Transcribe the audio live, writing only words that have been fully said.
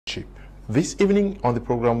relationship. This evening on the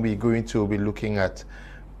program, we're going to be looking at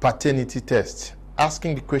paternity test,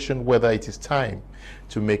 asking the question whether it is time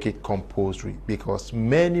to make it compulsory, because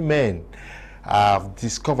many men have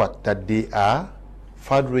discovered that they are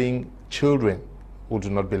fathering children who do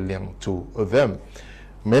not belong to them.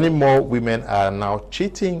 Many more women are now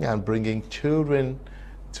cheating and bringing children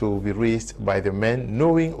to be raised by the men,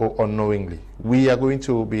 knowing or unknowingly. We are going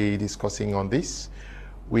to be discussing on this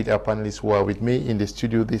with our panelists who are with me in the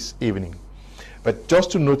studio this evening. But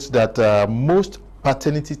just to note that most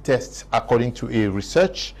paternity tests, according to a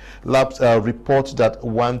research lab report that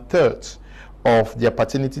 1/3 of their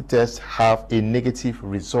paternity tests have a negative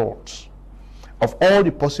result. Of all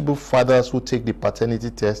the possible fathers who take the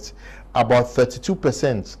paternity test, about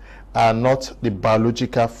 32% are not the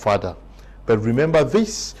biological father. But remember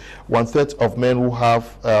this, 1/3 of men who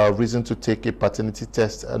have reason to take a paternity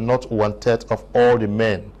test are not 1/3 of all the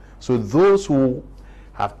men. So those who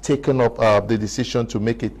have taken up the decision to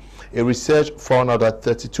make it, a research found out that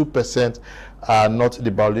 32% are not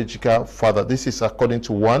the biological father. This is according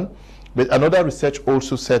to one. But another research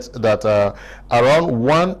also said that around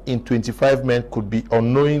 1 in 25 men could be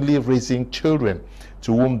unknowingly raising children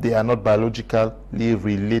to whom they are not biologically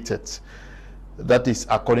related. That is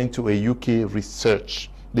according to a UK research.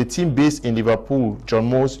 The team based in Liverpool, John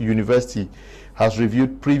Moores University, has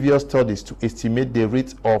reviewed previous studies to estimate the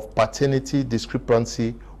rate of paternity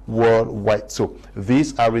discrepancy worldwide. So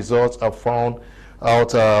these are results are found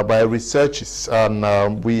out by researchers,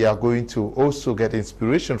 and we are going to also get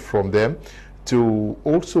inspiration from them to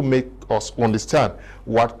also make us understand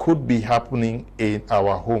what could be happening in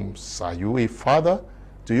our homes. Are you a father?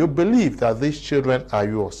 Do you believe that these children are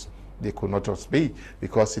yours? They could not just be,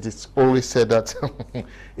 because it is always said that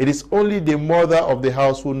it is only the mother of the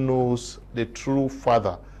house who knows the true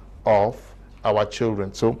father of our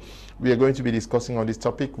children. So we are going to be discussing on this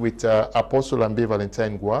topic with Apostle Ambe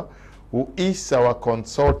Valentine Gua, who is our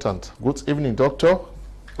consultant. Good evening, doctor.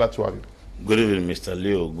 Glad to have you. Good evening, Mr.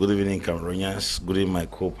 Leo. Good evening, Cameroonians. Good evening, my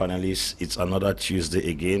co-panelists. It's another Tuesday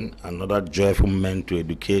again, another joyful moment to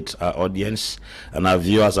educate our audience and our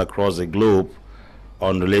viewers across the globe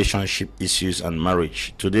on relationship issues and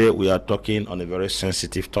marriage. Today we are talking on a very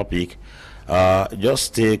sensitive topic. Just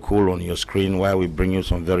stay cool on your screen while we bring you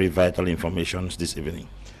some very vital information this evening.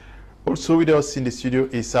 Also with us in the studio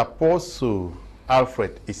is Apostle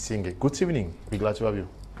Alfred Isinge. Good evening. We're glad to have you.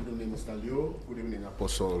 Good evening, Mr. Leo. Good evening,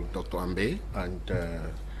 Apostle Dr. Ambe, and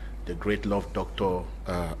the great love Dr.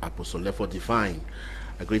 Apostle Lefort Divine.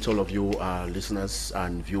 I greet all of you listeners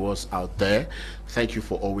and viewers out there. Thank you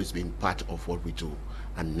for always being part of what we do.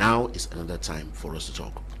 And now is another time for us to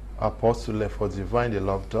talk. Apostle Lefort Divine, the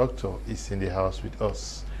love doctor, is in the house with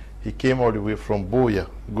us. He came all the way from Boya.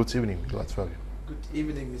 Good evening. Glad to have you. Good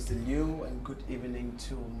evening, Mr. Liu, and good evening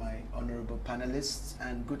to my honorable panelists,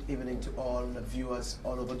 and good evening to all the viewers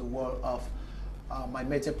all over the world of my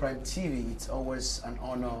Meta Prime TV. It's always an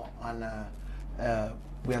honor, and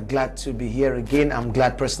we are glad to be here again. I'm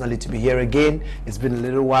glad personally to be here again. It's been a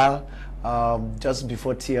little while, just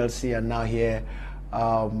before TLC, and now here.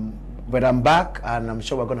 But I'm back, and I'm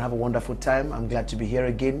sure we're going to have a wonderful time. I'm glad to be here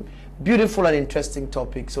again. Beautiful and interesting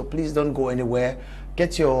topic, so please don't go anywhere.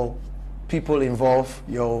 Get your people involved,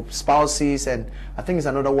 your spouses, and I think it's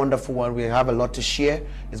another wonderful one. We have a lot to share.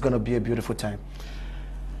 It's going to be a beautiful time.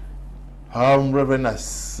 Reverend,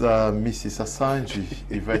 as Mrs. Asanji,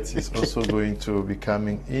 Yvette is also going to be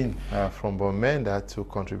coming in from Bomenda to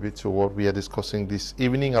contribute to what we are discussing this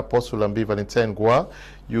evening. Apostle Ambe Valentine Gua,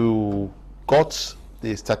 you got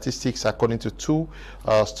the statistics according to two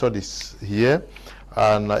studies here,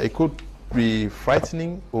 and it could be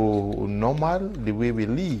frightening or normal the way we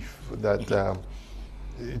live. That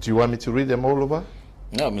do you want me to read them all over?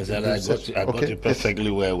 No, Mr. I got you perfectly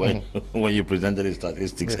well when you presented the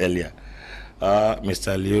statistics earlier.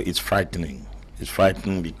 Mr. Leo, it's frightening. It's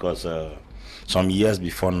frightening because some years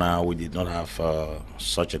before now we did not have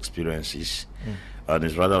such experiences. And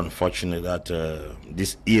it's rather unfortunate that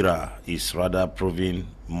this era is rather proving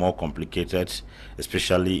more complicated,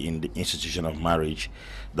 especially in the institution of marriage.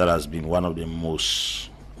 That has been one of the most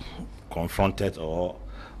confronted or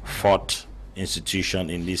fought institution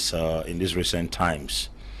in this recent times.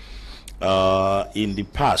 In the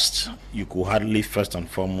past, you could hardly first and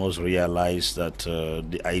foremost realize that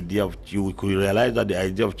the idea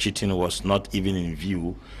of cheating was not even in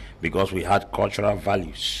view, because we had cultural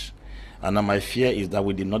values. And my fear is that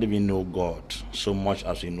we did not even know God so much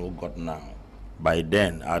as we know God now. By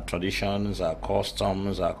then, our traditions, our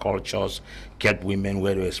customs, our cultures kept women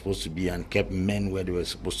where they were supposed to be and kept men where they were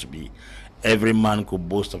supposed to be. every man could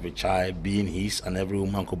boast of a child being his, and every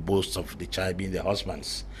woman could boast of the child being their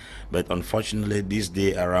husband's. But unfortunately, this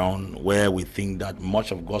day around, where we think that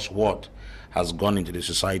much of God's word has gone into the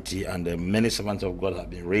society and many servants of God have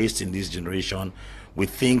been raised in this generation, we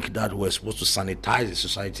think that we're supposed to sanitize the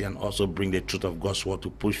society and also bring the truth of God's word to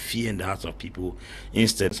put fear in the hearts of people.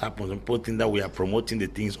 Instead, it happens when people think that we are promoting the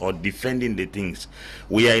things or defending the things.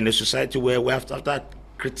 We are in a society where we have to, after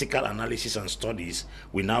critical analysis and studies,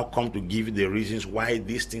 we now come to give the reasons why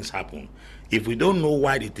these things happen. If we don't know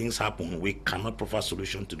why the things happen, we cannot provide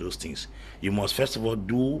solution to those things. You must first of all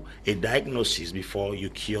do a diagnosis before you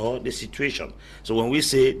cure the situation. So when we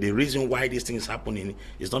say the reason why this thing is happening,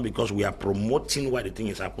 it's not because we are promoting why the thing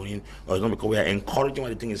is happening, or it's not because we are encouraging why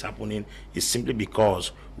the thing is happening. It's simply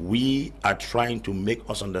because we are trying to make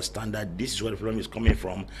us understand that this is where the problem is coming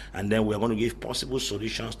from, and then we're going to give possible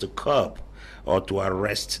solutions to curb or to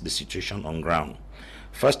arrest the situation on ground.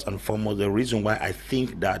 First and foremost, the reason why I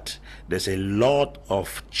think that there's a lot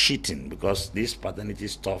of cheating, because this paternity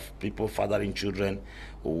stuff, people fathering children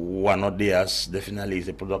who are not theirs, definitely is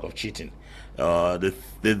a product of cheating.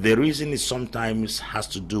 The reason is sometimes has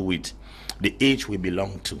to do with the age we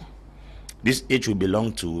belong to. This age we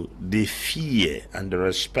belong to, the fear and the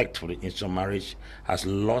respect for the institution of marriage has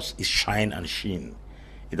lost its shine and sheen.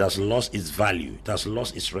 It has lost its value. It has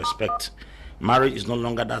lost its respect. Marriage is no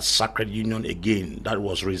longer that sacred union again that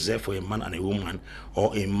was reserved for a man and a woman,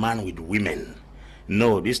 or a man with women.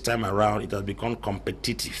 No, this time around it has become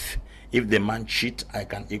competitive. If the man cheats, I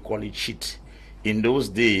can equally cheat. In those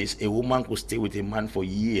days, a woman could stay with a man for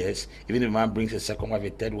years. Even if a man brings a second wife,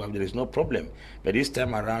 a third wife, there is no problem. But this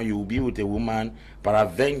time around, you will be with a woman,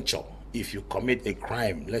 peradventure, if you commit a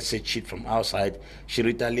crime, let's say cheat from outside, she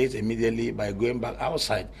retaliates immediately by going back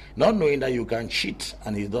outside, not knowing that you can cheat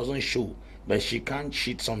and it doesn't show. But she can't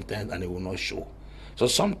cheat sometimes and it will not show. So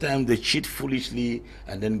sometimes they cheat foolishly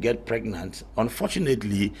and then get pregnant.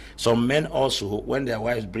 Unfortunately, some men also, when their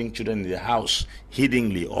wives bring children in the house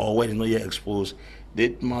hiddenly or when it's not yet exposed,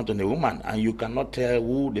 they mount on a woman, and you cannot tell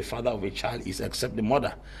who the father of a child is except the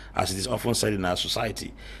mother, as it is often said in our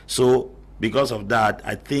society. So because of that,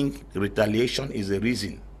 I think retaliation is the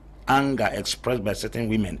reason. Anger expressed by certain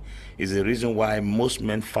women is the reason why most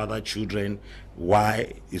men father children.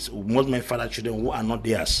 Most men father children who are not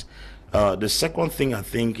theirs. The second thing I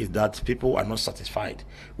think is that people are not satisfied.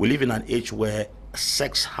 We live in an age where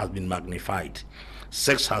sex has been magnified.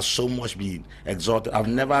 Sex has so much been exalted. I've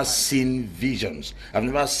never seen visions, I've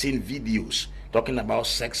never seen videos talking about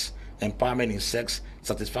sex, empowerment in sex,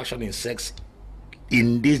 satisfaction in sex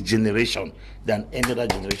in this generation than any other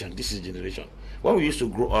generation. This is generation. When we used to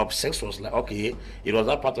grow up, sex was like, okay, it was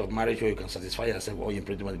that part of marriage where you can satisfy yourself or you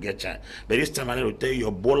pretty much get child. But this time I need to tell you,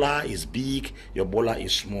 your bola is big, your bola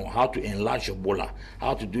is small. How to enlarge your bola,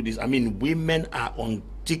 how to do this. I mean, women are on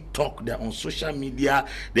TikTok, they're on social media,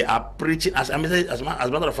 they are preaching. As a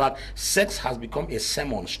matter of fact, sex has become a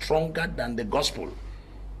sermon stronger than the gospel.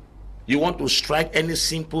 You want to strike any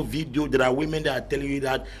simple video, there are women that are telling you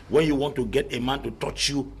that when you want to get a man to touch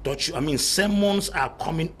you. I mean, sermons are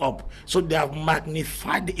coming up. So they have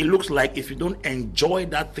magnified. It looks like if you don't enjoy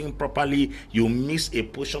that thing properly, you miss a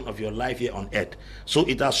portion of your life here on earth. So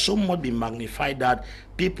it has so much been magnified that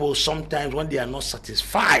people sometimes, when they are not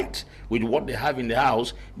satisfied with what they have in the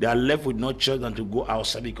house, they are left with no choice than to go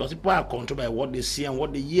outside, because people are controlled by what they see and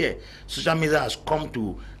what they hear. Social media has come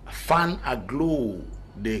to fan aglow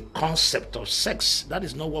the concept of sex. That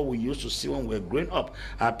is not what we used to see when we were growing up.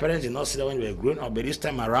 Our parents did not see that when we were growing up, but this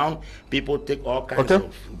time around, people take all kinds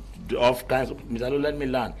of Mr. Lo, let me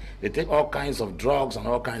learn. They take all kinds of drugs and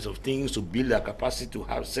all kinds of things to build their capacity to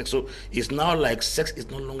have sex. So it's now like sex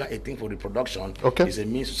is no longer a thing for reproduction. It's a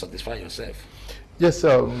means to satisfy yourself. Yes,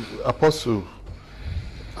 Apostle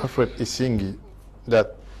Alfred Isingi,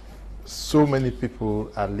 that so many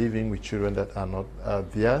people are living with children that are not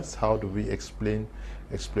theirs. How do we explain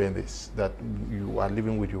this? That you are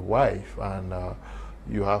living with your wife and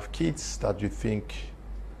you have kids that you think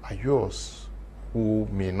are yours, who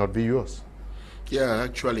may not be yours. Yeah,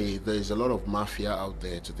 actually, there is a lot of mafia out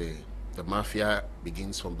there today. The mafia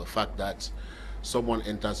begins from the fact that someone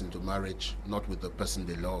enters into marriage not with the person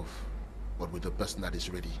they love, but with the person that is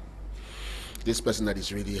ready. This person that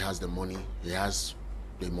is ready has the money, he has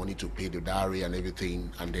the money to pay the dowry and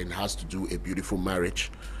everything, and then has to do a beautiful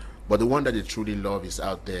marriage. But the one that they truly love is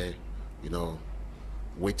out there, you know,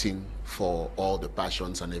 waiting for all the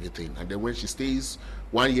passions and everything. And then when she stays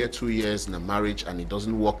 1 year, 2 years in a marriage and it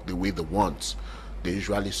doesn't work the way they want, they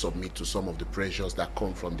usually submit to some of the pressures that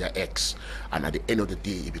come from their ex, and at the end of the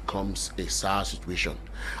day it becomes a sour situation.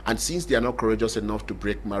 And since they are not courageous enough to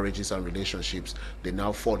break marriages and relationships, they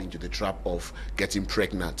now fall into the trap of getting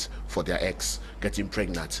pregnant for their ex, getting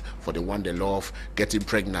pregnant for the one they love, getting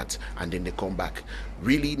pregnant, and then they come back.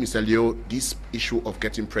 Really, Mr. Leo, this issue of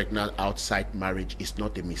getting pregnant outside marriage is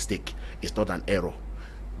not a mistake, it's not an error.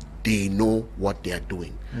 They know what they are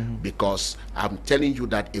doing, because I'm telling you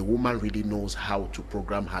that a woman really knows how to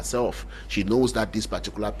program herself. She knows that this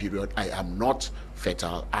particular period I am not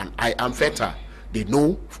fertile and I am fertile. They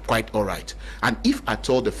know quite all right. And if at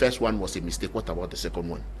all the first one was a mistake, what about the second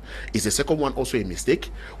one? Is the second one also a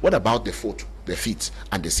mistake? What about the foot, the feet,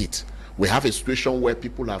 and the seat? We have a situation where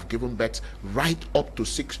people have given birth right up to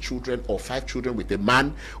 6 children or 5 children with a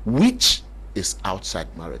man which is outside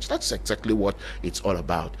marriage. That's exactly what it's all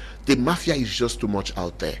about. The mafia is just too much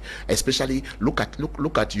out there. Especially look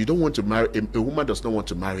at you don't want to marry a woman does not want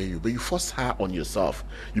to marry you, but you force her on yourself.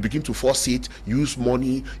 You begin to force it, use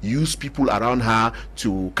money, use people around her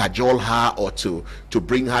to cajole her or to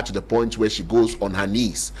bring her to the point where she goes on her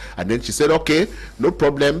knees. And then she said, okay, no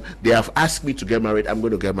problem, they have asked me to get married, I'm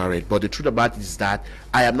going to get married. But the truth about it is that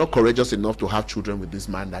I am not courageous enough to have children with this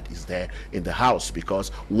man that is there in the house, because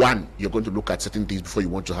one, you're going to look at certain things before you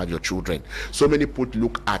want to have your children. So many people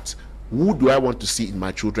look at, who do I want to see in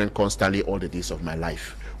my children constantly all the days of my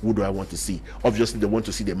life? Who do I want to see? Obviously they want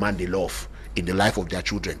to see the man they love in the life of their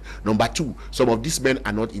children. Number 2, some of these men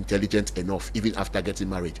are not intelligent enough even after getting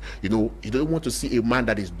married. You know, you don't want to see a man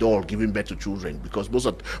that is dull giving birth to children, because most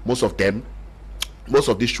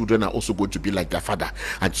of these children are also going to be like their father,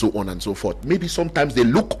 and so on and so forth. Maybe sometimes the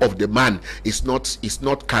look of the man is not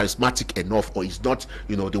charismatic enough, or is not,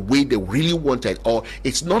 you know, the way they really wanted, or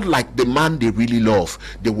it's not like the man they really love.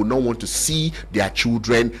 They will not want to see their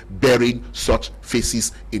children bearing such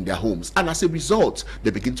faces in their homes, and as a result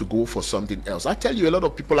they begin to go for something else. I tell you, a lot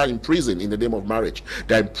of people are in prison in the name of marriage.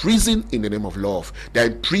 They're in prison in the name of love. They're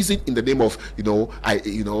in prison in the name of,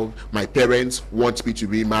 my parents want me to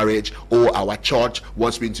be in marriage, or our church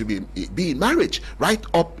wants me to be in marriage. Right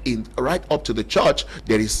up to the church,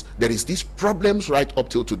 there is these problems right up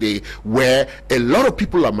till today, where a lot of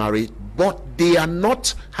people are married, but they are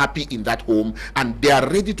not happy in that home, and they are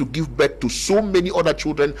ready to give birth to so many other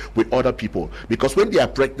children with other people. Because when they are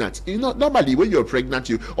pregnant, normally when you're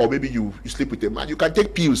pregnant, or maybe you sleep with a man, you can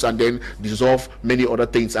take pills and then dissolve many other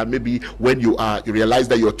things. And maybe when you realize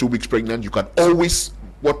that you're 2 weeks pregnant, you can always,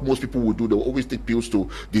 what most people will do, they'll always take pills to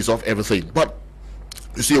dissolve everything. But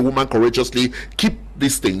you see a woman courageously keep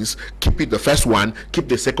these things, keep it the first one, keep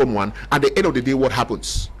the second one. At the end of the day, what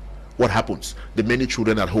happens? The many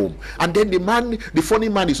children at home. And then the funny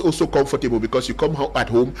man is also comfortable, because you come at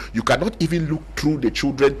home, you cannot even look through the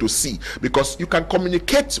children to see, because you can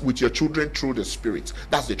communicate with your children through the spirit.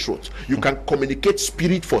 That's the truth. You can communicate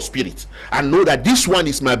spirit for spirit and know that this one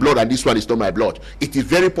is my blood and this one is not my blood. It is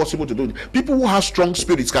very possible to do it. People who have strong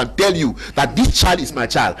spirits can tell you that this child is my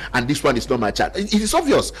child and this one is not my child. It is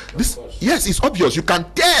obvious. Yes, it's obvious. You can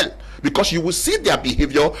tell, because you will see their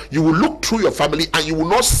behavior, you will look through your family, and you will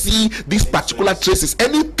not see these particular traces.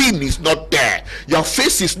 Anything is not there. Your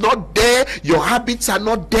face is not there, your habits are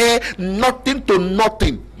not there, nothing to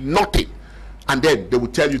nothing. And then they will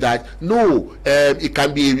tell you that no, it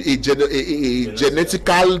can be a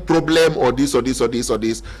genetical problem, or this or this or this or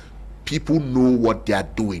this. People know what they are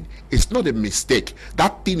doing. It's not a mistake.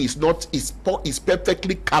 That thing is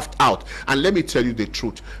perfectly carved out. And let me tell you the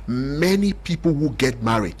truth, many people who get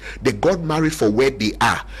married, they got married for where they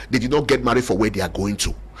are. They did not get married for where they are going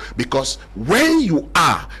to. Because where you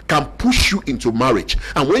are can push you into marriage,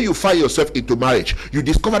 and when you find yourself into marriage, you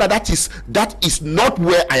discover that is not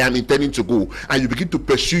where I am intending to go, and you begin to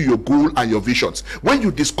pursue your goal and your visions. When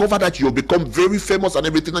you discover that you'll become very famous and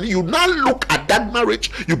everything, and you now look at that marriage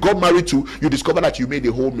you got married to, you discover that you made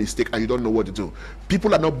a whole mistake and you don't know what to do.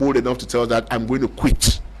 People are not bold enough to tell that I'm going to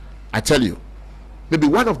quit. I tell you, maybe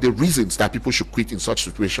one of the reasons that people should quit in such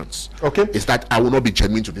situations, is that I will not be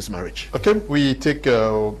genuine to this marriage. Okay, we take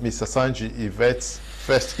Mr. Sanji Yvette's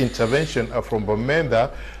first intervention from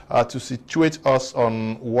Bamenda to situate us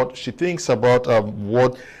on what she thinks about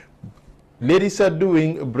what ladies are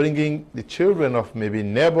doing, bringing the children of maybe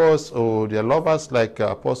neighbors or their lovers, like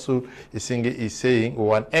Apostle Isinge is saying,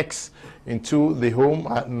 or an ex, into the home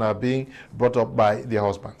and are being brought up by their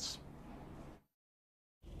husbands.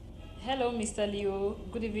 Hello, Mr. Leo.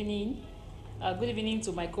 Good evening. Good evening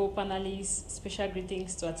to my co-panelists. Special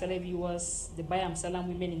greetings to our televiewers, the Bayam Salam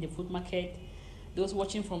women in the food market, those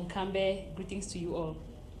watching from Cambe. Greetings to you all.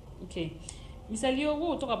 Okay. Mr. Leo, when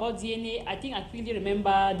we talk about DNA, I think I clearly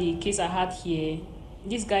remember the case I had here.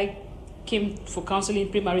 This guy came for counseling,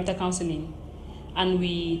 premarital counseling, and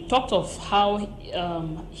we talked of how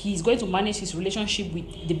he's going to manage his relationship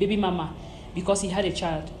with the baby mama because he had a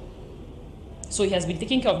child. So he has been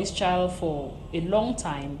taking care of this child for a long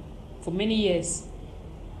time, for many years.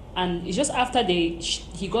 And it's just after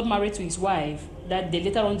he got married to his wife that they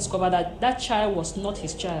later on discovered that that child was not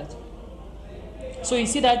his child. So you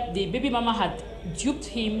see that the baby mama had duped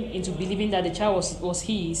him into believing that the child was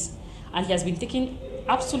his, and he has been taking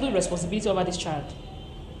absolute responsibility over this child.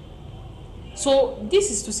 So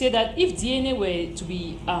this is to say that if DNA were to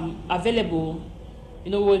be available,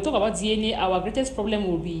 when we talk about DNA, our greatest problem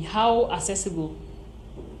will be how accessible.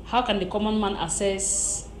 How can the common man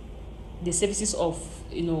access the services of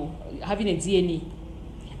having a DNA,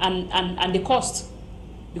 and the cost?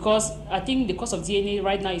 Because I think the cost of DNA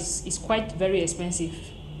right now is quite very expensive,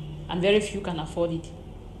 and very few can afford it.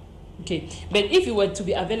 Okay, but if it were to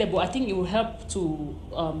be available, I think it will help to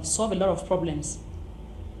solve a lot of problems.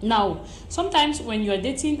 Now, sometimes when you are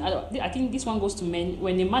dating, I think this one goes to men.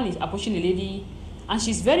 When a man is approaching a lady, and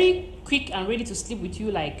she's very quick and ready to sleep with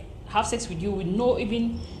you, like have sex with you with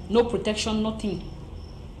no protection, nothing.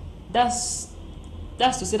 That's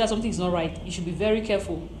to say that something is not right. You should be very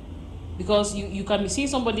careful, because you can be seeing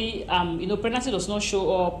somebody, pregnancy does not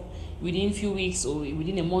show up within a few weeks or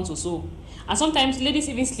within a month or so. And sometimes ladies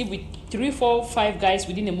even sleep with 3, 4, 5 guys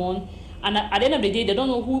within a month, and at the end of the day, they don't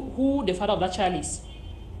know who the father of that child is.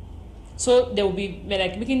 So they will be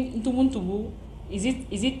like making tubu. Is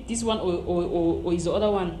it this one or is the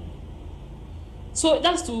other one? So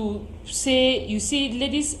that's to say, you see,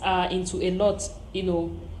 ladies are into a lot.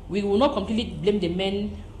 We will not completely blame the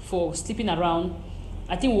men for sleeping around.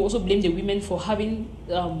 I think we'll also blame the women for having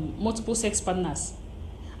multiple sex partners.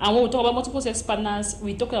 And when we talk about multiple sex partners,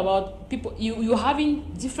 we're talking about people you're having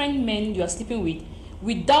different men you are sleeping with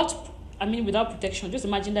without protection. Just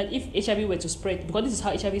imagine that if HIV were to spread, because this is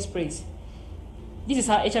how HIV spreads. This is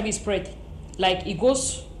how HIV is spread. Like, it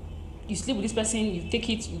goes, you sleep with this person, you take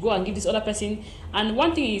it, you go and give this other person. And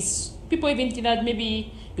one thing is, people even think that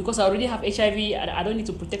maybe because I already have HIV, I don't need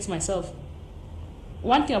to protect myself.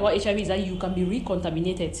 One thing about HIV is that you can be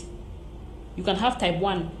recontaminated. You can have type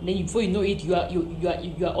 1, then before you know it, you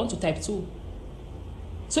are onto type 2.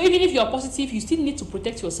 So even if you are positive, you still need to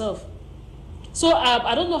protect yourself. So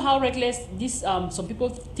I don't know how reckless this some people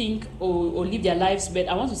think or live their lives, but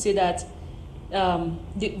I want to say that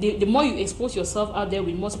the more you expose yourself out there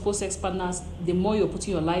with multiple sex partners, the more you're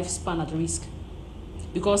putting your lifespan at risk,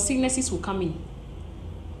 because sicknesses will come in.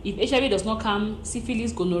 If HIV does not come,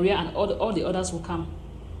 syphilis, gonorrhea, and all the others will come.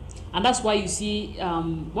 And that's why you see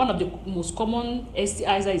one of the most common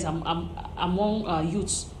STIs that is among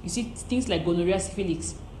youths. You see things like gonorrhea,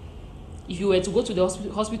 syphilis. If you were to go to the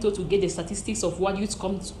hospital to get the statistics of what youths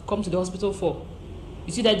come to the hospital for,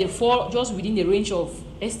 you see that they fall just within the range of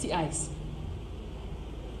STIs.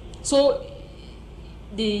 So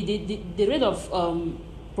the rate of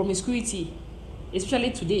promiscuity,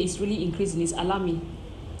 especially today, is really increasing, is alarming.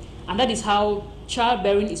 And that is how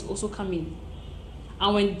childbearing is also coming.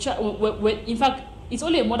 And when in fact, it's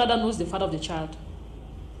only a mother that knows the father of the child.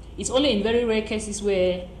 It's only in very rare cases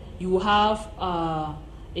where you have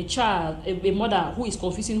a child, a mother who is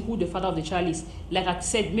confusing who the father of the child is. Like I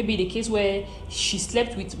said, maybe the case where she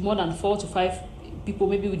slept with more than 4 to 5 people,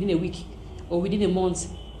 maybe within a week or within a month.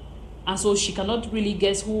 And so she cannot really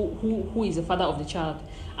guess who is the father of the child.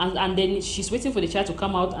 And then she's waiting for the child to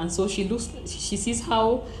come out, and so she sees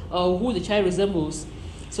how who the child resembles,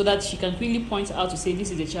 so that she can quickly point out to say this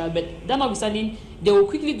is the child. But that notwithstanding, they will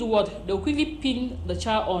quickly do what? They will quickly pin the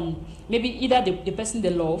child on maybe either the person they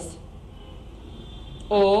love,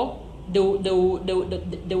 or they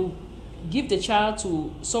will give the child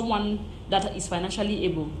to someone that is financially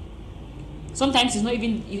able. Sometimes it's not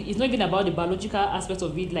even about the biological aspect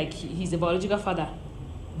of it, like he's the biological father.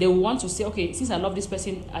 They will want to say, okay, since I love this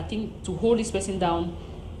person, I think to hold this person down,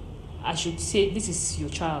 I should say this is your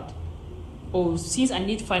child. Or since I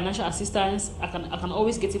need financial assistance, I can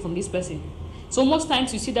always get it from this person. So most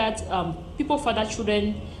times you see that people father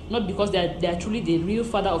children not because they are truly the real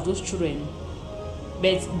father of those children,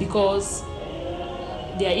 but because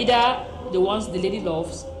they are either the ones the lady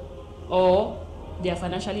loves or they are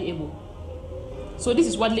financially able. So this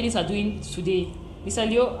is what ladies are doing today. Mr.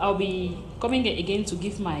 Leo, I'll be coming again to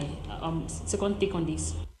give my second take on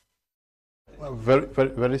this. Well, very, very,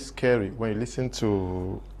 very scary when you listen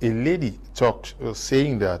to a lady talk,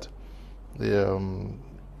 saying that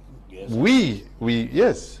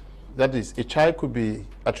yes, that is, a child could be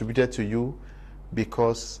attributed to you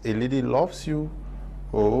because a lady loves you,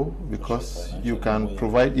 or because you can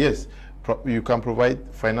provide, you can provide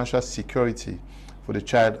financial security. for the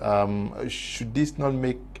child, should this not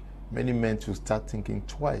make many men to start thinking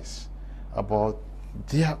twice about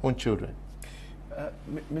their own children?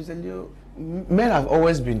 Mr. Leo, men have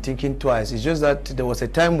always been thinking twice. It's just that there was a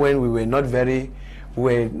time when we were not very,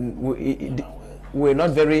 we were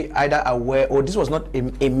not very either aware, or this was not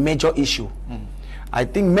a major issue. I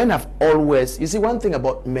think men have always, you see, one thing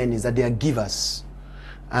about men is that they are givers.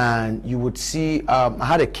 And you would see, I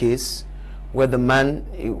had a case where the man,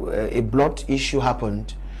 a blood issue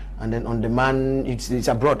happened, and then on the man, it's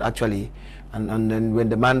abroad actually, and then when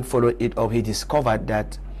the man followed it up, he discovered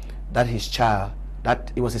that his child,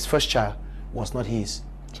 that it was his first child, was not his.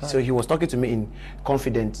 So he was talking to me in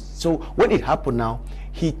confidence. So when it happened now,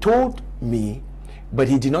 he told me, but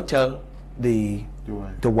he did not tell the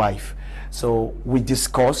wife. So we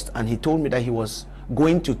discussed, and he told me that he was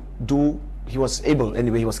going to do, he was able,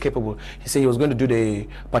 anyway, he was capable. He said he was going to do the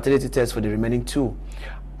paternity test for the remaining 2.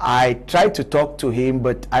 I tried to talk to him,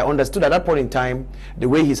 but I understood at that point in time, the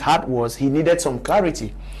way his heart was, he needed some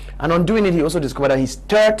clarity. And on doing it, he also discovered that his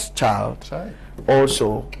 3rd child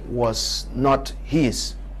also was not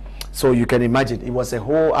his. So you can imagine, it was a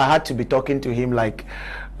whole, I had to be talking to him like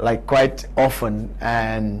quite often,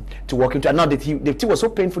 and to walk into, and now the thing was so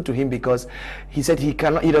painful to him, because he said he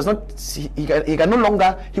can no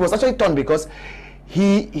longer, he was actually torn, because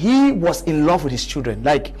he was in love with his children.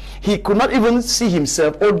 Like, he could not even see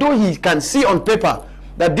himself, although he can see on paper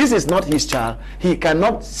that this is not his child, he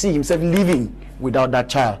cannot see himself living without that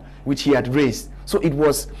child which he had raised. So it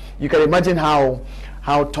was, you can imagine how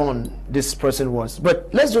torn this person was. But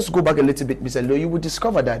let's just go back a little bit, Mr. Lo. You would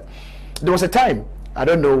discover that there was a time, I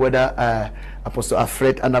don't know whether Apostle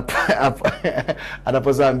Alfred and Apostle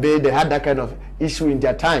Ambe, they had that kind of issue in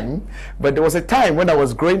their time, but there was a time when I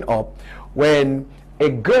was growing up when a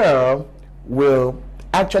girl will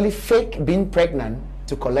actually fake being pregnant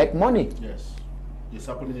to collect money. Yes, it's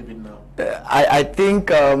happening even now. I think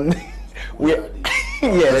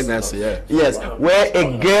yes, yes, where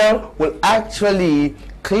a girl will actually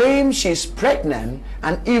claim she's pregnant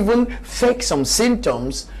and even fake some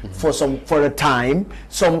symptoms for a time,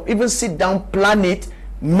 some even sit down, plan it,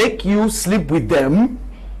 make you sleep with them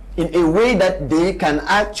in a way that they can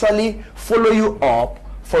actually follow you up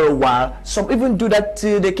for a while. Some even do that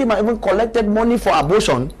till they came and even collected money for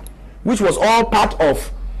abortion, which was all part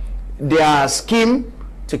of their scheme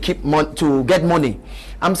to get money.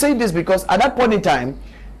 I'm saying this because at that point in time,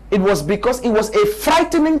 it was because it was a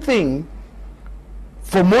frightening thing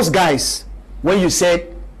for most guys when you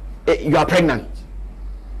said you are pregnant.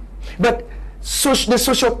 But the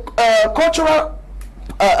social cultural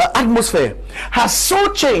atmosphere has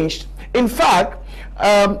so changed. In fact,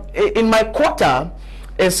 in my quarter,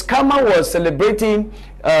 a scammer was celebrating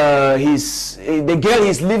the girl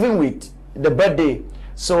he's living with, the birthday.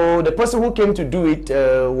 So the person who came to do it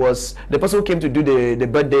was the person who came to do the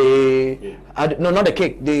birthday. No, not the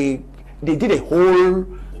cake. They did a whole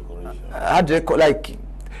like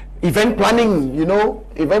event planning, you know,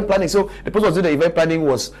 event planning. So the person who was doing the event planning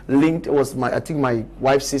was linked, was I think my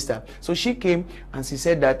wife's sister. So she came and she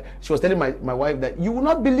said that she was telling my wife that you will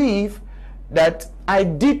not believe that I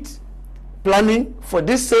did planning for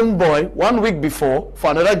this same boy 1 week before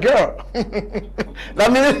for another girl.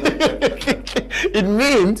 That means it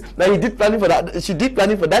means that he did planning for that. She did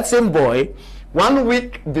planning for that same boy 1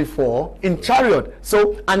 week before in Chariot.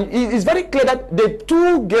 So, and it's very clear that the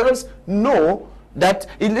 2 girls know that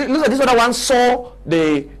it looks like this other one saw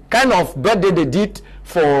the kind of birthday they did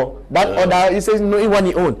for that other. He says no, Ewane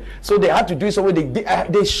he owned. So they had to do it. So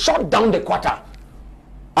they shut down the quarter.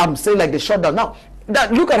 I'm saying like they shut down now.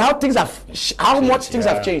 Look at how things have, much things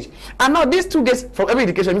have changed. And now these 2 girls from every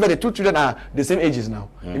education, even the 2 children are the same ages now.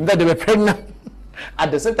 Even that they were pregnant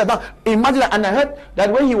at the same time. Now imagine that, and I heard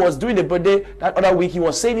that when he was doing the birthday that other week, he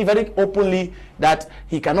was saying it very openly that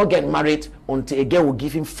he cannot get married until a girl will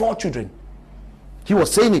give him 4 children. He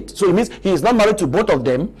was saying it. So it means he is not married to both of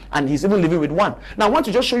them, and he's even living with one. Now I want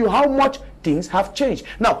to just show you how much things have changed.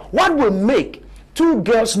 Now, what will make 2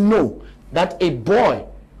 girls know that a boy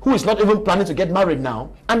who is not even planning to get married now,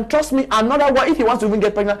 and trust me, another one, if he wants to even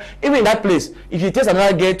get pregnant, even in that place, if he takes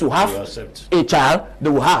another girl to have a child, they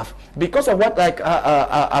will have. Because of what, like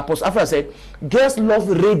Apostle Afra said, girls love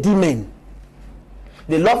ready men.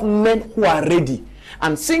 They love men who are ready.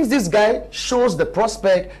 And since this guy shows the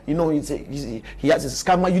prospect, you know, he has a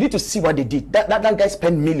scammer, you need to see what they did. That guy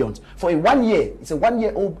spent millions. For a 1 year, it's a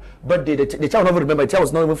 1-year-old birthday, the child will not remember, the child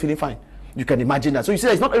was not even feeling fine. You can imagine that. So you see,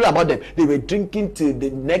 it's not really about them. They were drinking to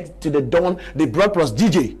the dawn. They brought plus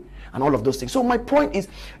DJ and all of those things. So my point is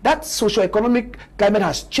that socio-economic climate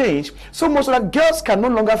has changed. So most of that girls can no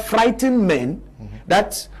longer frighten men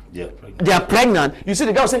that they are pregnant, you see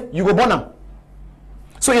the guy will say, you go born them.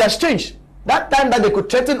 So it has changed. That time that they could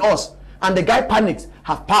threaten us and the guy panics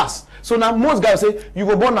have passed. So now most guys say, you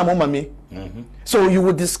go born them, mommy. So you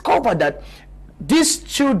will discover that these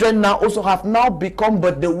children now also have now become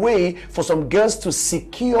but the way for some girls to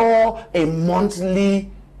secure a monthly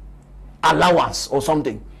allowance or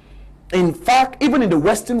something. In fact, even in the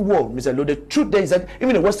Western world, Mr. Lo, the truth there is that even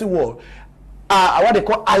in the Western world, what they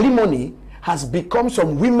call alimony has become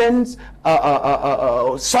some women's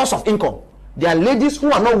source of income. There are ladies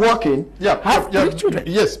who are not working, have children.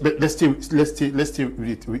 Yes, but let's stay with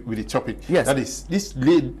the topic. Yes. That is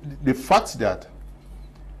the fact that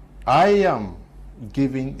I am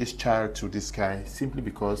giving this child to this guy simply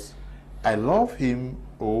because I love him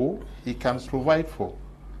or he can provide for,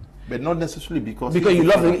 but not necessarily because you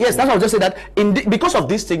love him. Yes, that's what I was just saying, that because of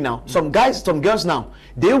this thing now, some girls now,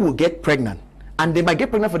 they will get pregnant. And they might get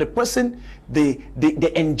pregnant for the person they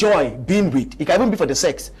enjoy being with. It can even be for the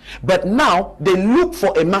sex. But now they look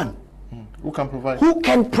for a man who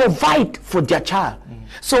can provide for their child.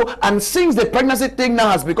 So, and since the pregnancy thing now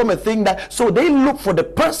has become a thing that, so they look for the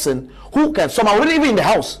person who can, some are already living in the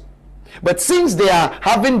house. But since they are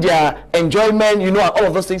having their enjoyment, all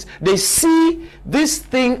of those things, they see this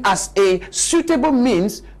thing as a suitable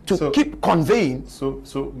means to keep conveying. So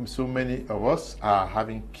many of us are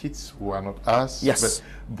having kids who are not us, yes, but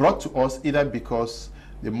brought to us either because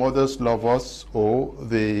the mothers love us or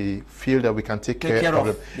they feel that we can take care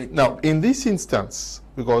of them. Now, in this instance,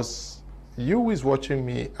 because you who is watching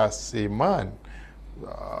me as a man,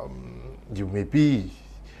 you may be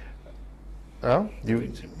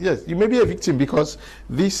you may be a victim, because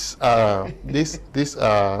these reports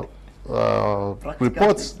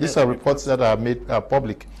that are made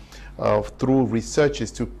public through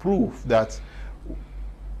researches to prove that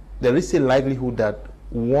there is a likelihood that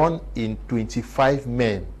 1 in 25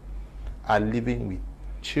 men are living with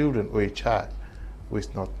children or a child who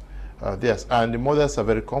is not theirs, and the mothers are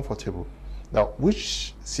very comfortable. Now,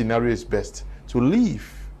 which scenario is best? To live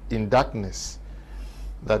in darkness,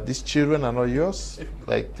 that these children are not yours,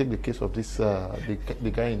 like take the case of this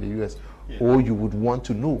the guy in the US, or you would want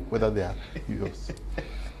to know whether they are yours?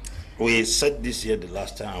 We said this here the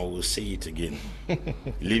last time, and we'll say it again.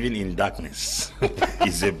 Living in darkness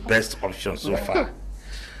is the best option so far.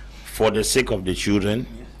 For the sake of the children,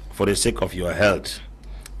 for the sake of your health.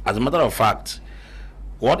 As a matter of fact,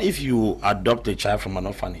 what if you adopt a child from an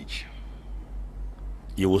orphanage?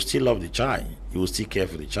 You will still love the child. You will still care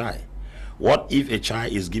for the child. What if a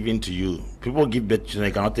child is given to you? People give birth to children,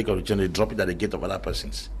 they cannot take care of the children, they drop it at the gate of other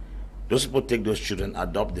persons. Those people take those children,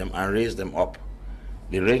 adopt them, and raise them up.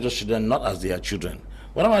 They raise those children not as their children.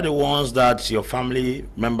 What about the ones that your family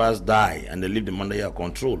members die and they leave them under your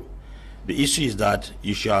control? The issue is that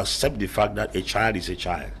you should accept the fact that a child is a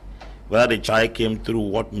child. Whether the child came through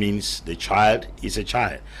what means, the child is a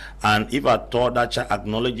child. And if at all that child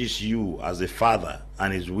acknowledges you as a father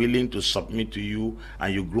and is willing to submit to you,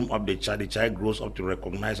 and you groom up the child grows up to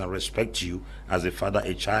recognize and respect you as a father,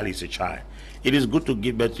 a child is a child. It is good to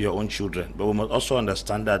give birth to your own children, but we must also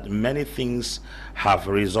understand that many things have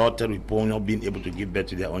resulted with people not being able to give birth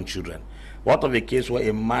to their own children. What of a case where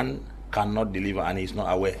a man cannot deliver and he's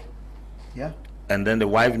not aware? Yeah. And then the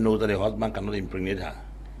wife knows that the husband cannot impregnate her.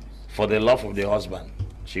 For the love of the husband,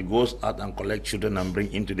 she goes out and collects children and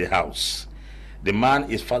brings into the house. The man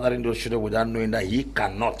is fathering those children without knowing that he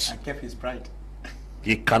cannot. I kept his pride.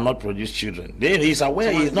 He cannot produce children. Then he's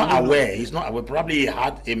aware, he's not aware. He's not aware. Probably he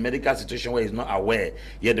had a medical situation where he's not aware.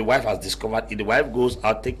 Yet the wife has discovered it. The wife goes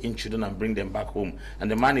out, take in children and bring them back home. And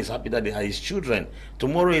the man is happy that they are his children.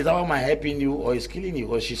 Tomorrow, is that man helping you, or is killing you,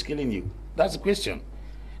 or she's killing you? That's the question.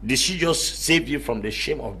 Did she just save you from the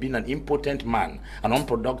shame of being an impotent man, an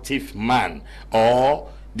unproductive man, or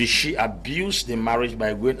did she abuse the marriage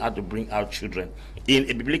by going out to bring out children? From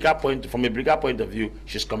a biblical point of view,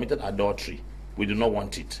 she's committed adultery. We do not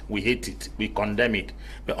want it. We hate it. We condemn it.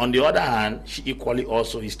 But on the other hand, she equally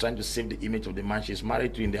also is trying to save the image of the man she's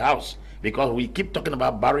married to in the house. Because we keep talking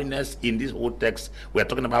about barrenness in this whole text. We're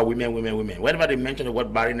talking about women. Whenever they mention the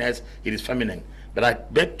word barrenness, it is feminine. But I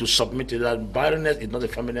beg to submit to that barrenness is not a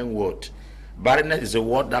feminine word. Barrenness is a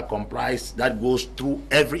word that that goes through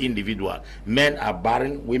every individual. Men are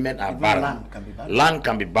barren, women are barren. Land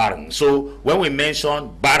can be barren. So when we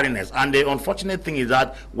mention barrenness, and the unfortunate thing is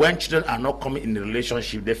that when children are not coming in the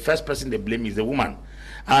relationship, the first person they blame is the woman.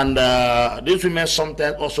 And these women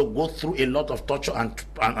sometimes also go through a lot of torture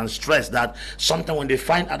and stress, that sometimes when they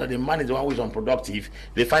find out that the man is the one who is unproductive,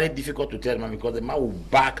 they find it difficult to tell the man, because the man will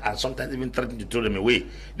back and sometimes even threaten to throw them away.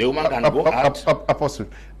 The woman can go out. Apostle,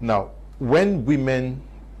 now, when women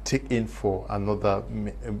take in for another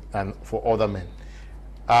and for other men,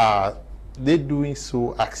 are they doing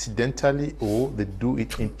so accidentally or they do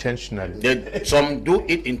it intentionally? Some do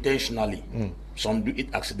it intentionally, some do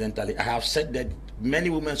it accidentally. I have said that many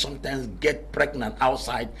women sometimes get pregnant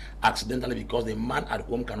outside accidentally because the man at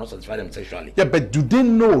home cannot satisfy them sexually. Yeah, but do they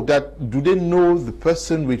know the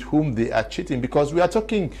person with whom they are cheating? Because we are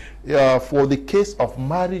talking for the case of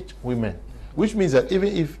married women, which means that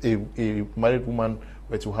even if a married woman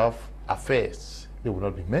were to have affairs, there will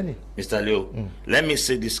not be many. Mr. Leo, let me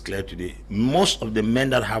say this clear today. Most of the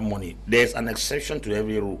men that have money, there's an exception to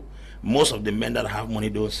every rule. Most of the men that have money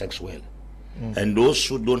don't sex well. And those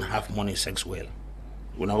who don't have money sex well.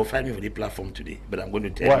 Will not find me for the platform today, but I'm going to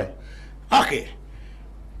tell you. Okay.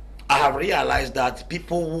 I have realized that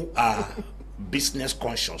people who are business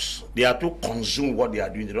conscious, they are to consume what they are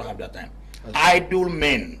doing. They don't have that time. Idle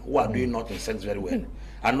men who are doing nothing sex very well.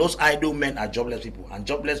 And those idle men are jobless people. And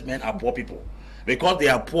jobless men are poor people. Because they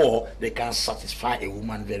are poor, they can satisfy a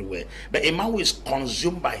woman very well. But a man who is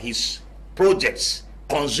consumed by his projects,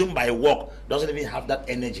 consumed by work, doesn't even have that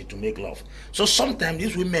energy to make love. So sometimes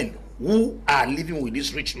these women who are living with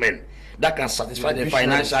these rich men that can satisfy them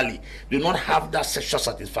financially do not have that sexual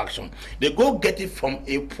satisfaction. They go get it from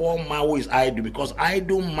a poor man who is idle, because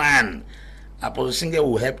idle man, Apostle Singer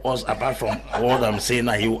will help us apart from what I'm saying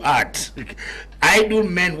now, he will add. Idle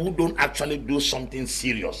men who don't actually do something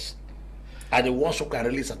serious are the ones who can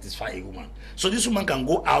really satisfy a woman. So this woman can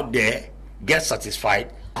go out there, get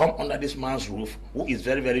satisfied, come under this man's roof who is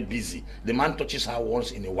very, very busy. The man touches her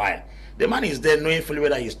once in a while. The man is there knowing fully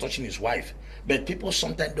whether he's touching his wife. But people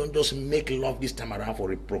sometimes don't just make love this time around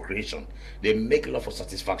for procreation. They make love for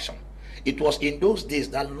satisfaction. It was in those days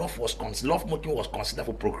that love motive was considered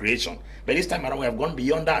for procreation. But this time around we have gone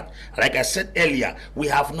beyond that. Like I said earlier, we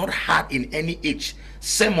have not had in any age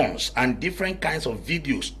sermons and different kinds of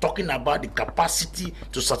videos talking about the capacity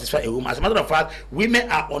to satisfy a woman. As a matter of fact, women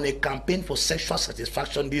are on a campaign for sexual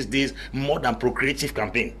satisfaction these days more than procreative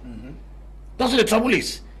campaign. That's what the trouble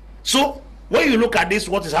is. So when you look at this,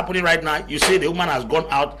 what is happening right now, you say the woman has gone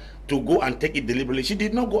out to go and take it deliberately. She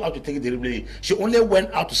did not go out to take it deliberately. She only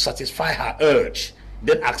went out to satisfy her urge.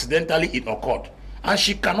 Then accidentally it occurred. And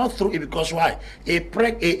she cannot throw it because why?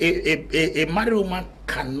 A married woman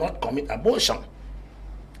cannot commit abortion.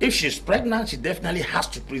 If she's pregnant, she definitely has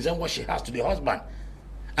to present what she has to the husband.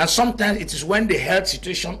 And sometimes it is when the health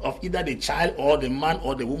situation of either the child or the man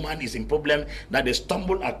or the woman is in problem that they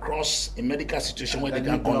stumble across a medical situation where they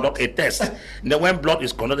can conduct a test. And then when blood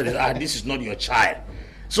is conducted, they say, this is not your child.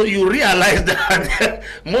 So you realize that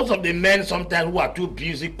most of the men sometimes who are too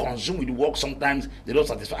busy, consumed with work, sometimes they don't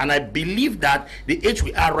satisfy. And I believe that the age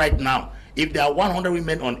we are right now, if there are 100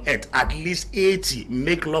 women on earth, at least 80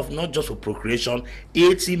 make love not just for procreation,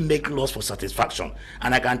 80 make love for satisfaction.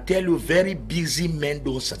 And I can tell you, very busy men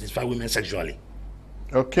don't satisfy women sexually.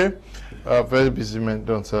 Okay. Very busy men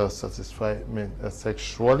don't satisfy men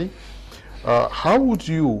sexually. How would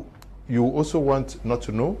you also want not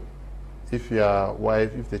to know? If your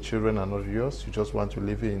wife, if the children are not yours, you just want to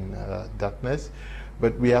live in darkness.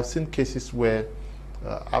 But we have seen cases where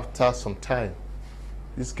after some time,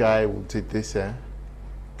 this guy will take this,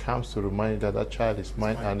 comes to remind you that that child is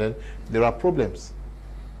mine, and then there are problems.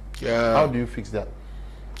 Yeah. How do you fix that?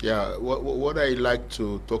 Yeah, what I like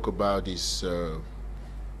to talk about is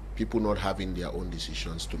people not having their own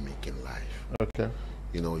decisions to make in life. Okay.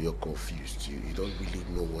 You know, you're confused. You don't really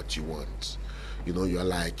know what you want. You know, you're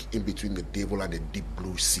like in between the devil and the deep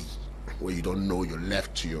blue sea, where you don't know your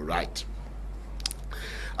left to your right.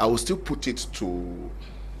 I will still put it to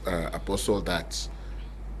Apostle that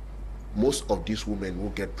most of these women who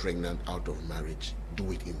get pregnant out of marriage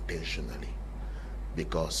do it intentionally,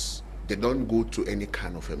 because they don't go to any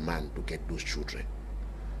kind of a man to get those children.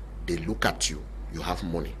 They look at you, you have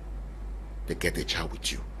money, they get a child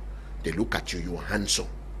with you. They look at you, you're handsome,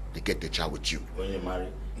 they get a child with you. When you're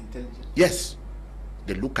married? Intelligent. Yes.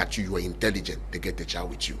 They look at you, you are intelligent, they get a child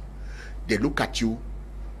with you. They look at you,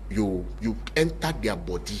 you enter their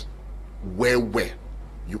body where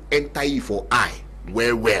you enter it for eye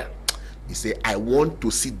where you say, I want to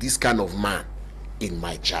see this kind of man in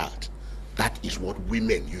my child. That is what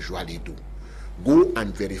women usually do. Go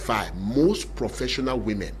and verify. Most professional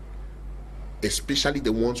women, especially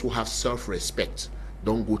the ones who have self-respect,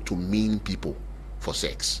 don't go to mean people for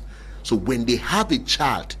sex. So when they have a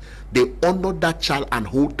child, they honor that child and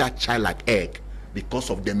hold that child like egg because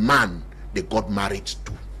of the man they got married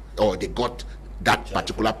to, or they got that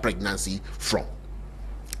particular pregnancy from.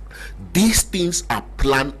 These things are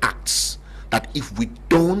planned acts that if we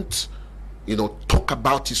don't, talk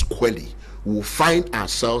about it squarely, we will find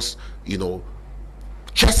ourselves,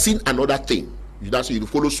 chasing another thing. That's why you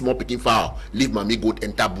follow small picking fowl, leave mommy goat,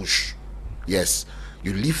 enter bush. Yes,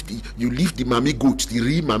 you leave the mommy goat, the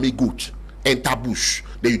real mommy goat, enter bush.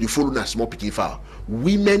 Then you follow a small picking fowl.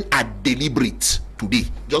 Women are deliberate today,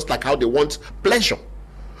 just like how they want pleasure.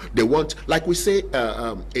 They want, like we say,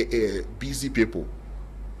 busy people.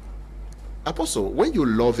 Apostle, when you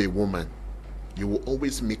love a woman, you will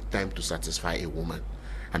always make time to satisfy a woman.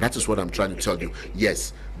 And that is what I'm trying to tell you.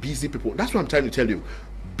 Yes, busy people. That's what I'm trying to tell you.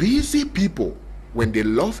 Busy people, when they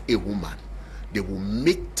love a woman, they will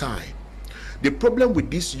make time. The problem with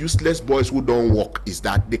these useless boys who don't work is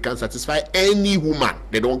that they can satisfy any woman.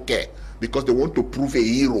 They don't care because they want to prove a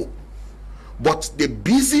hero. But the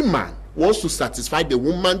busy man wants to satisfy the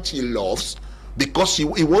woman he loves because he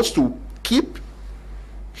wants to keep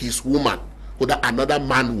his woman so that another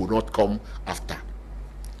man will not come after.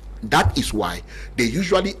 That is why they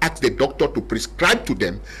usually ask the doctor to prescribe to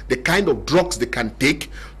them the kind of drugs they can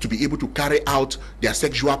take to be able to carry out their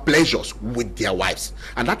sexual pleasures with their wives.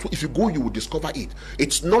 And that's if you go, you will discover it.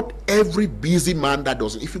 It's not every busy man that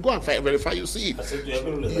does it. If you go and verify, you see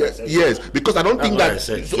it. Yes, because I don't think that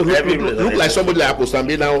look like somebody like Apostle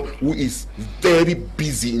now who is very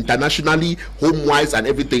busy internationally, home-wise and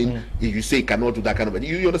everything. You say he cannot do that kind of thing.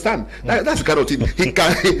 You understand? That's the kind of thing he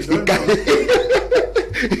can.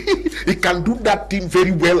 He can do that thing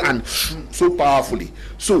very well and so powerfully.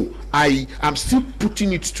 So I am still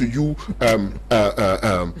putting it to you,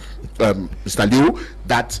 Mr. Leo,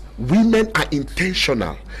 that women are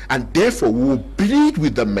intentional and therefore will plead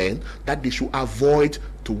with the men that they should avoid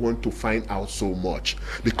to want to find out so much.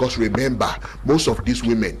 Because remember, most of these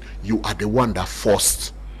women, you are the one that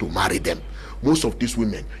forced to marry them. Most of these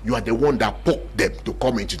women, you are the one that poked them to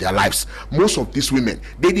come into their lives. Most of these women,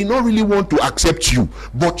 they did not really want to accept you,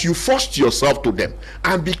 but you forced yourself to them.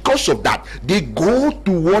 And because of that, they go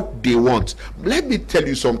to what they want. Let me tell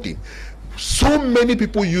you something. So many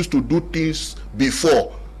people used to do things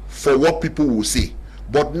before for what people will say.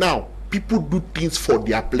 But now, people do things for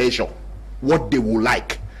their pleasure, what they will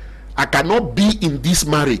like. I cannot be in this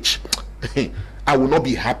marriage. I will not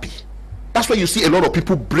be happy. That's why you see a lot of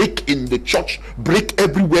people break in the church, break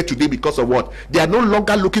everywhere today because of what? They are no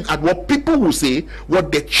longer looking at what people will say,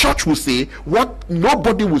 what the church will say, what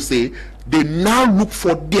nobody will say. They now look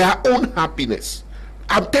for their own happiness.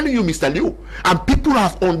 I'm telling you, Mr. Leo, and people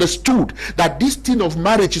have understood that this thing of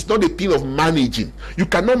marriage is not a thing of managing. You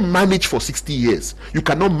cannot manage for 60 years. You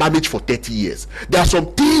cannot manage for 30 years. There are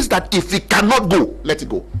some things that if it cannot go, let it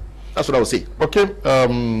go. That's what I would say. Okay,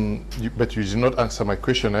 but you did not answer my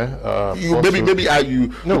question, no,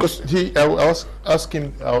 because I'll ask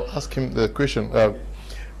him the question.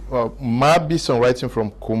 Mabison writing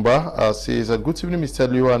from Kumba says, "Good evening, Mr.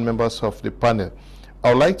 Leo and members of the panel.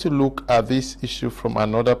 I would like to look at this issue from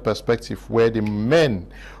another perspective, where the men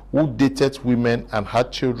who dated women and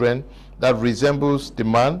had children that resembles the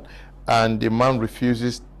man, and the man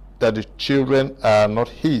refuses that the children are not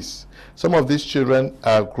his. Some of these children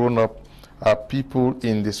are grown-up people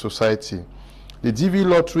in the society. The DV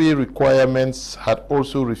lottery requirements had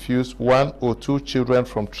also refused 1 or 2 children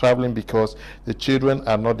from traveling because the children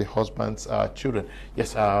are not the husband's children."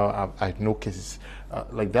 Yes, I know cases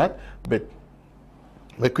like that, but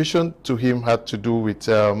my question to him had to do with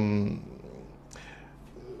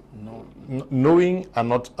knowing and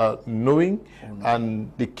not knowing,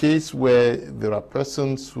 and the case where there are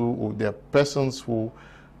persons who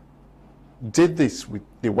did this with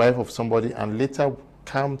the wife of somebody and later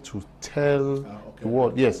come to tell the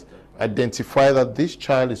world, yes, identify that this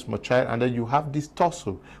child is my child, and then you have this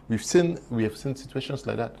tussle. We have seen situations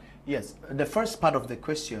like that. Yes, the first part of the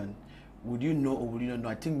question, would you know or would you not know?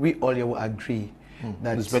 I think we all will agree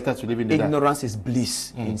that it's better to live in the ignorance is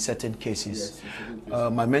bliss in certain cases.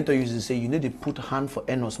 Yes, my mentor used to say, you need to put hand for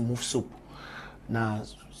enos move soap. Now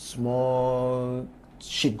small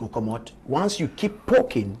shit go come out. Once you keep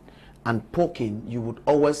poking and poking, you would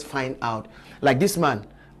always find out. Like this man,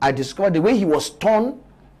 I discovered the way he was torn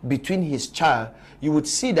between his child, you would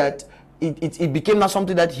see that it became now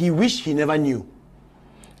something that he wished he never knew.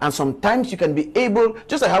 And sometimes you can be able,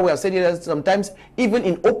 just like how we have said it, sometimes even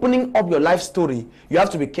in opening up your life story, you have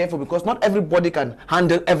to be careful because not everybody can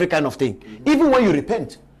handle every kind of thing. Even when you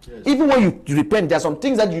repent. Yes. Even when you repent, there are some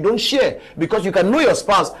things that you don't share because you can know your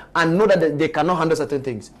spouse and know that they cannot handle certain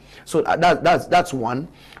things. So that's one.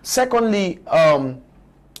 Secondly,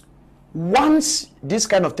 once these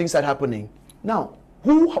kind of things start happening, now,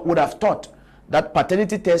 who would have thought that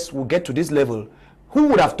paternity tests will get to this level? Who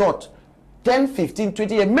would have thought 10, 15,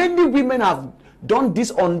 20 years? Many women have done this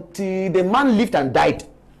until the man lived and died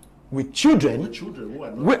with children,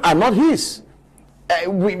 who are not his.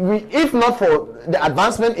 if not for the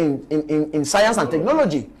advancement in science and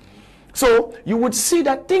technology. So you would see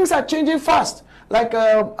that things are changing fast. Like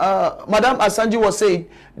Madam Asanji was saying,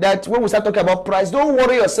 that when we start talking about price, don't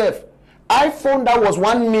worry yourself. iPhone that was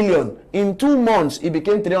 1 million, in 2 months, it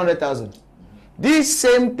became 300,000. This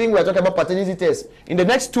same thing we are talking about paternity test. In the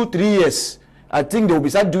next 2-3 years, I think they will be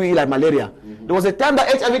start doing it like malaria. There was a time that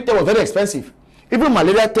HIV test was very expensive. Even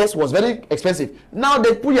malaria test was very expensive. Now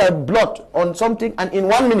they put your blood on something, and in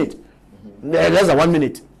 1 minute, less than 1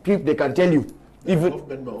 minute, they can tell you. Even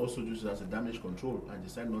government will also use it as a damage control and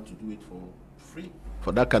decide not to do it for free.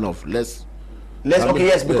 For that kind of less. Okay,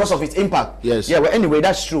 yes, because of its impact. Yes. Yeah, well, anyway,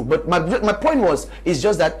 that's true. But my point is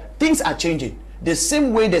just that things are changing. The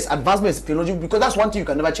same way there's advancement in technology, because that's one thing you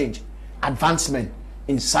can never change. Advancement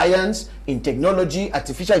in science, in technology,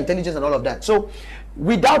 artificial intelligence, and all of that. So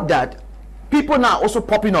without that, people now are also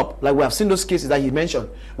popping up, like we have seen those cases that he mentioned,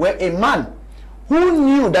 where a man who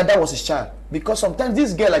knew that was his child, because sometimes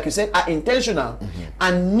this girl, like you said, are intentional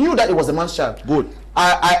and knew that it was a man's child. Good.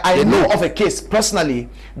 I know of a case personally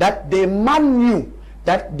that the man knew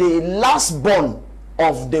that the last born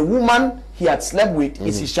of the woman he had slept with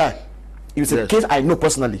is his child. It was a case I know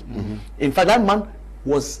personally. In fact, that man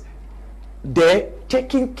was there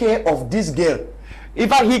taking care of this girl. In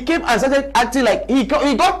fact, he came and started acting like he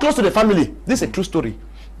got close to the family. This is a true story.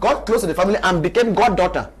 Got close to the family and became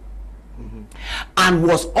goddaughter, and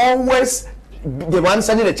was always the one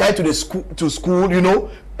sending the child to school, you know,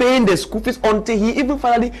 paying the school fees, until he even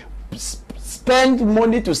finally spend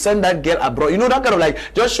money to send that girl abroad. You know, that kind of like,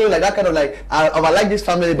 just show like that kind of like, I like this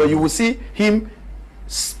family, but you will see him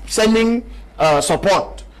sending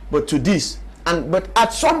support, but to this. But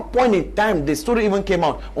at some point in time, the story even came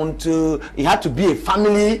out until it had to be a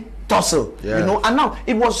family tussle, you know. And now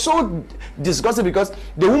it was so disgusting because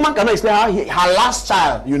the woman cannot explain how her last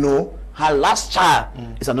child, you know, her last child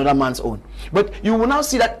is another man's own. But you will now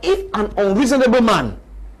see that if an unreasonable man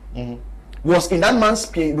was in that man's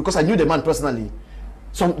case, because I knew the man personally,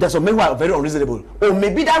 there's some men who are very unreasonable, or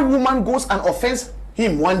maybe that woman goes and offends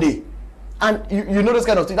him one day, and you know this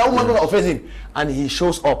kind of thing. That woman goes and offends him, and he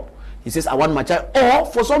shows up. He says, I want my child. Or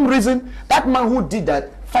for some reason, that man who did that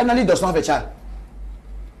finally does not have a child.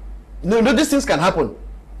 No, these things can happen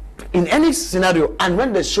in any scenario. And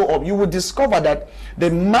when they show up, you will discover that the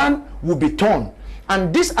man will be torn.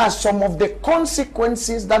 And these are some of the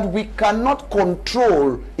consequences that we cannot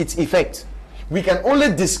control its effect. We can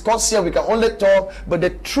only discuss here, we can only talk, but the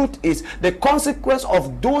truth is the consequence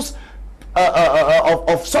of those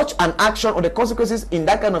of such an action, or the consequences in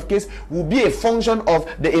that kind of case, will be a function of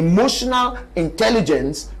the emotional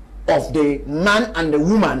intelligence of the man and the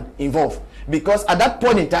woman involved. Because at that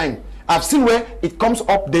point in time, I've seen where it comes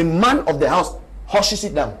up, the man of the house hushes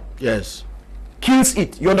it down. Yes. Kills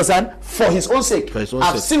it, you understand, for his own sake.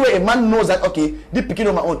 I've seen where a man knows that, okay, this picking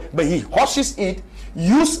on my own, but he hushes it,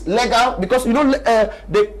 use legal, because you know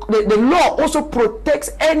the law also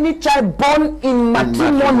protects any child born in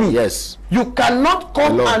matrimony. Yes. You cannot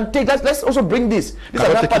come and take that. Let's also bring this. This is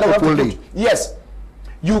another part of what. Yes.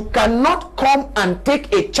 You cannot come and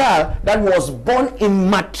take a child that was born in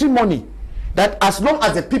matrimony. That as long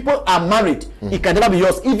as the people are married, it can never be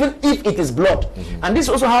yours, even if it is blood. And this is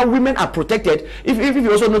also how women are protected. If you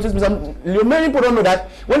also notice, many people don't know that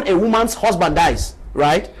when a woman's husband dies,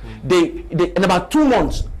 right? They in about 2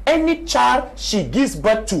 months, any child she gives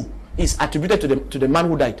birth to is attributed to the man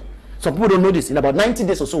who died. Some people don't know this. In about 90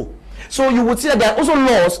 days or so. So you would see that there are also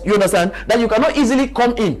laws, you understand, that you cannot easily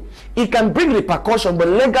come in. It can bring repercussion, but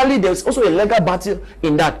legally there's also a legal battle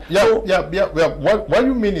in that. What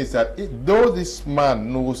you mean is that though this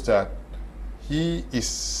man knows that he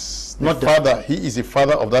is the father, he is the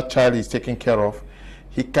father of that child he's taking care of,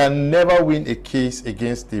 he can never win a case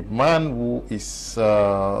against the man who is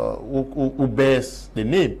who bears the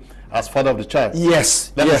name as father of the child.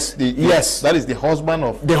 Yes. That is the husband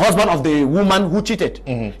of the woman who cheated.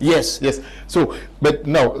 Yes. So, but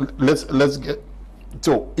now let's get.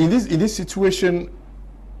 So in this situation,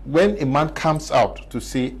 when a man comes out to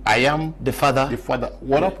say, I am the father,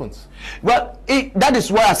 what happens? Well, that is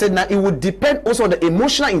why I said now it would depend also on the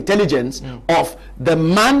emotional intelligence of the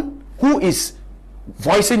man who is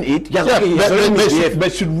voicing it.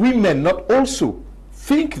 But should women not also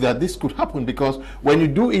think that this could happen? Because when you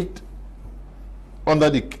do it under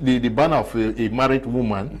the banner of a married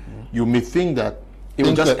woman, you may think that it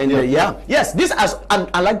will just end there. Yes, this as and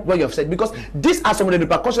I like what you have said, because these are some of the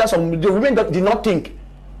repercussions that some the women did not think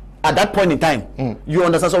at that point in time. You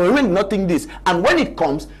understand? Some women did not think this, and when it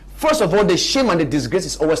comes, first of all, the shame and the disgrace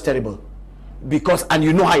is always terrible, because and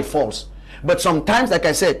you know how it falls. But sometimes, like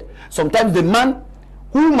I said, sometimes the man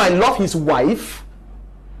who might love his wife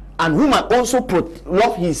and woman also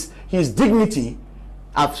love his dignity,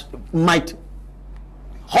 might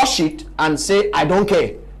hush it and say, I don't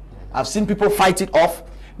care. I've seen people fight it off,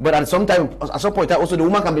 but at some point also the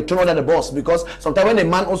woman can be thrown under the bus, because sometimes when a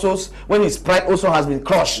man also, when his pride also has been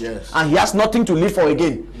crushed, and he has nothing to live for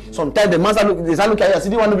again, sometimes the man start look at you and say,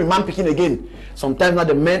 do you want to be man picking again? Sometimes now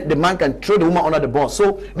the man can throw the woman under the bus.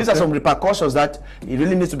 So these are some repercussions that it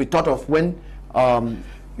really needs to be thought of when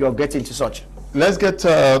you're getting to such. Let's get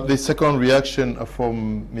the second reaction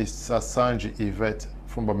from Ms. Sanji Yvette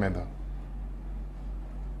from Bamenda.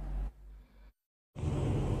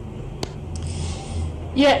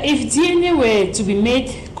 Yeah, if DNA were to be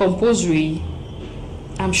made compulsory,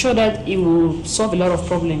 I'm sure that it will solve a lot of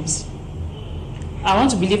problems. I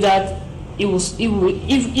want to believe that it will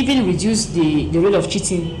even reduce the rate of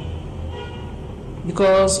cheating,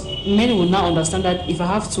 because men will now understand that if I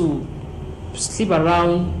have to sleep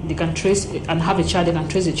around, they can trace and have a child, they can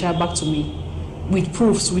trace the child back to me with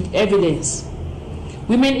proofs, with evidence.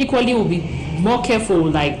 Women equally will be more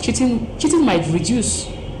careful, like cheating might reduce.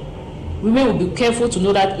 Women will be careful to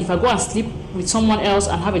know that if I go and sleep with someone else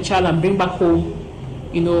and have a child and bring back home,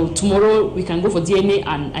 tomorrow we can go for DNA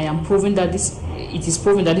and I am proving that it is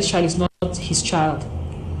proven that this child is not his child.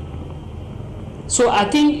 So I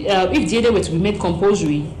think if DNA were to be made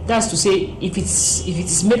compulsory, that's to say if it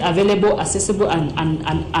is made available, accessible and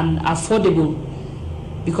affordable,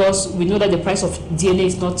 because we know that the price of DNA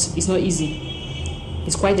is not easy.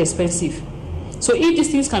 It's quite expensive. So if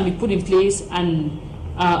these things can be put in place, and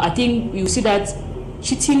I think you see that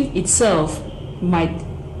cheating itself might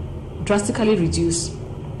drastically reduce.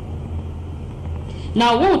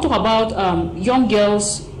 Now, when we talk about young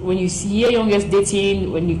girls, when you hear young girls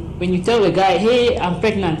dating, when you tell a guy, hey, I'm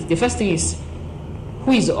pregnant, the first thing is,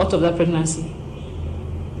 who is the author of that pregnancy?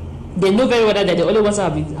 They know very well that they're the only ones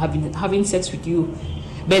that have been having sex with you.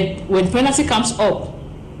 But when pregnancy comes up,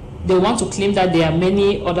 they want to claim that there are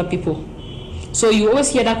many other people. So you always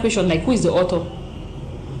hear that question, like, who is the author?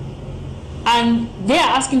 And they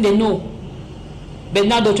are asking, they know. But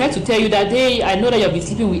now they'll try to tell you that, hey, I know that you've been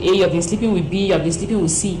sleeping with A, you've been sleeping with B, you've been sleeping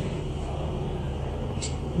with C.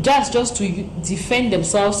 Just to defend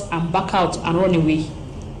themselves and back out and run away.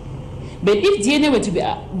 But if DNA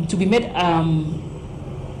were to be made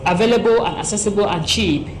available and accessible and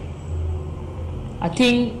cheap, I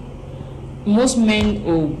think most men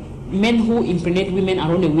or men who impregnate women and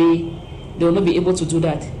run away, they will not be able to do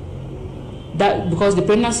that. That because the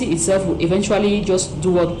pregnancy itself will eventually just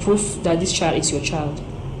do what proof that this child is your child.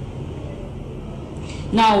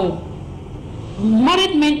 Now,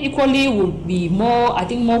 married men equally would be more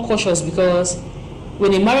cautious, because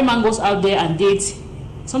when a married man goes out there and dates,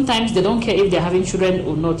 sometimes they don't care if they're having children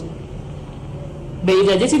or not. But if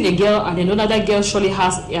they're dating a girl and they know that that girl surely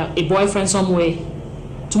has a boyfriend somewhere,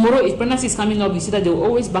 tomorrow if pregnancy is coming up, you see that they will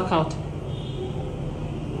always back out.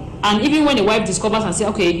 And even when a wife discovers and says,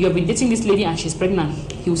 okay, you have been dating this lady and she's pregnant,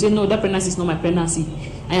 he will say, no, that pregnancy is not my pregnancy.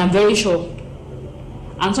 I am very sure.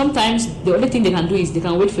 And sometimes the only thing they can do is they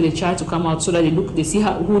can wait for the child to come out so that they see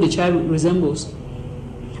who the child resembles.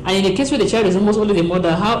 And in the case where the child resembles only the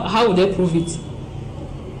mother, how would they prove it?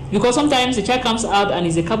 Because sometimes the child comes out and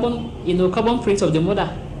is a carbon print of the mother.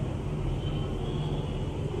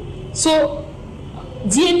 So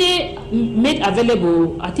DNA made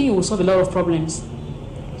available, I think it will solve a lot of problems.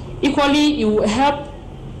 Equally, it will help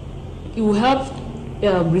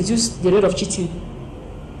reduce the rate of cheating.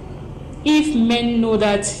 If men know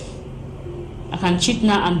that I can cheat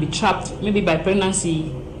now and be trapped, maybe by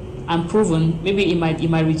pregnancy and proven, maybe it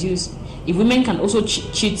might reduce. If women can also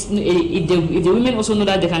cheat, if the women also know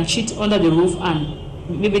that they can cheat under the roof and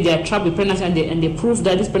maybe they are trapped with pregnancy and they prove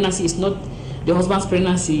that this pregnancy is not the husband's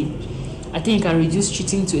pregnancy, I think it can reduce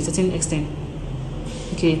cheating to a certain extent.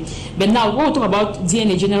 Okay, but now when we talk about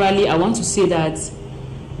DNA generally, I want to say that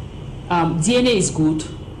DNA is good,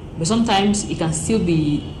 but sometimes it can still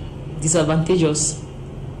be disadvantageous,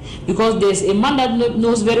 because there's a man that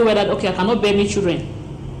knows very well that, okay, I cannot bear me children,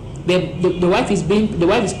 but the wife is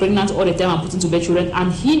pregnant all the time and putting to bear children,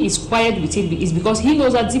 and he is quiet with it. It's because he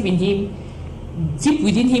knows that deep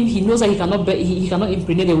within him, he knows that he cannot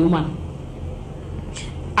impregnate a woman.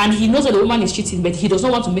 And he knows that the woman is cheating, but he does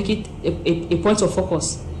not want to make it a point of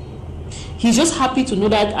focus. He's just happy to know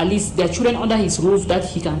that at least there are children under his roof that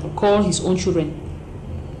he can call his own children.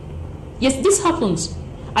 Yes, this happens.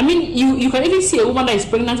 I mean, you can even see a woman that is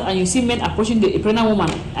pregnant and you see men approaching a pregnant woman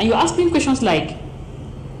and you're asking questions like,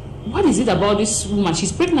 what is it about this woman?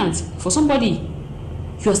 She's pregnant for somebody.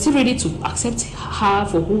 You are still ready to accept her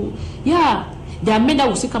for who? Yeah, there are men that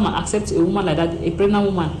will still come and accept a woman like that, a pregnant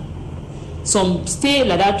woman. Some stay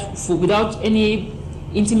like that without any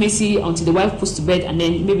intimacy until the wife puts to bed, and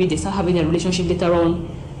then maybe they start having a relationship later on.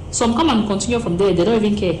 Some come and continue from there, they don't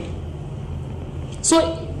even care.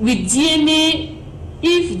 So with DNA,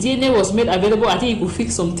 if DNA was made available, I think it could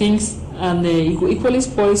fix some things, and it could equally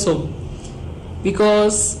spoil some.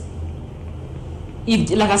 Because if,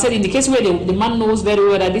 like I said, in the case where the man knows very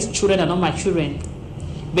well that these children are not my children,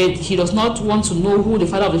 but he does not want to know who the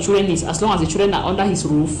father of the children is, as long as the children are under his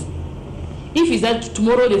roof. If it's that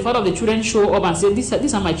tomorrow the father of the children show up and say,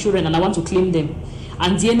 these are my children and I want to claim them,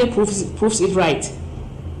 and DNA proves it right,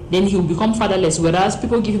 then he will become fatherless, whereas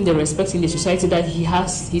people give him the respect in the society that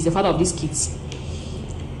he's the father of these kids.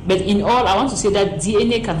 But in all, I want to say that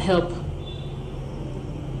DNA can help.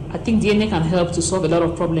 I think DNA can help to solve a lot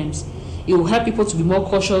of problems. It will help people to be more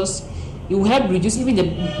cautious. It will help reduce even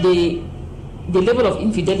the level of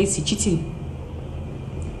infidelity, cheating.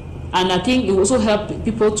 And I think it will also help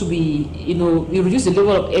people to be, reduce the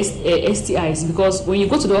level of STIs, because when you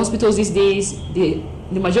go to the hospitals these days, the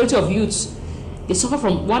majority of youths, they suffer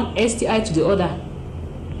from one STI to the other.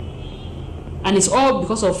 And it's all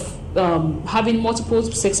because of having multiple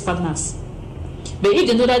sex partners. But if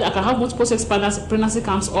they know that I can have multiple sex partners, pregnancy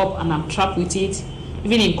comes up and I'm trapped with it,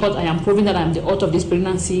 even in court I am proving that I'm the author of this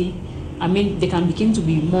pregnancy, I mean, they can begin to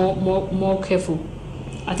be more careful.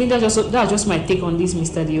 I think that's just my take on this,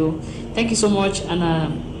 Mr. Leo. Thank you so much, and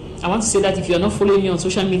I want to say that if you are not following me on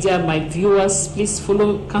social media, my viewers, please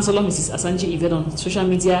follow Councillor Mrs. Asanji Yvette on social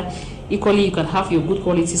media. Equally, you can have your good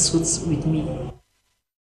quality suits with me.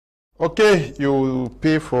 Okay, you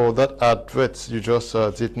pay for that advert you just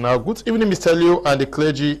did now. Good evening, Mr. Leo and the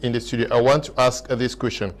clergy in the studio. I want to ask this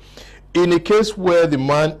question. In a case where the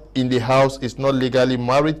man in the house is not legally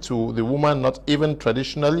married to the woman, not even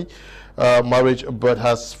traditionally marriage, but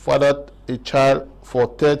has fathered a child for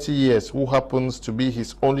 30 years who happens to be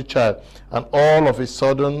his only child, and all of a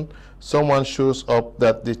sudden someone shows up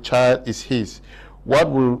that the child is his, what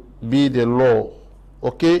will be the law?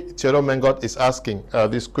 Okay, Theodore Mengot is asking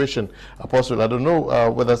this question. Apostle, I don't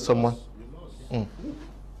know whether someone...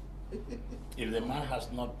 If the man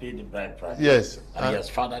has not paid the bride price, yes, and he has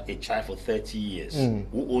fathered a child for 30 years,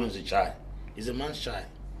 who owns the child? It's a man's child.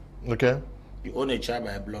 Okay. You own a child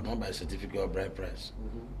by blood, not by a certificate of bride price.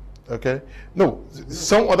 Okay. No,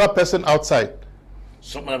 some other person outside.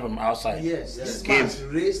 Someone from outside. Yes, this man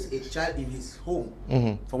raised a child in his home.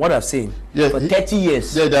 From what I've seen, yes, for 30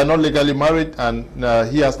 years. Yeah, they are not legally married, and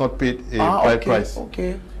he has not paid a bride price.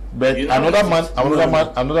 Okay. But another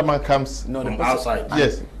man comes from outside.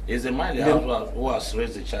 Yes. Is the man in the house who has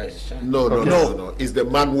raised the child his child? No. It's the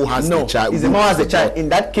man who has the child. It's the man who has the child. In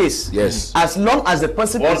that case, yes. As long as the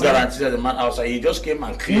person. What guarantees that the man outside? He just came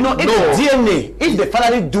and claimed. No, it's DNA. If the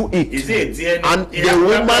father do it, is it DNA? And the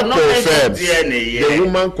woman confirms. The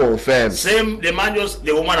woman confirms.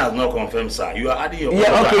 The woman has not confirmed, sir. You are adding your.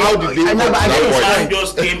 Yeah, okay. How did they? The man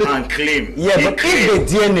just came and claimed. Yeah, but if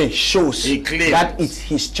the DNA shows that it's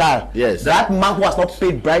his child, yes, that man who has not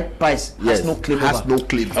paid bride price has no claim. Has no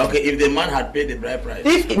claim. Okay, if the man had paid the bride price.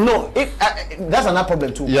 That's another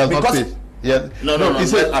problem too. He has not paid. Yeah. No.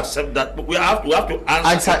 Let's accept that. But we have to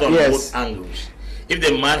answer it on both angles. If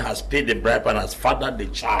the man has paid the bride price and has fathered the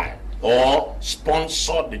child or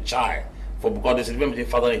sponsored the child, because there's a difference between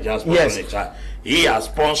fathering a child and sponsoring a child. He has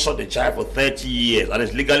sponsored the child for 30 years and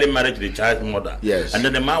is legally married to the child's mother. Yes. And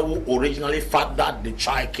then the man who originally fathered the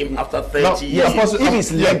child came after 30 years. Apostle, if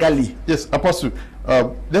it's legally. Yes, Apostle.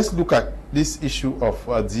 Let's look at this issue of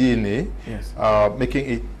DNA, making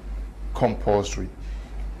it compulsory.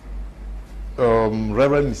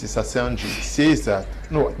 Reverend Mrs. Asanji says that,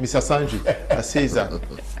 says that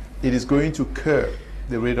it is going to curb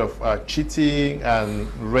the rate of cheating and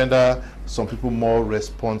render some people more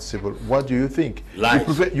responsible. What do you think?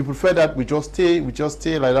 You prefer that we just stay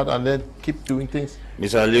like that and then keep doing things?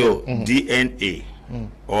 Mr. Leo, DNA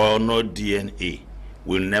or no DNA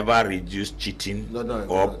will never reduce cheating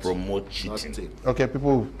or promote cheating. Okay,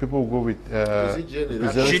 people go with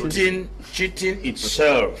cheating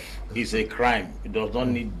itself is a crime. It does not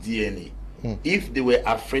need DNA. If they were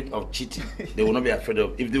afraid of cheating, they will not be afraid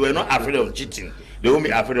of. If they were not afraid of cheating, they won't be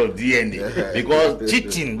afraid of DNA, because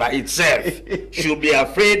cheating by itself should be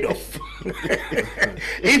afraid of.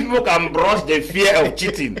 If people can brush the fear of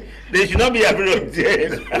cheating, they should not be afraid of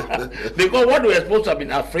DNA. Because what we are supposed to have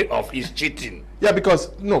been afraid of is cheating. Yeah, because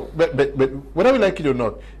but whether we like it or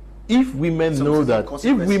not, if women know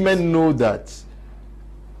that,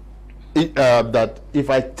 that if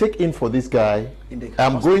I take in for this guy,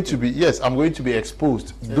 I'm going to be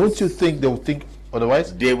exposed. Yes. Don't you think they will think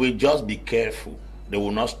otherwise? They will just be careful. They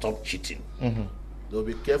will not stop cheating. They'll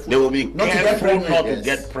be careful. They will be careful not to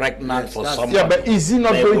get pregnant for somebody. Yeah, but is he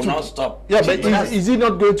not going to not stop? Yeah, but is he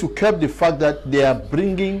not going to curb the fact that they are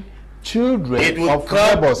bringing children? It will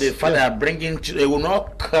curb the fact that they are bringing. They will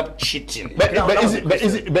not curb cheating. But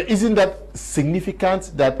isn't that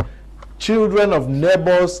significant that children of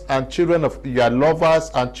neighbors and children of your lovers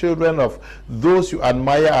and children of those you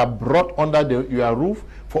admire are brought under your roof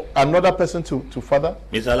for another person to father?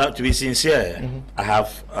 Mr. Allowed to be sincere, I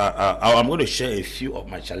have. I'm going to share a few of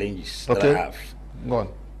my challenges that I have. Go on.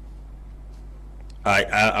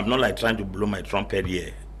 I'm not like trying to blow my trumpet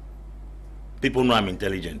here. People know I'm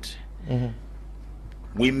intelligent.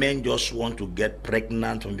 Women just want to get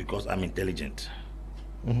pregnant because I'm intelligent.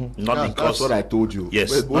 Not because that's what I told you.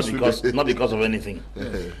 Yes, not because of anything.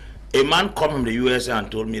 A man come from the USA and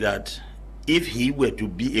told me that if he were to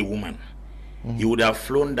be a woman, he would have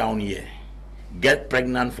flown down here, get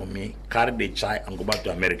pregnant for me, carry the child, and go back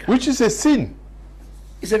to America. Which is a sin.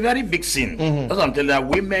 It's a very big sin. That's what I'm telling you. That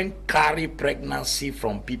women carry pregnancy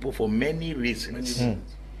from people for many reasons.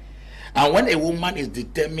 And when a woman is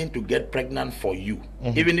determined to get pregnant for you,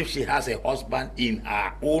 even if she has a husband in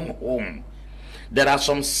her own home, there are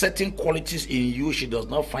some certain qualities in you she does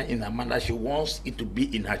not find in her man that she wants it to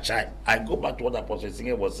be in her child. I go back to what Apostle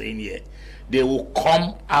Singer was saying here. They will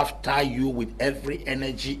come after you with every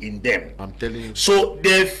energy in them. I'm telling you. So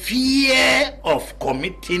the fear of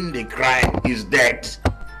committing the crime is dead.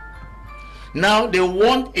 Now they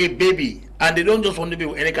want a baby, and they don't just want to be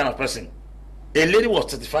with any kind of person. A lady was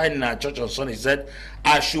testifying in our church on Sunday. She said,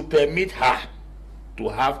 I should permit her to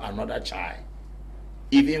have another child,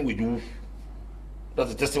 even with you.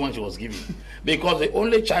 That's the testimony she was giving. Because the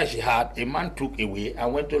only child she had, a man took away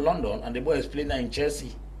and went to London, and the boy is playing in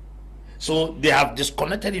Chelsea. So they have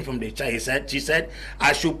disconnected him from the child. She said,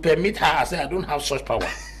 I should permit her. I said, I don't have such power.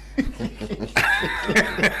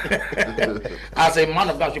 As a man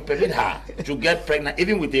of God, I should permit her to get pregnant,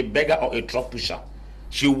 even with a beggar or a truck pusher.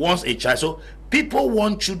 She wants a child. So people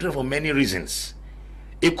want children for many reasons.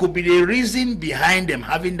 It could be the reason behind them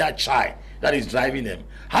having that child that is driving them.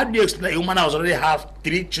 How do you explain a woman that already have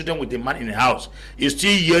 3 children with a man in the house is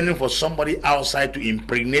still yearning for somebody outside to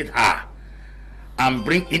impregnate her and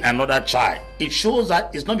bring in another child? It shows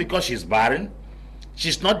that it's not because she's barren.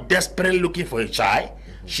 She's not desperately looking for a child.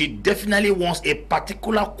 She definitely wants a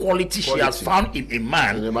particular quality she has found in a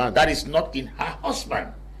man that is not in her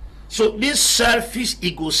husband. So this selfish,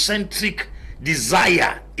 egocentric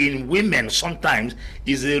desire in women sometimes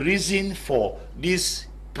is a reason for these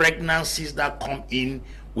pregnancies that come in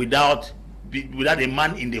without a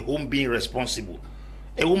man in the home being responsible.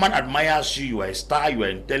 A woman admires you, you are a star, you are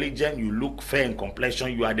intelligent, you look fair in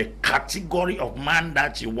complexion, you are the category of man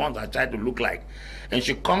that she wants her child to look like. And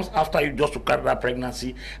she comes after you just to carry that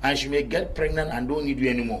pregnancy, and she may get pregnant and don't need you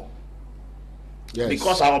anymore. Yes.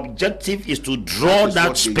 Because our objective is to draw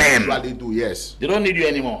that sperm. They do, yes. They don't need you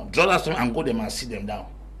anymore. Draw that sperm and go them and sit them down.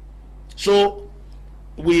 So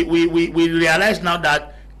we realize now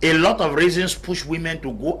that a lot of reasons push women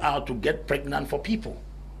to go out to get pregnant for people.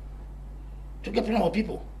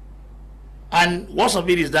 And worst of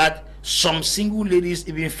it is that some single ladies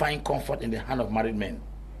even find comfort in the hand of married men.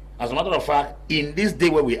 As a matter of fact, in this day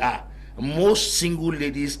where we are, most single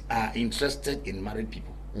ladies are interested in married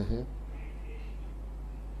people.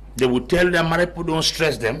 They will tell them married people don't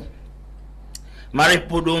stress them, married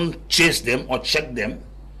people don't chase them or check them,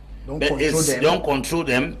 don't control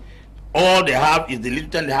them. All they have is the little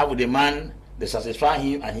time they have with the man. They satisfy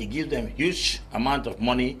him and he gives them huge amount of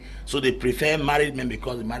money. So they prefer married men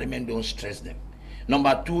because the married men don't stress them.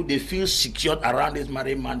 Number 2, they feel secured around this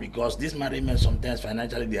married man because these married men sometimes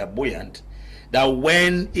financially they are buoyant. That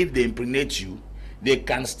if they impregnate you, they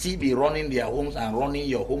can still be running their homes and running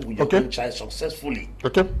your home with your own child successfully.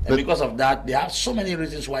 And because of that, they have so many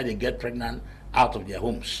reasons why they get pregnant out of their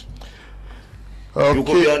homes.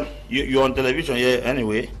 You're on television here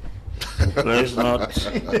anyway. Let's not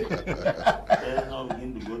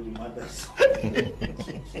begin to go to matters.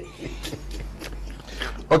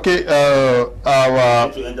 Okay,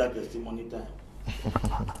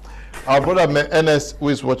 our brother Ernest, who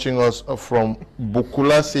is watching us from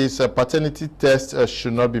Bukula, says paternity test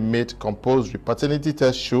should not be made compulsory. Paternity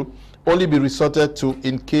test should only be resorted to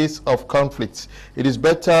in case of conflicts. It is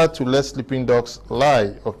better to let sleeping dogs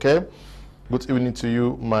lie. Okay, good evening to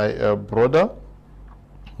you, my brother.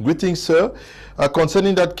 Greetings, sir.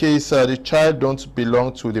 Concerning that case, the child don't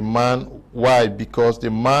belong to the man. Why? Because the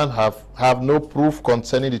man have no proof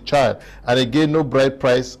concerning the child, and again, no bride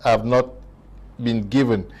price have not been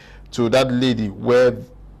given to that lady.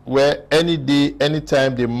 Where any day,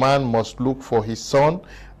 anytime, the man must look for his son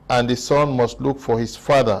and the son must look for his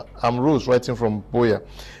father. I'm Rose, writing from Boya.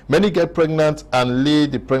 Many get pregnant and lay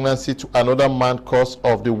the pregnancy to another man because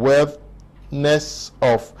of the worthiness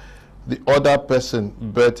of the other person,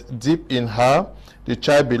 but deep in her, the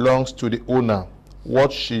child belongs to the owner.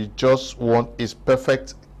 What she just wants is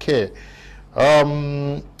perfect care.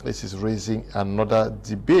 This is raising another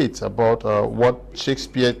debate about what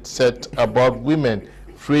Shakespeare said about women.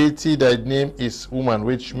 Frailty, thy name is woman,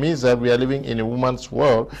 which means that we are living in a woman's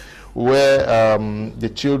world where the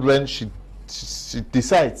children, she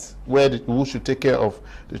decides who should take care of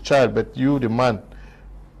the child, but you, the man,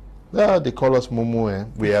 they call us mumu, eh?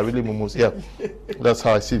 We are really mumus. Yeah, that's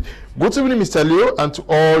how I see it. Good evening, Mr. Leo, and to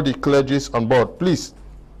all the clergies on board. Please,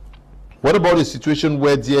 what about the situation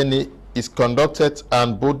where DNA is conducted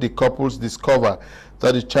and both the couples discover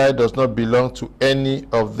that the child does not belong to any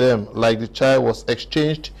of them, like the child was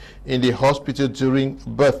exchanged in the hospital during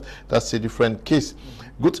birth? That's a different case.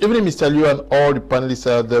 Good evening, Mr. Liu, and all the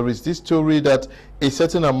panelists. There is this story that a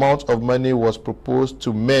certain amount of money was proposed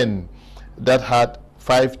to men that had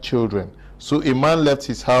 5 children. So a man left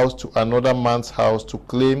his house to another man's house to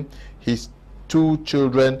claim his 2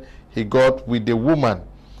 children he got with the woman.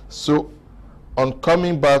 So on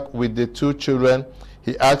coming back with the 2 children,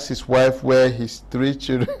 he asked his wife where his 3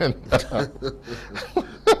 children are.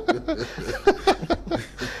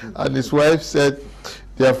 And his wife said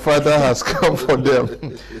their father has come for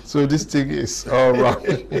them. So this thing is all wrong.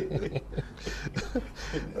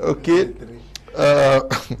 Okay.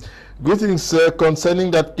 Good thing, sir. Concerning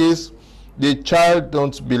that case, the child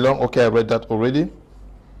don't belong. Okay, I read that already.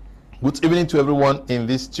 Good evening to everyone in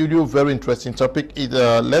this studio. Very interesting topic.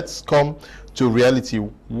 Let's come to reality.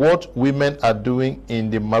 What women are doing in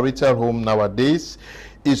the marital home nowadays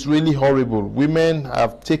is really horrible. Women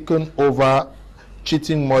have taken over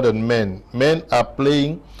cheating more than men. Men are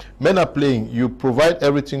playing. You provide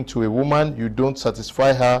everything to a woman, you don't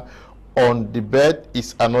satisfy her on the bed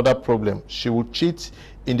is another problem. She will cheat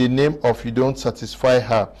in the name of you don't satisfy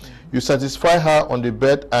her. You satisfy her on the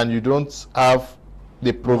bed and you don't have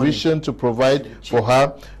the provision to provide for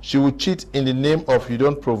her. She will cheat in the name of you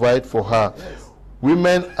don't provide for her. Yes.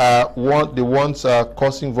 Women are the ones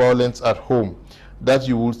causing violence at home. That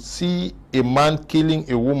you will see a man killing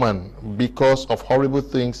a woman because of horrible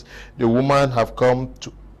things the woman have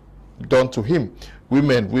done to him.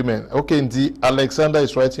 Women. Okay, indeed. Alexander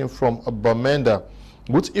is writing from Bamenda.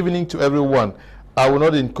 Good evening to everyone. I will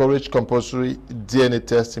not encourage compulsory DNA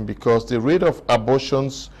testing because the rate of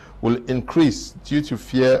abortions will increase due to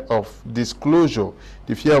fear of disclosure.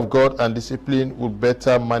 The fear of God and discipline will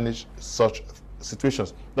better manage such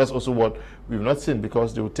situations. That's also what we've not seen,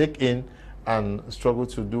 because they will take in and struggle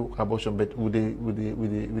to do abortion, but would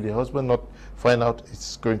the husband not find out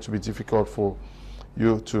it's going to be difficult for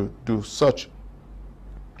you to do such?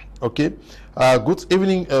 Okay. Good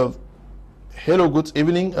evening. Hello, good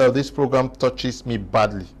evening. This program touches me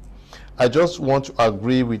badly. I just want to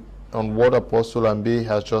agree on what Apostle Ambe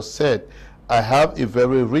has just said. I have a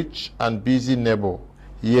very rich and busy neighbor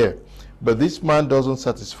here, but this man doesn't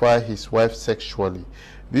satisfy his wife sexually.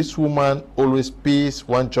 This woman always pays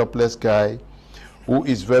one jobless guy who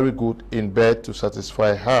is very good in bed to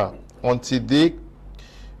satisfy her, until they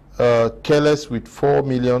careless with 4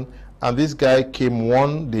 million, and this guy came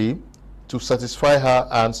one day to satisfy her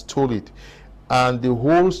and stole it, and the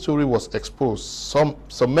whole story was exposed. Some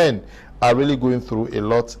men are really going through a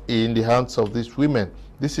lot in the hands of these women.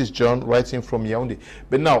 This is John writing from Yaoundé.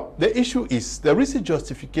 But now the issue is, there is a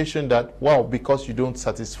justification that, wow, because you don't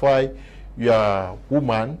satisfy your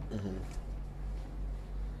woman,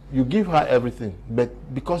 you give her everything, but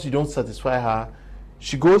because you don't satisfy her,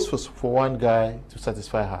 she goes for one guy to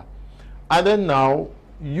satisfy her, and then now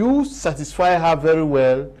you satisfy her very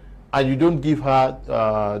well and you don't give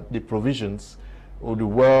her the provisions or the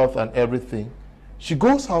wealth and everything. She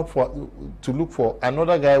goes out to look for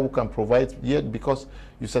another guy who can provide, yet because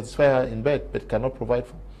you satisfy her in bed but cannot provide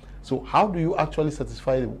for. So how do you actually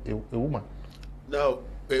satisfy a woman? Now,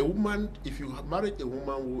 a woman, if you marry a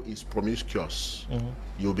woman who is promiscuous,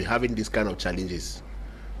 you'll be having these kind of challenges.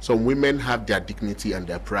 Some women have their dignity and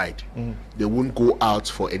their pride. They won't go out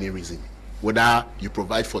for any reason, whether you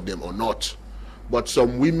provide for them or not. But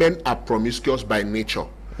some women are promiscuous by nature.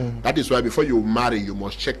 That is why before you marry, you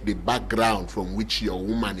must check the background from which your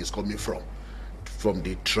woman is coming from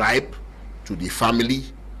the tribe to the family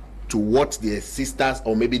to what their sisters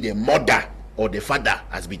or maybe their mother or the father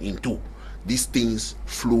has been into. These things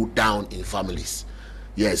flow down in families.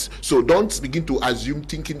 Yes, so don't begin to assume,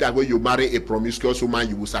 thinking that when you marry a promiscuous woman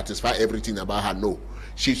you will satisfy everything about her. No,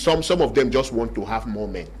 some of them just want to have more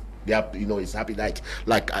men. They are, it's happy.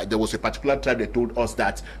 Like there was a particular tribe that told us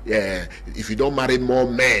that if you don't marry more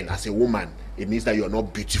men as a woman, it means that you are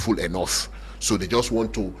not beautiful enough. So they just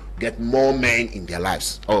want to get more men in their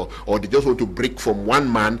lives, or they just want to break from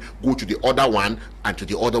one man, go to the other one, and to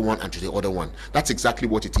the other one, and to the other one. That's exactly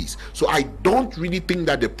what it is. So I don't really think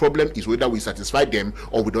that the problem is whether we satisfy them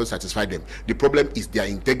or we don't satisfy them. The problem is their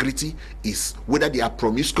integrity, is whether they are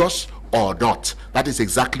promiscuous or not. That is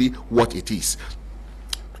exactly what it is.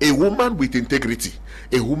 A woman with integrity,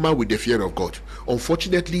 a woman with the fear of God.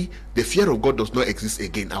 Unfortunately, the fear of God does not exist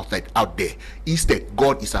again out there. Instead,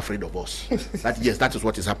 God is afraid of us. That is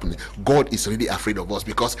what is happening. God is really afraid of us,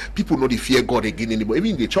 because people know they fear God again anymore.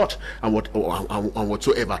 Even in the church and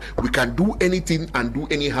whatsoever, we can do anything and do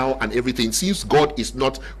anyhow and everything. Since God is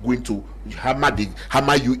not going to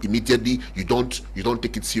hammer you immediately, you don't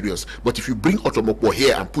take it serious. But if you bring Otomoko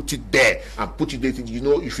here and put it there and put it there,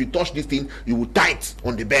 if you touch this thing, you will tie it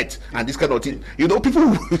on the bed and this kind of thing.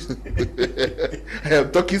 People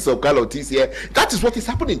talking some kind of things here. That is what is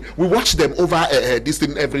happening. We watch them over this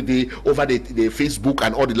thing every day, over the Facebook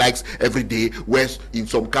and all the likes every day, where in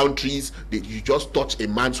some countries you just touch a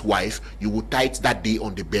man's wife, you will tie it that day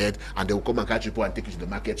on the bed, and they will come and catch people and take you to the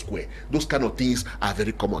market square. Those kind of things are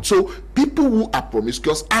very common. So people who are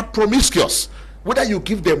promiscuous are promiscuous. Whether you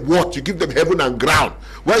give them what, you give them heaven and ground,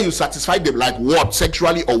 whether you satisfy them like what,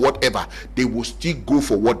 sexually or whatever, they will still go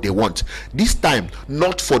for what they want. This time,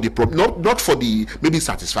 not for the maybe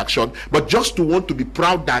satisfaction, but just to want to be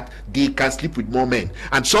proud that they can sleep with more men.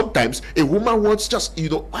 And sometimes a woman wants just,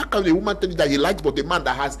 how can a woman tell you that he likes but a man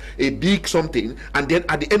that has a big something, and then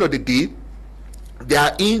at the end of the day, they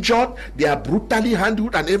are injured, they are brutally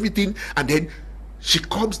handled and everything, and then she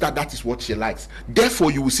comes that is what she likes.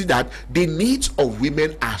 Therefore, you will see that the needs of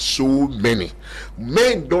women are so many.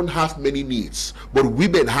 Men don't have many needs, but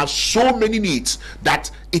women have so many needs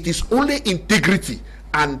that it is only integrity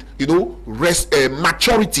and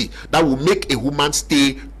maturity that will make a woman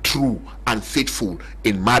stay true and faithful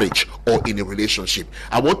in marriage or in a relationship.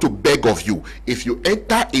 I want to beg of you, if you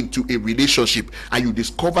enter into a relationship and you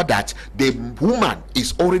discover that the woman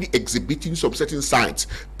is already exhibiting some certain signs,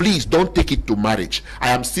 please don't take it to marriage. I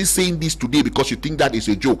am still saying this today because you think that is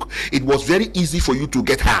a joke. It was very easy for you to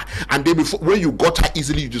get her, and then when you got her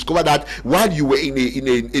easily, you discover that while you were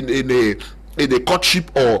in a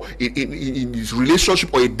courtship or in this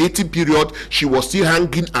relationship or a dating period, she was still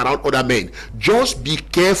hanging around other men. Just be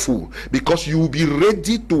careful, because you will be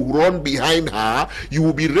ready to run behind her. You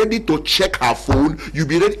will be ready to check her phone. You'll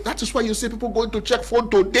be ready. That is why you see people going to check phone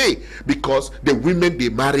today, because the women they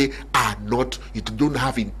marry are not, they don't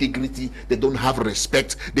have integrity, they don't have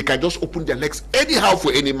respect. They can just open their legs anyhow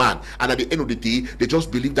for any man, and at the end of the day, they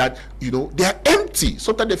just believe that they are empty.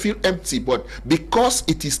 Sometimes they feel empty, but because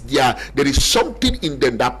it is there is something in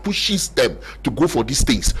them that pushes them to go for these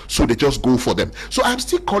things, so they just go for them. So I'm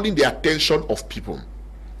still calling the attention of people.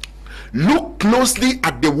 Look closely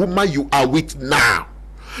at the woman you are with now.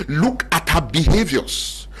 Look at her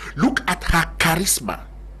behaviors. Look at her charisma.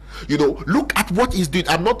 Look at what he's doing.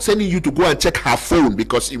 I'm not telling you to go and check her phone,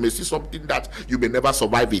 because you may see something that you may never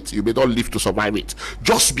survive it. You may not live to survive it.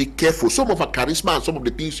 Just be careful. Some of her charisma and some of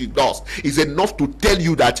the things she does is enough to tell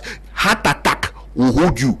you that heart attack will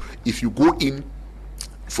hold you if you go in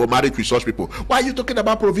for marriage with such people. Why are you talking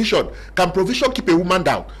about provision? Can provision keep a woman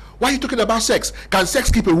down? Why are you talking about sex? Can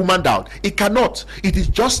sex keep a woman down? It cannot. It is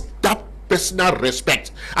just that personal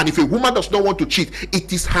respect. And if a woman does not want to cheat,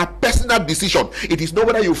 it is her personal decision. It is not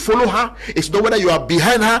whether you follow her, it's not whether you are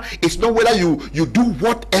behind her, it's not whether you do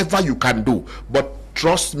whatever you can do. But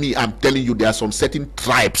trust me, I'm telling you, there are some certain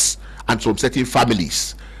tribes and some certain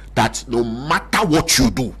families that no matter what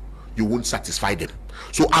you do, you won't satisfy them.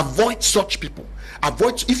 So avoid such people.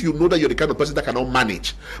 Avoid, if you know that you're the kind of person that cannot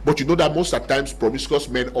manage, but you know that most of the times promiscuous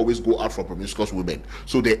men always go out for promiscuous women,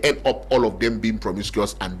 so they end up all of them being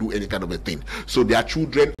promiscuous and do any kind of a thing. So their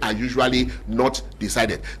children are usually not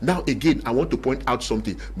decided. Now again, I want to point out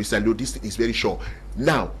something, Mr. Leo, this is very sure.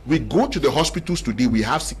 Now we go to the hospitals today, we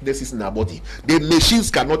have sicknesses in our body. The machines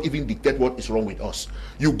cannot even dictate what is wrong with us.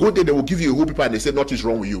 You go there, they will give you a whole paper and they say nothing is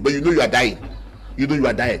wrong with you, but you know you are dying. You know you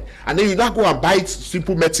are dying, and then you now go and buy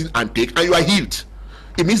simple medicine and take, and you are healed.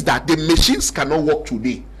 It means that the machines cannot work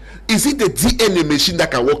today. Is it the DNA machine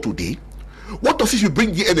that can work today? What if you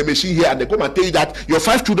bring DNA machine here and they come and tell you that your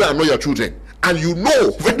 5 children are not your children, and you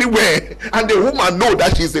know very well, and the woman know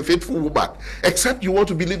that she is a faithful woman, except you want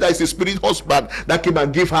to believe that it's a spirit husband that came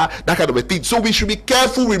and gave her that kind of a thing. So we should be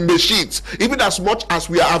careful with machines, even as much as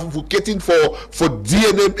we are advocating for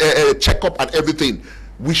DNA checkup and everything.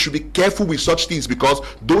 we should be careful with such things, because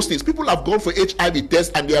those things, people have gone for HIV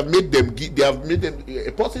tests and they have made them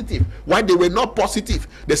positive. Why they were not positive?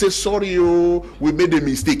 They say, sorry, we made a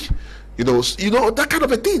mistake. You know, that kind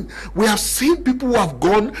of a thing. We have seen people who have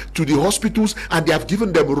gone to the hospitals and they have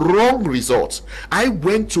given them wrong results. I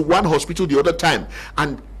went to one hospital the other time,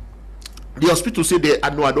 and the hospital said,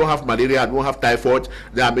 no, I don't have malaria, I don't have typhoid,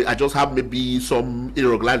 I just have maybe some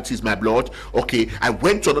irregularities in my blood. Okay, I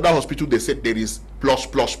went to another hospital, they said there is plus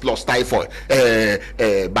typhoid,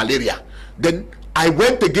 malaria. Then I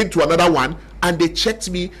went again to another one, and they checked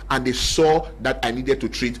me and they saw that I needed to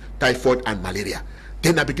treat typhoid and malaria.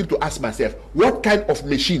 Then I begin to ask myself, what kind of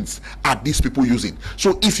machines are these people using?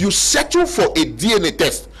 So if you settle for a DNA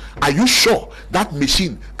test, are you sure that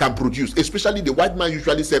machine can produce? Especially the white man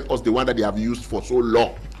usually send us the one that they have used for so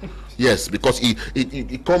long. Yes, because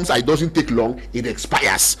it comes, it doesn't take long, it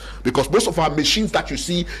expires. Because most of our machines that you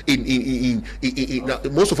see in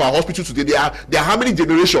most of our hospitals today, they are how many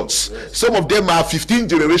generations? Yes. Some of them are 15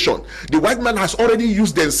 generations. The white man has already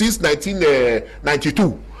used them since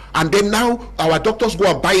 1992. And then now our doctors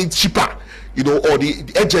go and buy it cheaper, you know, or the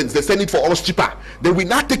agents, they send it for us cheaper. Then we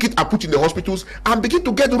now take it and put in the hospitals and begin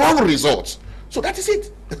to get wrong results. So that is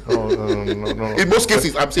it. No. In most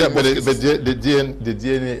cases, I'm saying. Yeah, but the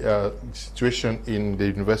DNA situation in the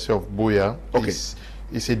University of Buea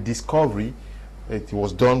is a discovery. It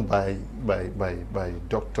was done by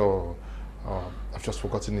Dr. I've just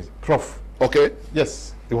forgotten it. Prof. Okay.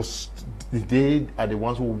 Yes, it was. They are the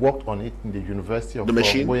ones who worked on it in the University of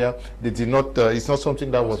Buea. They did not. It's not something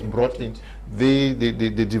that was brought in. They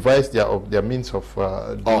devised their means of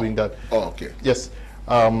doing that. Oh, okay. Yes,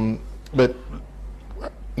 but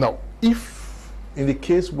now, if in the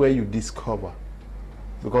case where you discover,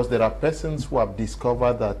 because there are persons who have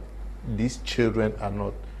discovered that these children are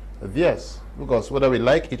not theirs, because whether we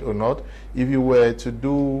like it or not, if you were to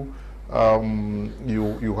do,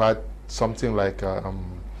 you had something like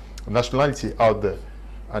nationality out there,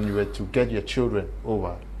 and you were to get your children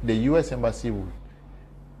over, the U.S. Embassy would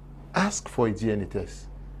ask for a DNA test.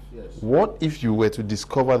 Yes. What if you were to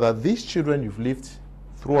discover that these children you've lived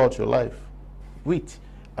throughout your life with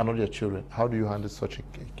are not your children? How do you handle such a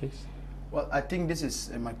case? Well, I think this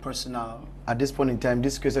is my personal, at this point in time,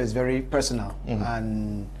 this question is very personal.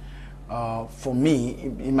 And for me,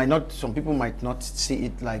 it might not, some people might not see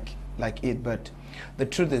it like it, but the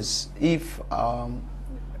truth is, if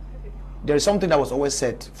there is something that was always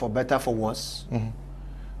said, for better, for worse.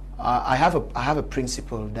 I have a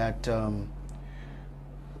principle that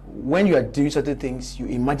when you are doing certain things, you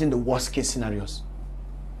imagine the worst case scenarios.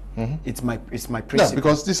 It's my principle. Yeah,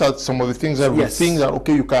 because these are some of the things that we think that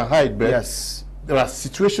okay, you can hide, but there are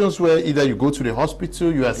situations where either you go to the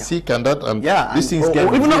hospital, you are sick, and these things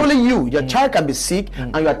get even not only you, your child can be sick,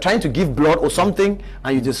 and you are trying to give blood or something,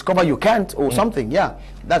 and you discover you can't or something. Yeah,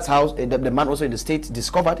 that's how the man also in the States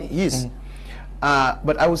discovered his.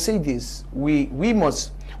 But I will say this: we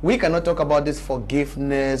cannot talk about this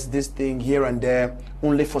forgiveness, this thing here and there,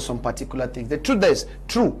 only for some particular things. The truth is,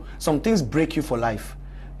 some things break you for life,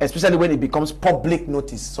 especially when it becomes public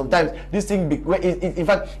notice. Sometimes this thing, in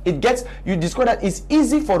fact, you discover that it's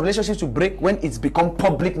easy for relationships to break when it's become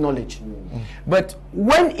public knowledge. But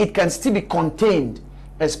when it can still be contained,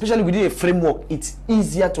 especially within a framework, it's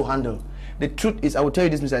easier to handle. The truth is, I will tell you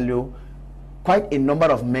this, Mr. Leo, quite a number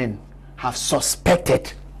of men have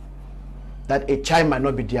suspected that a child might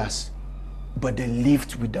not be theirs, but they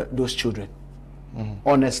lived with those children.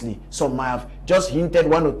 Honestly, some might have just hinted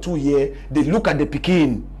 1 or 2 here. They look at the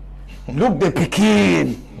pikin, look the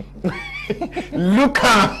pikin, look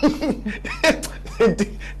at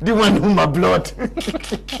the one who my blood.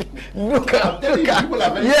 Look at,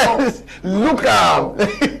 yes, look at.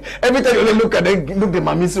 Every time you look at them, look the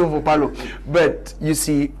mamiso for palo. But you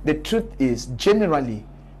see, the truth is, generally,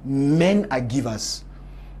 men are givers.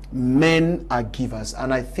 Men are givers,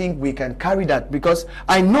 and I think we can carry that, because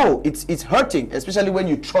I know it's hurting, especially when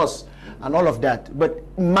you trust and all of that. But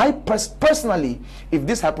personally, if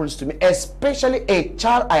this happens to me, especially a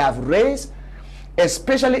child I have raised,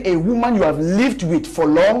 especially a woman you have lived with for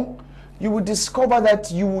long, you will discover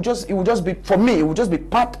that it will just be, for me, it will just be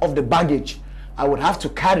part of the baggage I would have to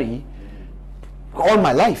carry all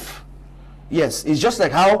my life. Yes, it's just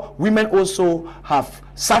like how women also have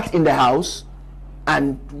sat in the house,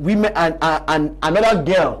 and women and another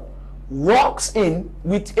girl walks in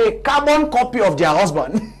with a carbon copy of their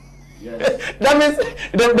husband. Yes. That means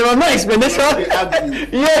there was no explanation.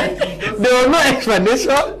 Yeah, there was no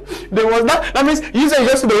explanation. there was that. That means you say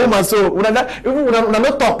just to the woman. So when I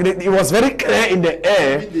not talk, it was very clear in the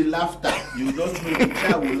air. With the laughter, you don't know the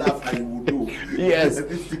child will laugh and you will do. Yes.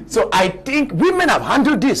 So I think women have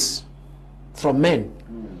handled this from men.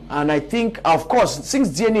 And I think, of course, since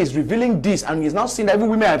DNA is revealing this and is now seeing that every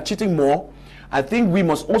women are cheating more, I think we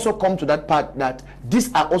must also come to that part that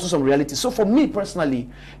these are also some realities. So for me personally,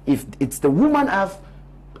 if it's the woman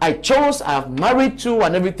I chose, I've married to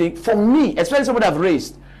and everything, for me, especially somebody I've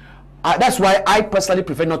raised, that's why I personally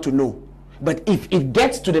prefer not to know. But if it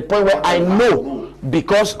gets to the point where I know,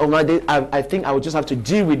 because of my day, I think I would just have to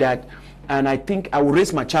deal with that. And I think I will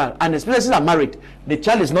raise my child. And especially since I'm married, the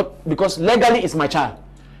child is not, because legally it's my child.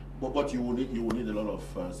 But you will need a lot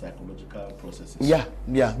of psychological processes. Yeah.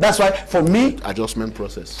 That's why for me, adjustment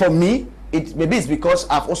process. For me, maybe it's because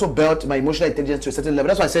I've also built my emotional intelligence to a certain level.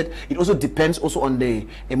 That's why I said it also depends also on the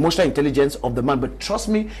emotional intelligence of the man. But trust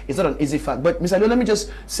me, it's not an easy fact. But Mr. Leo, let me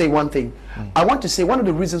just say one thing. I want to say one of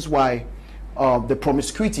the reasons why the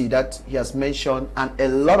promiscuity that he has mentioned and a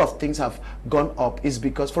lot of things have gone up is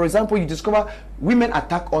because, for example, you discover women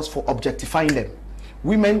attack us for objectifying them.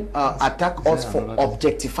 Women attack us for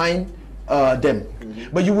objectifying them.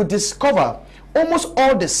 But you will discover almost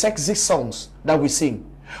all the sexy songs that we sing.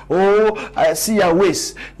 Oh, I see your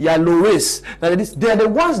waist, your low waist. They are the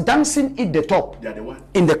ones dancing at the top. They are the one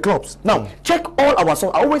in the clubs. Now, check all our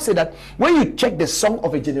songs. I always say that when you check the song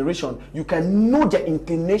of a generation, you can know their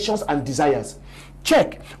inclinations and desires.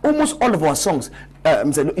 Check almost all of our songs.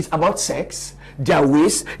 It's about sex. Their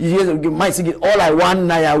waist, you might sing it, all I want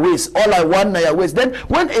na your waist, all I want na your waist. Then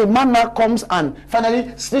when a man now comes and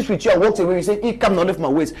finally sleeps with you and walks away, you say, he come not lift my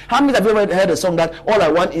waist. How many have you ever heard a song that all I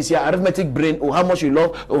want is your arithmetic brain, or how much you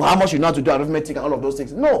love, or how much you know how to do arithmetic and all of those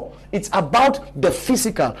things? No, it's about the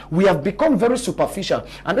physical. We have become very superficial.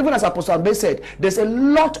 And even as Apostle Ambe said, there's a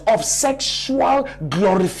lot of sexual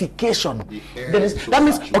glorification. That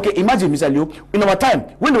means, okay, imagine, Mr. Leo, in our time,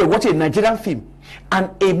 when they were watching a Nigerian film, and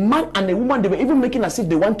a man and a woman, they were even making as if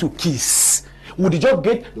they want to kiss. Would you just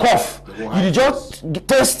get cough? You just get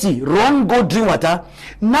thirsty, run, go drink water.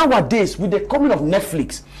 Nowadays, with the coming of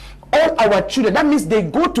Netflix, all our children, that means they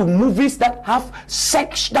go to movies that have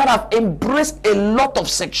sex, that have embraced a lot of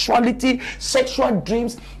sexuality, sexual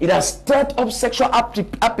dreams. It has stirred up sexual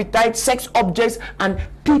appetite, sex objects, and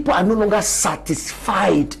people are no longer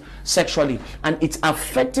satisfied sexually, and it's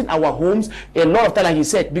affecting our homes a lot of time, like he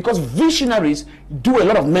said, because visionaries do a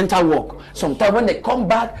lot of mental work. Sometimes when they come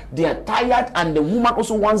back, they are tired, and the woman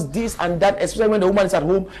also wants this and that, especially when the woman is at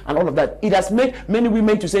home and all of that. It has made many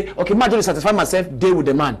women to say, okay, man, just satisfy myself, deal with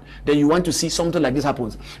the man. Then you want to see something like this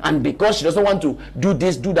happens, and because she doesn't want to do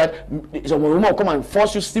this, do that, so when a woman will come and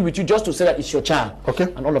force you to sleep with you just to say that it's your child, okay,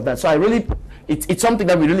 and all of that. So I really, it's something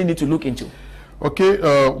that we really need to look into. Okay,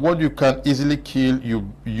 what you can easily kill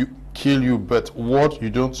you, but what you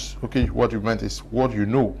don't, okay, what you meant is what you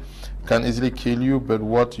know can easily kill you, but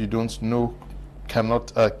what you don't know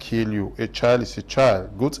cannot kill you. A child is a child.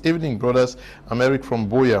 Good evening, brothers. I'm Eric from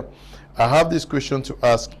Boya. I have this question to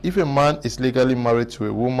ask. If a man is legally married to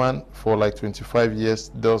a woman for like 25 years,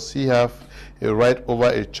 does he have a right over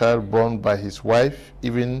a child born by his wife,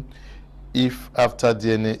 even if after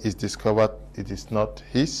DNA is discovered it is not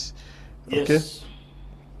his? Yes.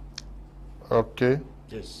 Okay.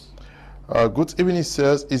 Yes. Good evening,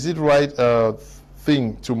 sirs. Is it right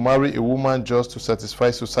thing to marry a woman just to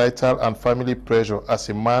satisfy societal and family pressure as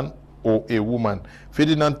a man or a woman?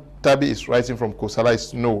 Ferdinand Tabi is writing from Kosala.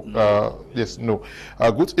 Is no. Yes, no.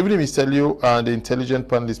 Good evening, Mr. Leo and the intelligent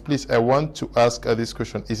panelists. Please, I want to ask this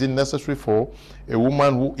question. Is it necessary for a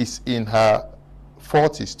woman who is in her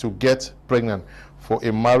 40s to get pregnant for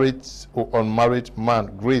a married or unmarried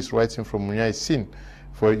man? Grace writing from Munya is sin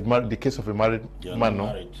for the case of a married man, no?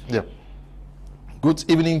 Married. Yeah. Good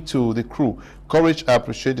evening to the crew. Courage, I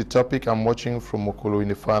appreciate the topic. I'm watching from Mokolo in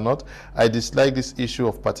the far north. I dislike this issue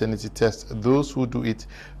of paternity test. Those who do it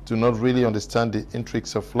do not really understand the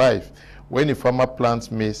intrigues of life. When a farmer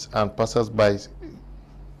plants maize and passes by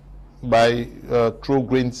throw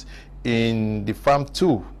grains in the farm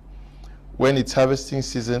too, when it's harvesting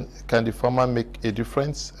season, can the farmer make a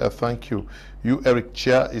difference? Thank you. You, Eric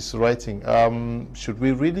Chia, is writing. Should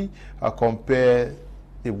we really compare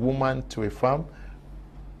a woman to a farm?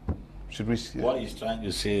 Should we? What he's trying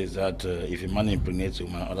to say is that if a man impregnates a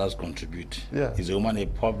woman, others contribute. Yeah. Is a woman a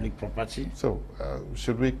public property? So,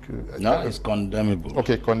 should we? No, it's condemnable.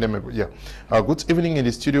 Okay, condemnable, yeah. Good evening in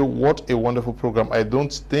the studio. What a wonderful program. I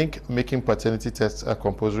don't think making paternity tests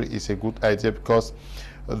compulsory is a good idea, because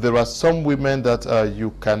there are some women that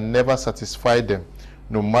you can never satisfy them,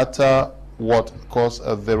 no matter what, because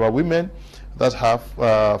there are women that have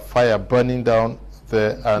fire burning down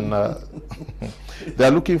there, and they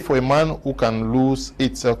are looking for a man who can lose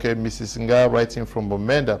it. Okay, Mrs. Nga writing from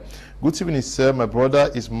Bomenda. Good evening, sir. My brother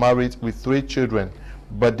is married with 3 children,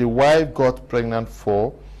 but the wife got pregnant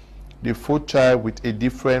for the 4th child with a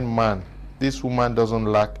different man. This woman doesn't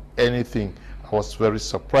lack anything. I was very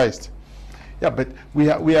surprised. Yeah, but we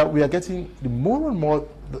are getting more and more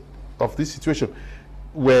of this situation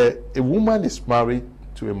where a woman is married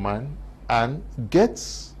to a man and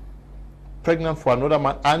gets pregnant for another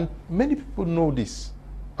man, and many people know this,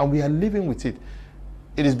 and we are living with it.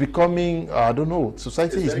 It is becoming, I don't know,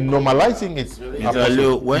 society is normalizing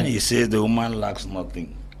it. When he says the woman lacks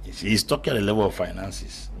nothing, he's talking at the level of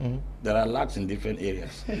finances. There are lacks in different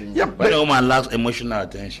areas. Yeah, but the woman lacks emotional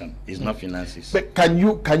attention. It's not finances. But can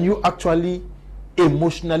you actually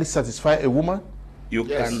emotionally satisfy a woman? You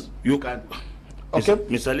can. Okay,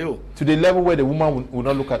 Mr. Leo. To the level where the woman will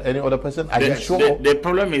not look at any other person. Are you sure? The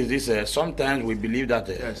problem is this: sometimes we believe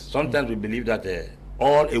that.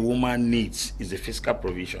 All a woman needs is a physical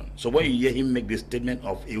provision. So when you hear him make the statement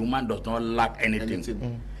of a woman does not lack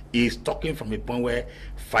anything. He's talking from a point where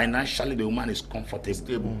financially the woman is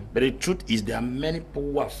comfortable. But the truth is there are many people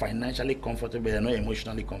who are financially comfortable, they are not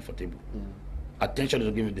emotionally comfortable. Attention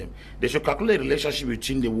is given them. They should calculate the relationship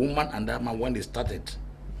between the woman and that man when they started.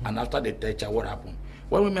 And after the third child, what happened?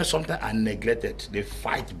 When women sometimes are neglected, they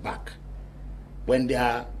fight back. When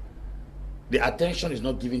the attention is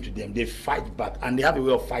not given to them, they fight back, and they have a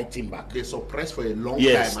way of fighting back. They suppress for a long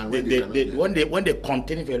And time. when they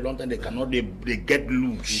continue for a long time, they cannot. They get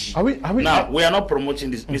loose. We are not promoting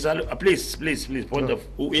this, Mr. Please. Point of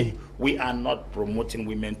we are not promoting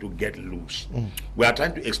women to get loose. We are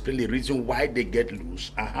trying to explain the reason why they get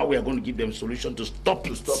loose and how we are going to give them solution to stop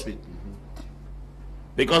it.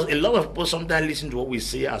 Because a lot of people sometimes listen to what we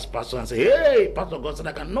say as pastors and say, "Hey, Pastor God said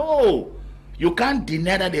I can." No. You can't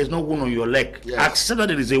deny that there's no wound on your leg. Accept that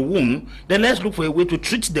there is a wound, then let's look for a way to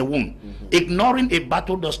treat the wound. Ignoring a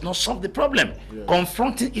battle does not solve the problem.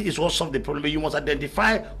 Confronting it is what solves the problem. You must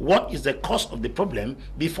identify what is the cause of the problem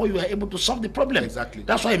before you are able to solve the problem. Exactly.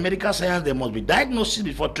 That's why in medical science there must be diagnosis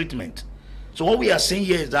before treatment. So what we are saying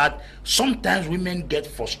here is that sometimes women get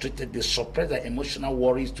frustrated, they suppress their emotional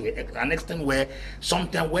worries to an extent where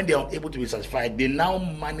sometimes when they are able to be satisfied, they now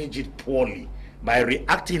manage it poorly by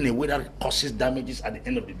reacting in a way that causes damages at the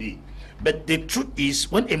end of the day. But the truth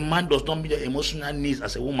is, when a man does not meet your emotional needs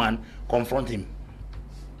as a woman, confront him.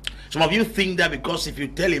 Some of you think that because if you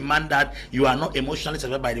tell a man that you are not emotionally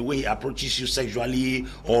satisfied by the way he approaches you sexually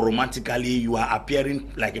or romantically, you are appearing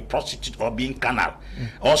like a prostitute or being carnal.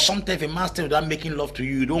 Or sometimes if a man stays without making love to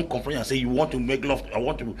you, you don't confront and say you want to make love. I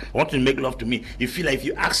want to make love to me. You feel like if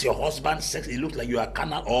you ask your husband sex, it looks like you are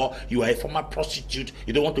carnal or you are a former prostitute.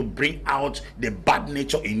 You don't want to bring out the bad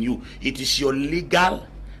nature in you. It is your legal,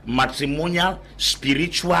 matrimonial,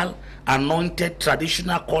 spiritual, anointed,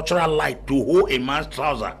 traditional, cultural light to hold a man's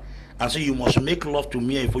trouser and say you must make love to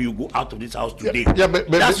me before you go out of this house today. But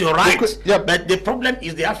that's your right. But the problem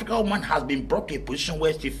is the African woman has been brought to a position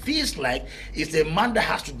where she feels like it's a man that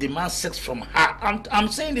has to demand sex from her. I'm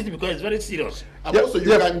saying this because it's very serious. Also, you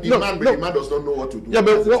can demand, but the man does not know what to do. Yeah,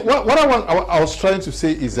 but what I was trying to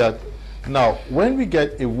say is that now when we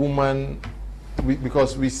get a woman,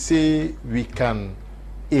 because we say we can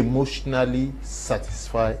emotionally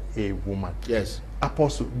satisfy a woman. Yes.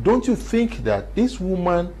 Apostle, don't you think that this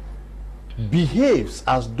woman behaves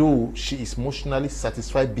as though she is emotionally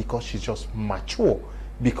satisfied because she's just mature?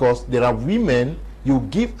 Because there are women you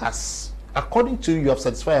give us, according to you have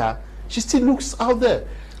satisfied her, she still looks out there.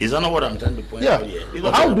 Is that not what I'm trying to point out here?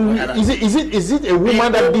 How do we, is it a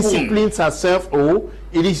woman that disciplines herself, or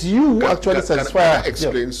it is you who actually satisfy her? Can I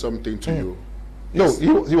explain something to you? No,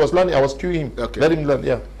 he was learning. I was cueing him. Okay. Let him learn.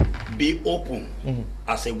 Yeah. Be open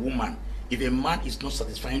as a woman. If a man is not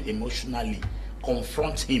satisfying emotionally,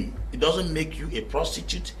 confront him. It doesn't make you a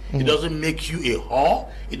prostitute. It doesn't make you a whore.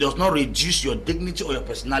 It does not reduce your dignity or your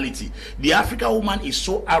personality. The African woman is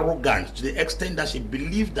so arrogant to the extent that she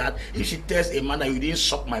believes that if she tells a man that you didn't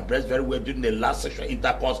suck my breast very well during the last sexual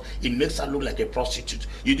intercourse, it makes her look like a prostitute.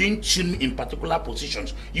 You didn't tune me in particular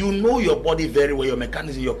positions. You know your body very well, your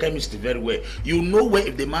mechanism, your chemistry very well. You know where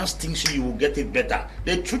if the man stings you, you will get it better.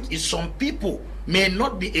 The truth is some people may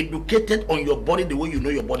not be educated on your body the way you know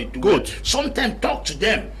your body too well. Sometimes talk to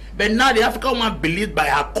them. But now the African woman believes by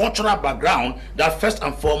her cultural background that first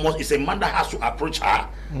and foremost is a man that has to approach her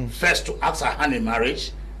first to ask her hand in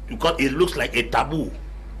marriage, because it looks like a taboo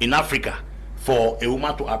in Africa for a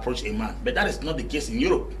woman to approach a man. But that is not the case in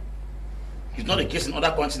Europe. It's not the case in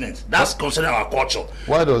other continents. That's considered our culture.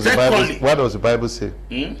 Why does the Bible say? What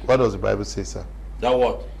does the Bible say, sir? That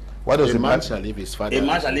what? What does a man shall leave his father? A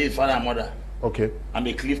man shall leave his father and mother. Okay. I'm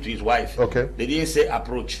a cliff to his wife. Okay. They didn't say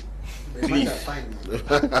approach. Cliff.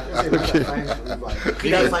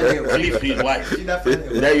 Cliff to his wife.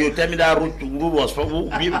 Then you tell me that route was from who?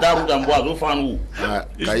 That route and was who found who?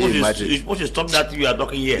 Can you imagine? You're supposed to stop that you are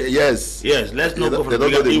talking here. Yes. Yes, let's not go for the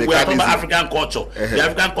we are talking about African culture. The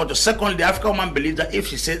African culture. Secondly, the African woman believes that if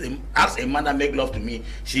she says, ask a man that make love to me,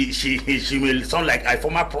 she will sound like a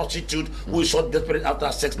former prostitute who is so desperate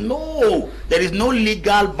after sex. No, there is no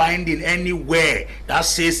legal binding anywhere that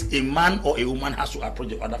says a man or a woman has to approach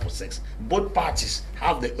the other for sex. Both parties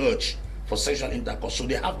have the urge for sexual intercourse, so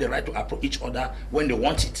they have the right to approach each other when they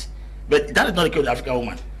want it. But that is not the case with the African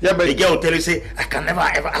woman. Yeah, but the girl will tell you, say, I can never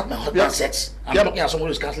ever have my husband sex. I'm talking as someone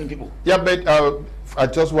who's counseling people. Yeah, but I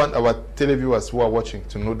just want our televiewers who are watching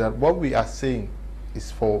to know that what we are saying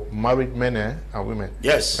is for married men and women.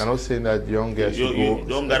 Yes. I'm not saying that young girls should go.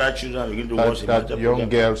 Don't gather children begin to watch that young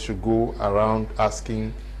girls should go around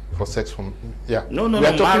asking for sex from No. We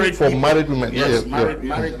are talking married for people. married women. Yes, married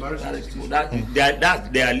people.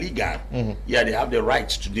 They are legal. Yeah, they have the right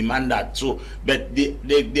to demand that. So, but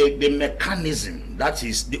the mechanism, that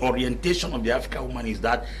is the orientation of the African woman, is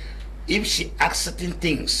that if she asks certain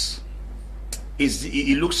things,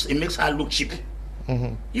 it makes her look cheap.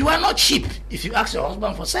 You are not cheap if you ask your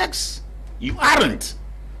husband for sex. You aren't.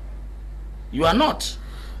 You are not.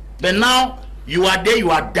 But now you are there,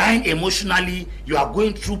 you are dying emotionally, you are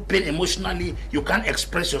going through pain emotionally, you can't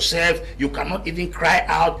express yourself, you cannot even cry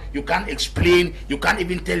out, you can't explain, you can't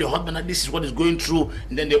even tell your husband that this is what is going through.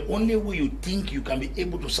 And then the only way you think you can be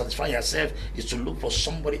able to satisfy yourself is to look for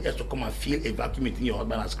somebody else to come and fill a vacuum within your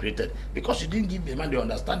husband has created, because you didn't give the man the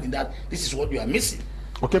understanding that this is what you are missing.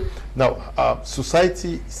 Okay, now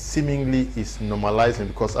society seemingly is normalizing,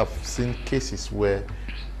 because I've seen cases where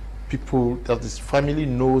people, that this family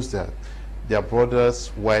knows that their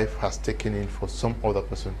brother's wife has taken in for some other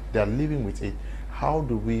person. They are living with it. How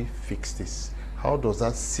do we fix this? How does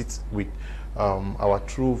that sit with our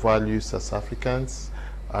true values as Africans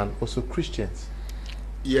and also Christians?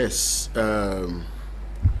 Yes,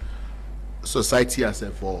 society has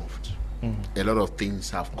evolved. A lot of things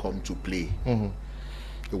have come to play.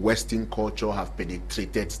 The Western culture have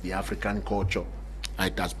penetrated the African culture.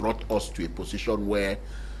 It has brought us to a position where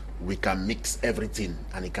we can mix everything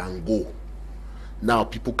and it can go. Now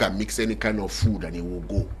people can mix any kind of food and it will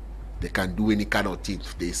go. They can do any kind of thing.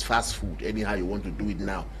 There's fast food. Anyhow you want to do it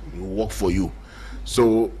now, it will work for you.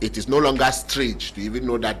 So it is no longer strange to even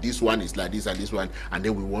know that this one is like this and this one, and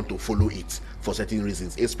then we want to follow it for certain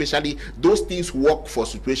reasons. Especially those things work for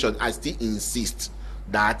situations. I still insist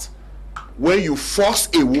that when you force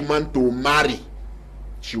a woman to marry,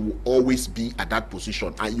 she will always be at that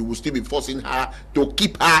position, and you will still be forcing her to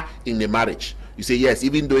keep her in the marriage. You say, yes,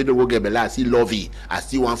 even though you don't get bella, I still love you, I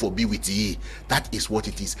still want to be with you. That is what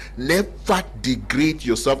it is. Never degrade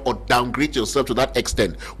yourself or downgrade yourself to that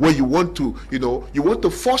extent where you want to, you want to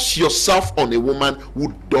force yourself on a woman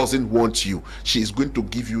who doesn't want you. She is going to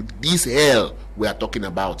give you this hell we are talking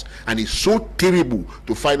about, and it's so terrible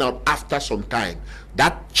to find out after some time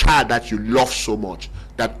that child that you love so much,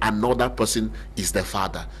 that another person is the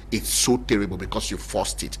father. It's so terrible because you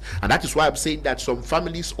forced it. And that is why I'm saying that some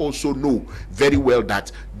families also know very well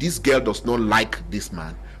that this girl does not like this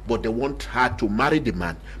man, but they want her to marry the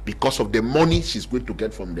man because of the money she's going to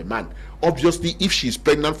get from the man. Obviously, if she's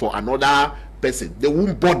pregnant for another person, they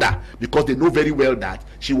won't bother, because they know very well that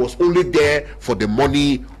she was only there for the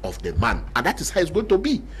money of the man, and that is how it's going to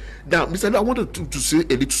be. Now, Mr. I wanted to say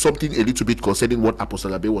a little bit concerning what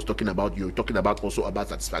Apostle Abe was talking about. You're talking about also about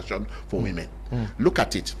satisfaction for women. Look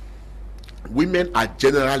at it. Women are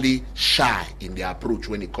generally shy in their approach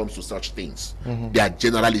when it comes to such things. They are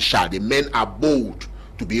generally shy. The men are bold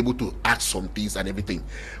to be able to ask some things and everything.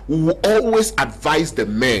 We will always advise the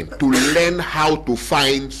men to learn how to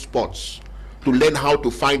find spots, to learn how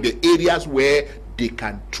to find the areas where they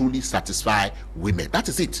can truly satisfy women. That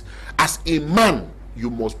is it. As a man, you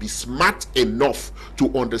must be smart enough to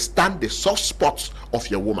understand the soft spots of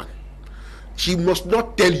your woman. She must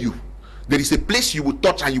not tell you. There is a place you will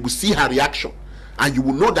touch and you will see her reaction, and you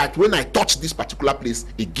will know that when I touch this particular place,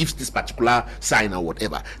 it gives this particular sign or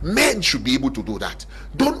whatever. Men should be able to do that.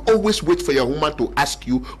 Don't always wait for your woman to ask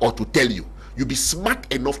you or to tell you. You be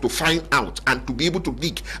smart enough to find out and to be able to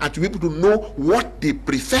dig and to be able to know what they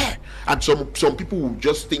prefer. And some people will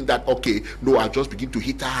just think that, okay, no, I'll just begin to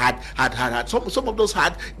hit her hard. Some of those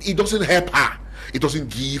hard, it doesn't help her. It doesn't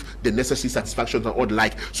give the necessary satisfaction and all the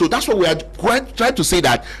like. So that's what we are trying to say,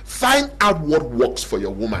 that find out what works for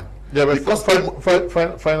your woman. Yeah, but because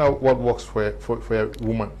find out what works for a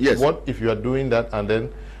woman. Yes. What if you are doing that and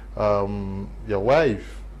then your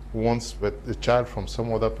wife wants a child from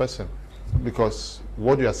some other person? because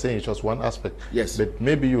what you are saying is just one aspect. Yes. But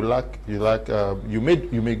maybe you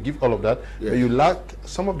may give all of that, yes. but you lack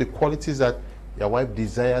some of the qualities that your wife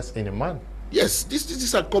desires in a man. Yes,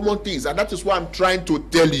 these are common things, and that is what I'm trying to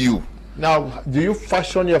tell you. Now, do you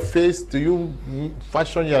fashion your face? Do you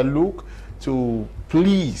fashion your look to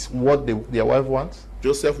please what their wife wants?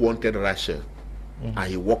 Joseph wanted Rachel, and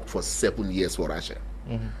he worked for 7 years for Rachel.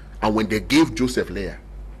 And when they gave Joseph Leah,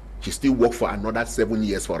 he still worked for another 7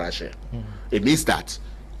 years for Rachel. It means that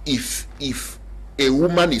if a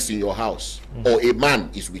woman is in your house or a man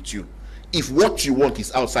is with you, if what you want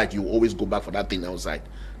is outside, you always go back for that thing outside.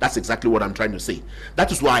 That's exactly what I'm trying to say.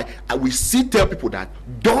 That is why I will still tell people that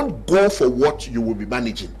don't go for what you will be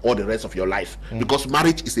managing all the rest of your life, because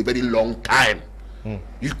marriage is a very long time.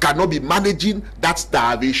 You cannot be managing that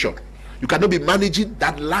starvation. You cannot be managing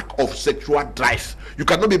that lack of sexual drive. You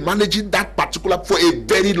cannot be managing that particular for a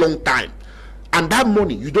very long time. And that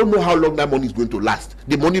money, you don't know how long that money is going to last.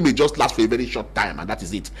 The money may just last for a very short time, and that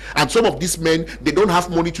is it. And some of these men, they don't have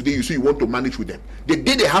money today, you see, you want to manage with them. The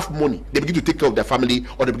day they have money, they begin to take care of their family,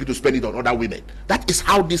 or they begin to spend it on other women. That is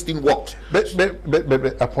how this thing works. But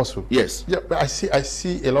Apostle. Yes. Yeah, but I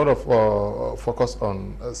see a lot of focus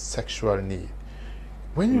on sexual need.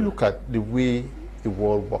 When you look at the way the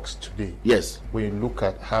world works today, yes, when you look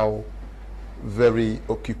at how very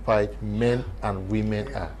occupied men and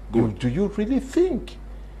women are, do you really think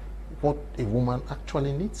what a woman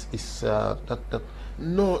actually needs is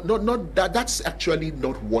that's actually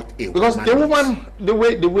not what a because woman the needs. woman, the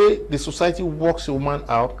way the society works a woman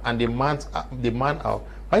out and the man out,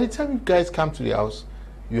 by the time you guys come to the house,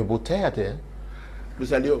 you're both tired, eh?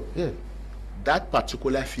 Lusalio, yeah, that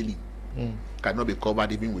particular feeling cannot be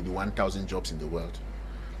covered even with the 1,000 jobs in the world.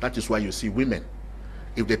 That is why you see women,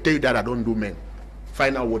 if they tell you that I don't do men,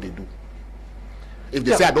 find out what they do. If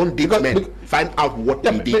they say I don't date men, find out what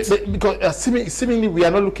they date. Because seemingly we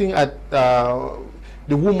are not looking at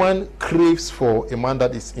the woman craves for a man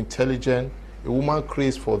that is intelligent. A woman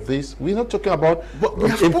craves for this. We're not talking about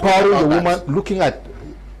empowering the woman. Looking at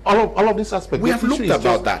all of these aspects. We have looked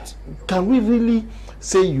about that. Can we really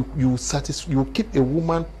say you keep a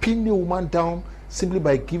woman, pin a woman down simply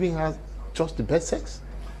by giving her just the best sex?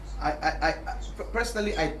 I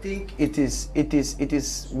personally, I think it is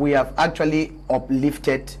we have actually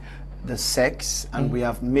uplifted the sex and we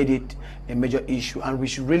have made it a major issue, and we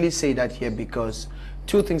should really say that here because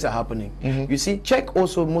two things are happening. You see, check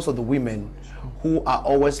also most of the women who are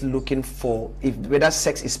always looking for whether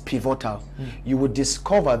sex is pivotal, you would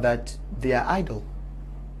discover that they are idle.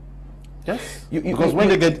 Yes, because when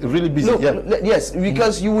they get really busy, yes,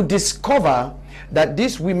 because you would discover that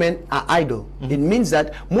these women are idle. It means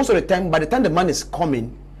that most of the time, by the time the man is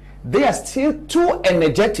coming, they are still too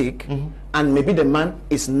energetic, and maybe the man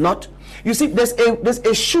is not. You see, there's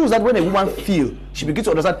a shoes that when a woman feel, she begins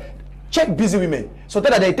to understand. Check busy women, so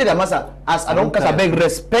that they tell their master, as I don't beg,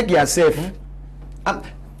 respect yourself.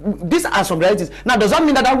 These are some realities. Now, does that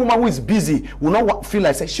mean that woman who is busy will not feel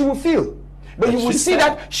like sex? She will feel. But you will see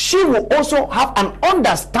that she will also have an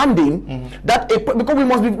understanding that because we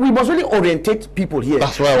must really orientate people here.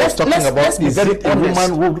 That's why I was talking about. Let's be very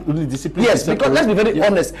honest. A woman who really disciplines. Yes, because let's be very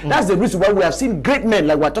honest. That's the reason why we have seen great men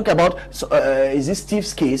like we're talking about. Is this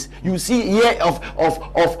Steve's case? You see here of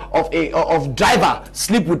driver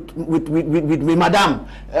sleep with madam,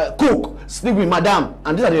 cook sleep with madam,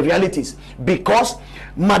 and these are the realities because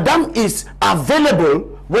madam is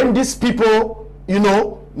available when these people,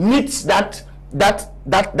 needs that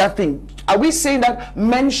thing. Are we saying that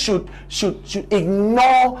men should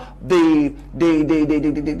ignore the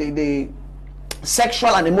sexual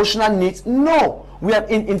and emotional needs? No, we are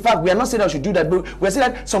in fact we are not saying that we should do that, but we are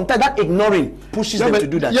saying that sometimes that ignoring pushes them to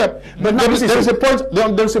do that. Yeah, but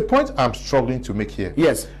there's a point I'm struggling to make here.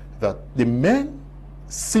 Yes, that the men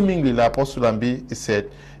seemingly, like Apostle Ambi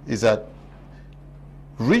said, is that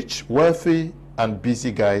rich, wealthy, and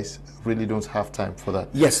busy guys really don't have time for that.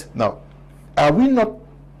 Yes. Now, are we not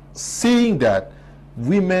seeing that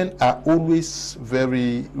women are always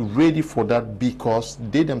very ready for that because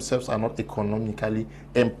they themselves are not economically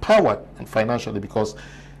empowered and financially, because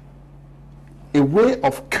a way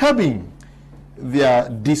of curbing their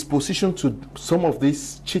disposition to some of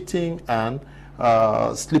this cheating and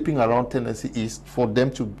sleeping around tendency is for them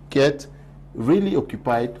to get really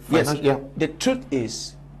occupied financially? Yes. The truth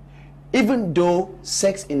is, even though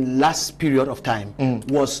sex in last period of time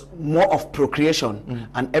was more of procreation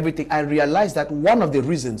and everything, I realized that one of the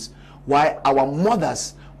reasons why our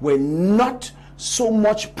mothers were not so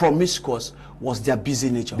much promiscuous was their busy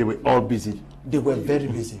nature. They were all busy. They were very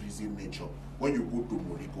busy. Busy nature. When you go to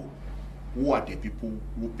Morocco, who are the people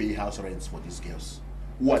who pay house rents for these girls?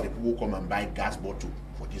 who are the people who come and buy gas bottle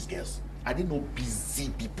for these girls? Are they not busy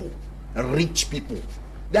people, rich people?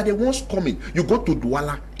 They are the ones coming. You go to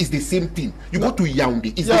Douala, it's the same thing. You go to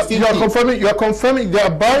Yaoundé, it's the same thing. You are confirming they are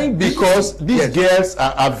buying because these girls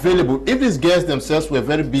are available. If these girls themselves were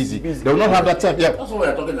very busy, they will not have that time. Yeah, that's what we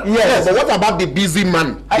are talking about. Yes, but what about the busy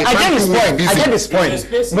man? I get his point. I get his point.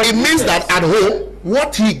 But it means that at home,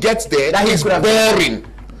 what he gets there is boring.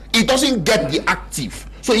 He doesn't get the active.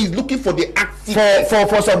 So he's looking for the active.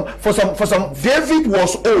 For some. David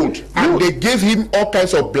was old, and they gave him all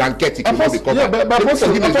kinds of blankets. He could not become. Yeah, but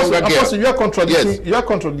Apostle, you are contradicting. Yes. You are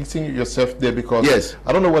contradicting yourself there because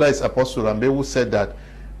I don't know whether it's Apostle Rambe who said that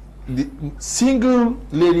the single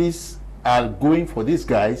ladies are going for these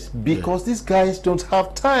guys because these guys don't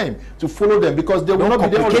have time to follow them because they will not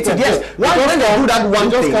be there all the time. Yes, when they do that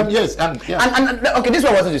one thing. Yes, and okay, this is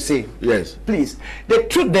what I wanted to say. Yes, please. The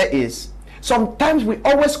truth there is, sometimes we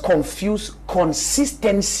always confuse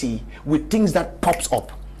consistency with things that pops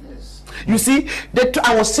up. Yes. You see,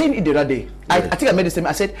 I was saying it the other day. I think I made the same.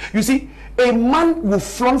 I said, you see, a man will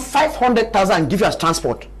flaunt 500,000 and give you as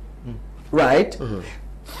transport, right?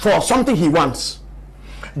 For something he wants.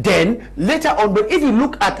 Then later on, but if you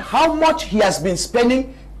look at how much he has been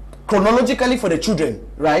spending chronologically for the children,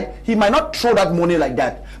 right? He might not throw that money like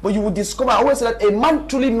that, but you will discover, I always say that a man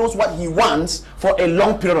truly knows what he wants for a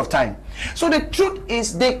long period of time. So the truth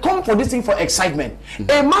is, they come for this thing for excitement.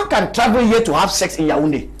 A man can travel here to have sex in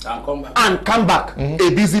Yaoundé and come back. A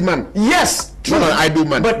busy man. Yes, true. Not an idle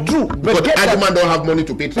man. But true. But idle man don't have money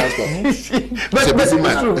to pay transport. but busy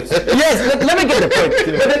man. True. Yes, let me get the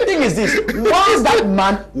point. But the thing is this: once that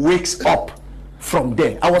man wakes up from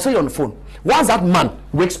there, I was saying on the phone. Once that man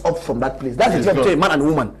wakes up from that place, that's the difference between a man and a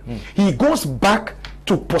woman. He goes back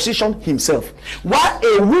to position himself, while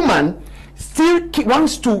a woman still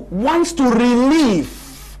wants to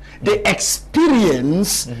relieve the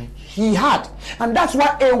experience he had. And that's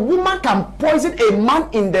why a woman can poison a man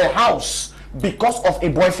in the house because of a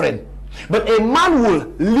boyfriend. But a man will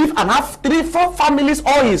live and have 3-4 families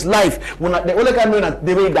all his life when the only can know that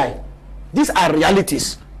they will die. These are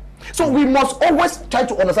realities. So we must always try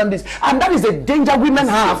to understand this, and that is the danger women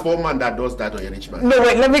have. A poor man that does that or a rich man. No,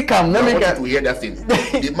 wait, let me come. Let me get to hear that thing.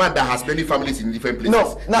 The man that has many families in different places.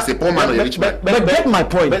 No, it's a poor man or a rich man. But get my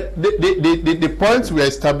point. But the point we are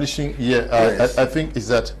establishing here, I think, is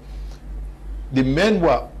that the men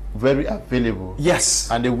were very available.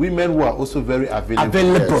 Yes. And the women were also very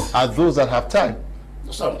available. Are those that have time.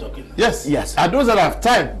 That's what I'm talking. Yes. Yes. Are those that have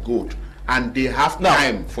time. Good. And they have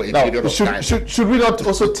time for a period of time. Should we not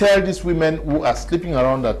also tell these women who are sleeping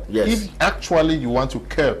around that if actually you want to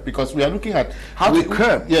curb, because we are looking at how to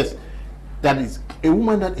curb. Yes, that is a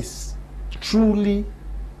woman that is truly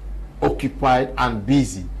occupied and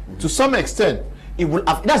busy to some extent. It will.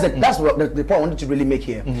 That's the point I wanted to really make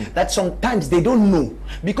here. That sometimes they don't know,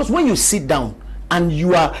 because when you sit down and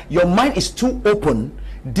your mind is too open,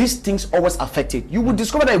 these things always affect it. You will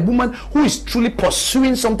discover that a woman who is truly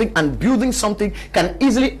pursuing something and building something can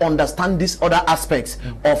easily understand these other aspects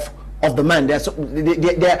of the man. They're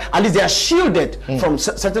at least they are shielded from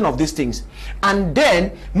certain of these things. And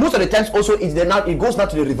then most of the times also it goes now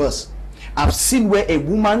to the reverse. I've seen where a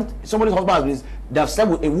woman, somebody's husband they have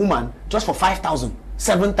slept with a woman just for 5,000,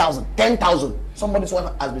 7,000, 10,000. Somebody's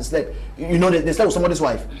wife has been slept. You know, they slept with somebody's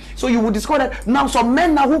wife. So you will discover that now some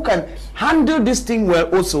men now who can handle this thing well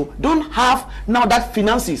also don't have now that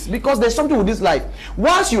finances, because there's something with this life.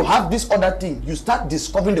 Once you have this other thing, you start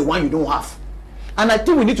discovering the one you don't have. And I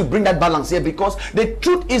think we need to bring that balance here, because the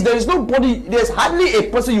truth is there's hardly a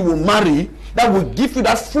person you will marry that will give you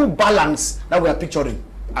that full balance that we are picturing.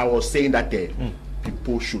 I was saying that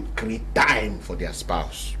people should create time for their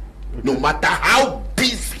spouse. No matter how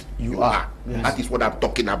busy you are. Yes. That is what I'm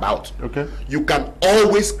talking about. Okay. You can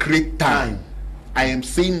always create time. I am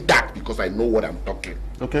saying that because I know what I'm talking.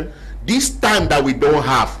 Okay. This time that we don't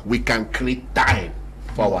have, we can create time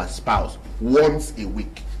for our spouse once a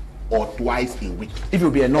week or twice a week. It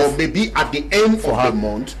will be enough. Or maybe at the end of the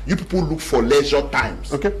month, you people look for leisure times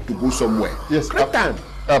to go somewhere. Yes. Create time.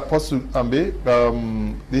 Apostle Ambe,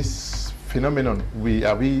 this phenomenon,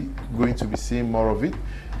 are we going to be seeing more of it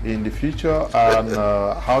in the future, and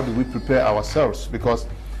how do we prepare ourselves? Because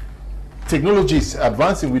technology is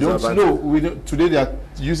advancing. We don't know. Today they are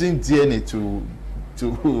using DNA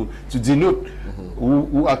to denote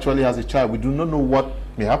who actually has a child. We do not know what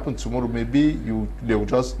may happen tomorrow. Maybe they will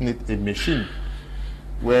just need a machine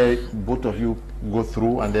where both of you go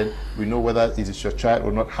through, and then we know whether it is your child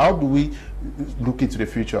or not. How do we look into the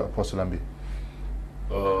future, Apostle Ambe?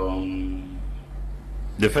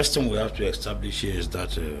 The first thing we have to establish here is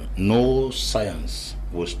that no science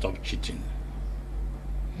will stop cheating.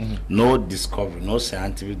 No discovery, no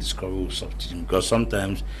scientific discovery will substitute, because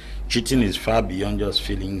sometimes cheating is far beyond just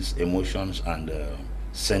feelings, emotions, and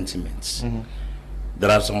sentiments. There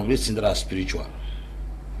are some of these things that are spiritual.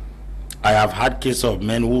 I have had cases of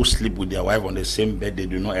men who sleep with their wife on the same bed, they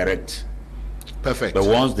do not erect. Perfect. But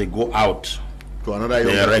once they go out, to another,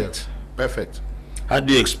 they erect. Perfect. How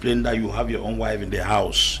do you explain that you have your own wife in the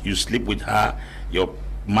house, you sleep with her, your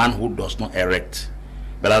manhood does not erect,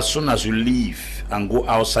 but as soon as you leave and go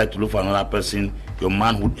outside to look for another person, your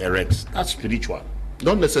manhood erects? That's spiritual.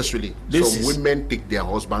 Not necessarily. Some women take their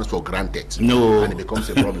husbands for granted. No. And it becomes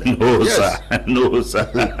a problem. No, yes. Sir. No,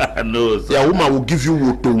 sir. No, sir. Yeah, woman will give you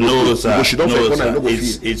woto. No, sir. She don't no, sir.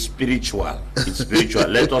 It's spiritual. It's spiritual.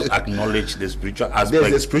 Let us acknowledge the spiritual aspect.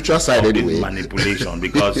 There's the spiritual side anyway. Manipulation,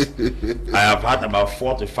 because I have had about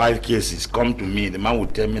 4 to 5 cases come to me. The man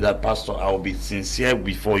would tell me that, Pastor, I will be sincere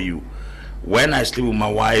before you. When I sleep with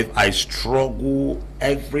my wife, I struggle.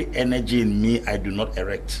 Every energy in me, I do not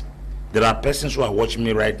erect. There are persons who are watching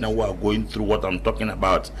me right now who are going through what I'm talking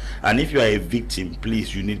about. And if you are a victim,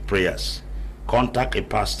 please, you need prayers. Contact a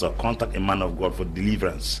pastor, contact a man of God for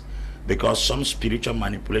deliverance, because some spiritual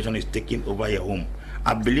manipulation is taking over your home.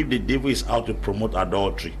 I believe the devil is out to promote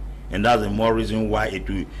adultery, and that's the more reason why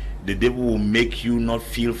the devil will make you not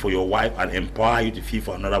feel for your wife and empower you to feel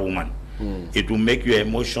for another woman. It will make your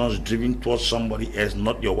emotions driven towards somebody else,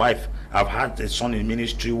 not your wife. I've had a son in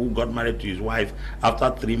ministry who got married to his wife.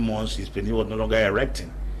 After 3 months, his penis was no longer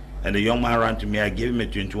erecting. And the young man ran to me. I gave him a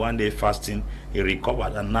 21-day fasting. He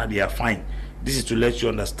recovered, and now they are fine. This is to let you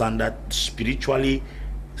understand that spiritually,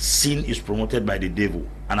 sin is promoted by the devil.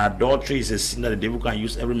 And adultery is a sin that the devil can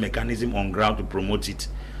use every mechanism on ground to promote it.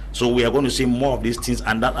 So we are going to see more of these things,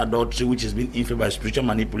 and that adultery, which is being influenced by spiritual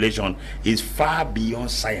manipulation, is far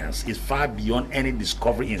beyond science. It's far beyond any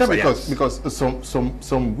discovery in science. Because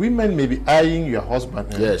some women may be eyeing your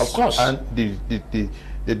husband. Yes, of course, and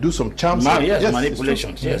they do some charms. Yes,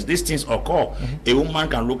 manipulations. Yes, these things occur. A woman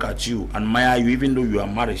can look at you, admire you, even though you are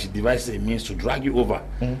married. She devises a means to drag you over,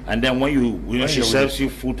 and then when she serves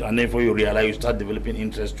you food, and then before you realize, you start developing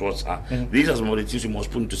interest towards her. These are some of the things you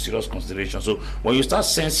must put into serious consideration. So when you start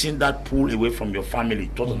sensing that pull away from your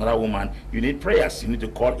family towards another woman, you need prayers. You need to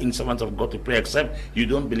call in servants of God to pray, except you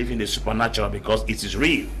don't believe in the supernatural, because it is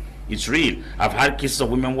real. It's real. I've had cases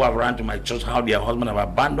of women who have run to my church, how their husband have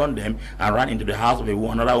abandoned them and ran into the house of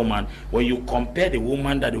another woman. When you compare the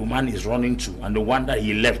woman that the woman is running to and the one that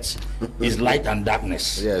he left, is light and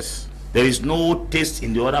darkness. Yes. There is no taste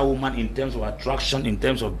in the other woman in terms of attraction, in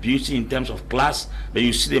terms of beauty, in terms of class. But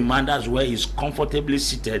you see the man that's where he's comfortably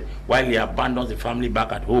seated while he abandons the family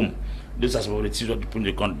back at home. Those are some of the things that put in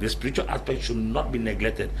the The spiritual aspect should not be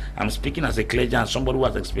neglected. I'm speaking as a clergy and somebody who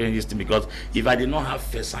has experienced this thing, because if I did not have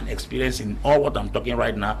first-hand experience in all what I'm talking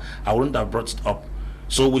right now, I wouldn't have brought it up.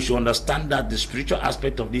 So we should understand that the spiritual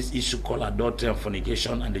aspect of this issue called adultery and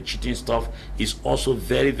fornication and the cheating stuff is also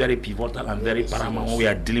very, very pivotal and very paramount when we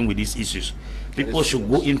are dealing with these issues. People should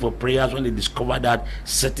go in for prayers when they discover that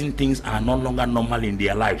certain things are no longer normal in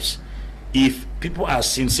their lives. If people are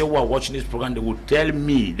sincere who are watching this program, they will tell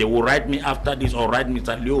me, they will write me after this, or write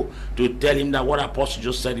Mr. Leo to tell him that what Apostle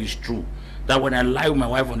just said is true. That when I lie with my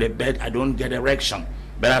wife on the bed, I don't get erection.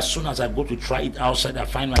 But as soon as I go to try it outside, I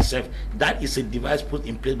find myself. That is a device put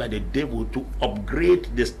in place by the devil to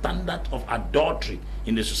upgrade the standard of adultery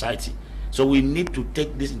in the society. So we need to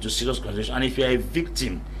take this into serious consideration. And if you are a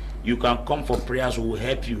victim, you can come for prayers who will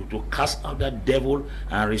help you to cast out that devil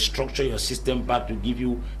and restructure your system back to give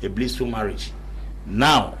you a blissful marriage.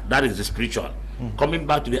 Now, that is the spiritual. Coming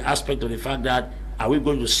back to the aspect of the fact that, are we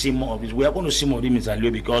going to see more of this? We are going to see more of this, Mr.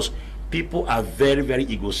 Leo, because people are very, very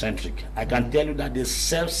egocentric. I can tell you that the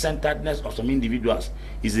self-centeredness of some individuals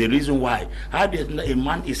is the reason why. How does a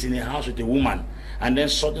man is in a house with a woman and then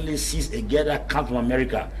suddenly sees a girl that comes from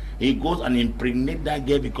America? He goes and impregnates that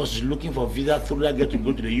girl because he's looking for visa through that girl to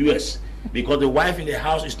go to the US, because the wife in the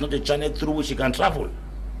house is not a channel through which he can travel.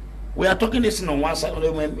 We are talking this on one side of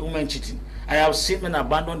the women cheating. I have seen men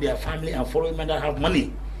abandon their family and follow men that have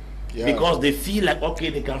money because they feel like,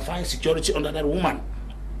 okay, they can find security under that woman.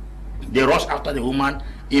 They rush after the woman,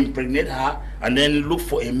 impregnate her, and then look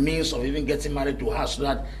for a means of even getting married to her so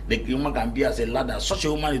that the woman can be as a ladder. Such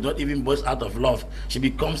a woman is not even born out of love. She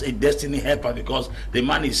becomes a destiny helper, because the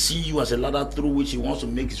man is seeing you as a ladder through which he wants to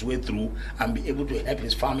make his way through and be able to help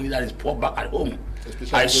his family that is poor back at home.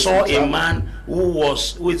 I saw a man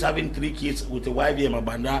who is having 3 kids with a wife in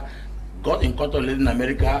Mabanda, got in contact with a lady in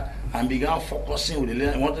America and began focusing with the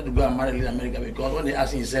lady, wanted to go and marry a lady in America, because when they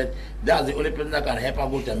asked him, he said, that's the only person that can help her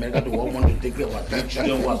go to America to work, want to take care of her 3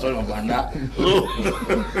 children who are sorry about that.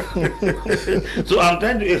 So I'm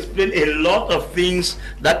trying to explain a lot of things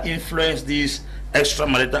that influence this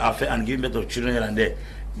extramarital affair and giving birth of children here and there.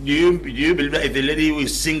 Do you believe that if a lady who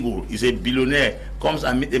is single, is a billionaire, comes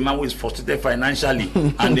and meet a man who is frustrated financially,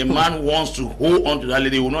 and the man wants to hold on to that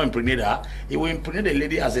lady, he will not impregnate her, he will impregnate the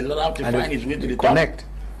lady as a lot to find his way to the connect. top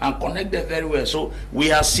and connect them very well. So we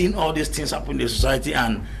have seen all these things happen in the society,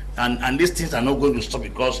 and these things are not going to stop,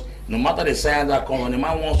 because no matter the science that comes, when a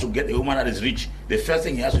man wants to get a woman that is rich, the first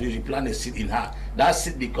thing he has to do is plant a seed in her. That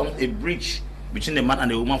seed becomes a bridge between the man and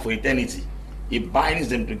the woman for eternity. It binds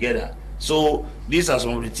them together. So these are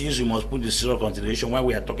some of the things we must put in serious consideration when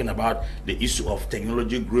we are talking about the issue of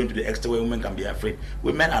technology growing to the extent where women can be afraid.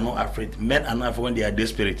 Women are not afraid. Men are not afraid when they are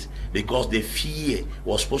desperate, because the fear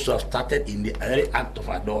was supposed to have started in the very act of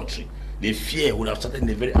adultery. The fear would have started in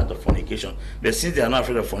the very act of fornication. But since they are not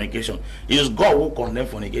afraid of fornication, it is God who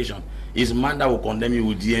condemns fornication. It's man that will condemn you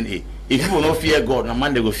with DNA. If people don't fear God, a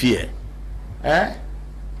man they go fear.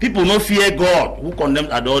 People don't fear God who condemns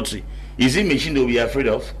adultery. Is it machine they will be afraid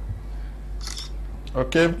of?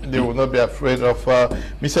 Okay, they will not be afraid of.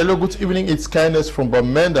 Mr. Lo, good evening. It's kindness from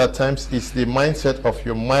men. At times, it's the mindset of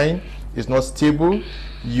your mind is not stable.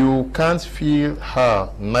 You can't feel her,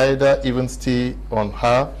 neither even stay on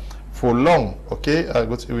her for long. Okay,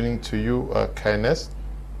 good evening to you, kindness.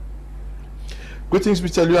 Greetings,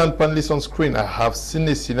 Mr. Liu and panelists on screen. I have seen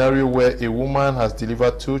a scenario where a woman has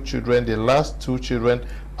delivered 2 children, the last 2 children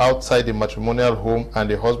outside the matrimonial home, and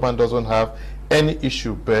the husband doesn't have any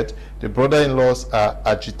issue, but the brother-in-laws are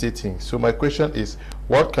agitating. So my question is,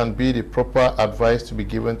 what can be the proper advice to be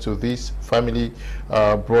given to this family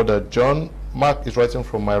brother? John Mark is writing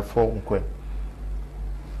from my phone.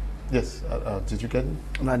 Yes, did you get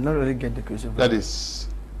it? I not really get the question. That is,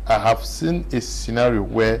 I have seen a scenario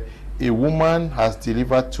where a woman has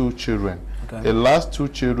delivered 2 children. Okay. The last 2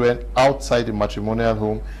 children outside the matrimonial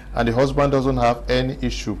home, and the husband doesn't have any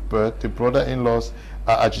issue, but the brother-in-laws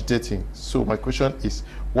are agitating. So my question is,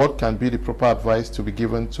 what can be the proper advice to be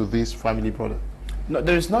given to this family brother? No,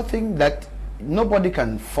 there is nothing that nobody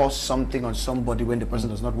can force something on somebody when the person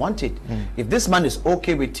does not want it. If this man is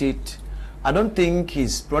okay with it, I don't think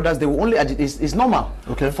his brothers, they will only it's normal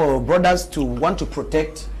for brothers to want to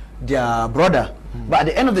protect their brother. But at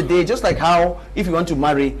the end of the day, just like how if you want to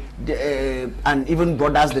marry and even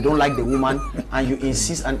brothers, they don't like the woman and you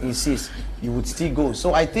insist and insist, you would still go.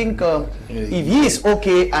 So I think if he is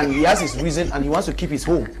okay and he has his reason and he wants to keep his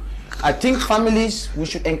home, I think families, we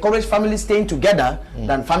should encourage families staying together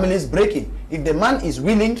than families breaking. If the man is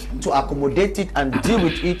willing to accommodate it and deal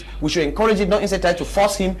with it, we should encourage it, not instead try to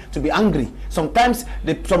force him to be angry. Sometimes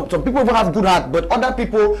some people will have good heart, but other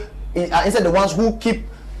people are instead the ones who keep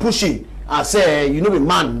pushing and say, you know, a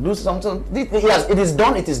man, do something. Yes, it is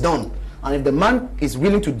done, it is done. And if the man is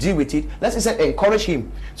willing to deal with it, let's instead encourage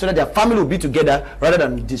him so that their family will be together rather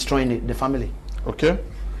than destroying the family. Okay.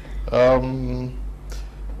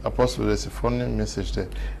 Apostle, there's a funny message there.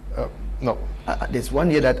 No. There's one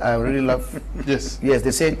here that I really love. Yes. Yes,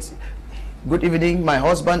 they said, good evening, my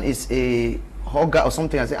husband is a hugger or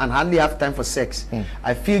something, I say, and hardly have time for sex.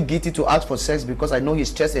 I feel guilty to ask for sex because I know he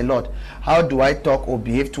stressed a lot. How do I talk or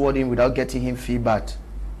behave toward him without getting him feel bad?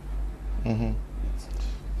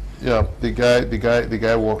 Yeah, the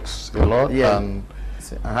guy works a lot, and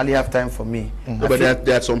I hardly have time for me. No, but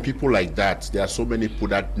there are some people like that. There are so many people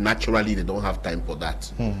that naturally they don't have time for that.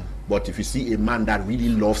 But if you see a man that really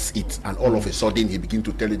loves it and all of a sudden he begins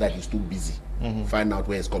to tell you that he's too busy, find out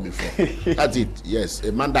where it's coming from. That's it. Yes,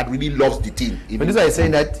 a man that really loves the thing. But this guy is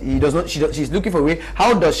saying that he does not. She's looking for a way.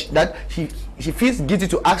 How does she feels guilty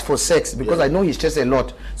to ask for sex because I know he stresses a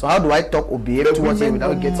lot. So how do I talk or behave towards him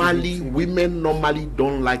without getting? Women normally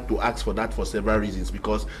don't like to ask for that for several reasons,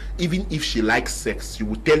 because even if she likes sex, she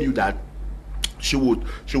would tell you that she would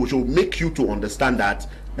make you to understand that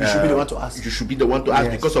you should be the one to ask. You should be the one to ask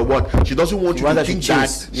because of what? She doesn't want you to think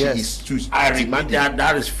that she is too. I repeat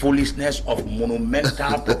that is foolishness of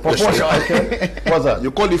monumental proportion. What's that? You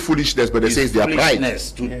call it foolishness, but they say it's their pride.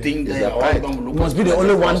 To think that your husband must be the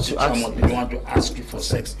only one to ask. Must be the one to ask you for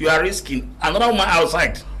sex. You are risking another woman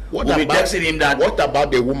outside. What about him that? What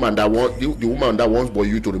about the woman that wants for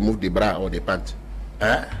you to remove the bra or the pant?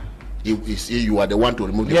 You are the one to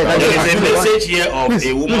remove the bra. There is a message here of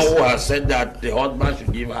a woman who has said that the husband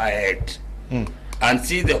should give her head. And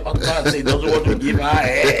see the husband say he doesn't want to give her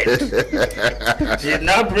head. She's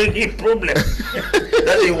now bringing problem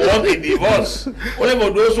that he wants a divorce. Only for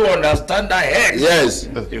those who understand that head. Yes.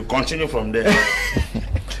 You continue from there.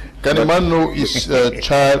 Can a man know his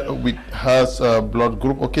child has blood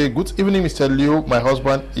group? Okay, good evening, Mr. Leo. My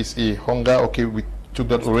husband is a hunger. Okay, we took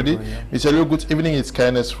that already. Mr. Leo, good evening. It's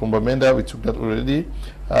kindness from Bamenda. We took that already.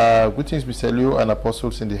 Greetings, Mr. Leo and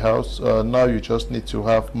apostles in the house. Now you just need to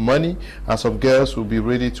have money, and some girls will be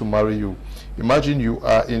ready to marry you. Imagine you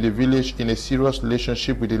are in the village in a serious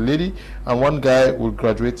relationship with a lady, and one guy will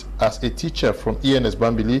graduate as a teacher from ENS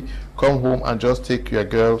Bambili, come home and just take your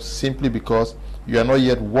girl simply because you are not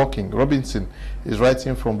yet working. Robinson is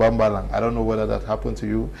writing from Bambalang. I don't know whether that happened to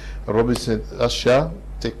you. Robinson, Asha,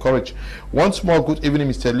 take courage. Once more, good evening,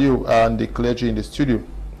 Mr. Liu and the clergy in the studio.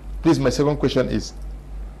 Please, my second question is,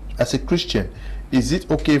 as a Christian, is it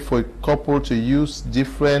okay for a couple to use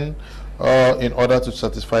different in order to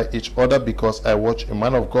satisfy each other? Because I watch a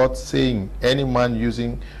man of God saying any man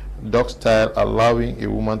using dog style allowing a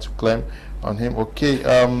woman to climb on him. Okay,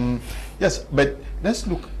 yes, but let's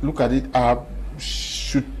look at it.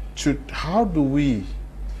 How do we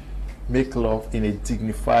make love in a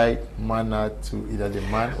dignified manner to either the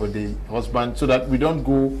man or the husband, so that we don't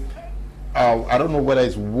go I don't know whether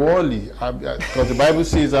it's worldly, because the Bible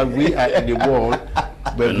says that we are in the world,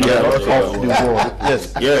 but we are not of the world.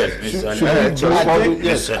 Yes. Yes,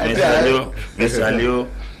 Mr. Leo,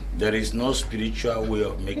 there is no spiritual way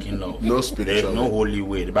of making love. No spiritual. There is no holy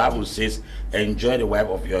way. The Bible says, enjoy the wife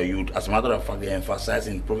of your youth. As a matter of fact, they emphasize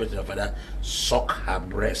in Proverbs the Father, suck her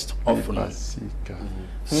breast often.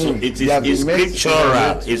 So it is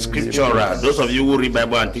scriptural. It's scriptural. Those of you who read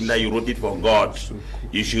Bible and think that you wrote it for God,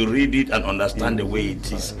 you should read it and understand the way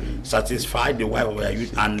it is. Satisfy the wife of your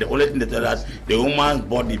youth, and the only thing they tell us, the woman's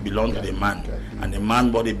body belongs to the man, and the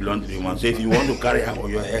man's body belongs to the woman. So if you want to carry her on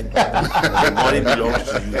your head, the body belongs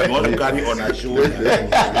to you. If you want to carry on her shoulder, it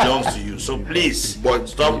belongs to you. So please,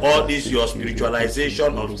 stop all this your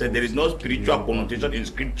spiritualization of sex. There is no spiritual connotation in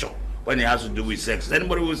scripture when it has to do with sex.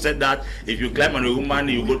 Anybody who said that if you climb on a woman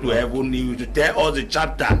you go to heaven, you should tell us the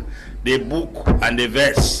chapter, the book, and the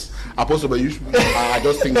verse. Apostle, but I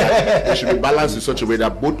just think that it should be balanced in such a way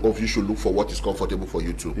that both of you should look for what is comfortable for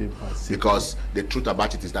you too. Because the truth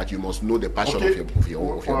about it is that you must know the passion of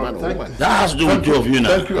your man or woman. That has to do with two of you now.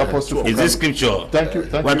 Thank you, Apostle. Is this scripture? Thank you.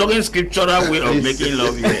 We're talking scriptural way of making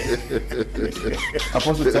love here.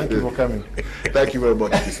 Apostle, thank you for coming. Thank you very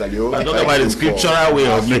much, Mr. Leo. We're talking about the scriptural way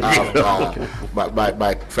of making love.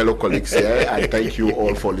 My fellow colleagues here, I thank you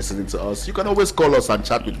all for listening to us. You can always call us and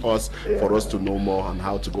chat with us for us to know more on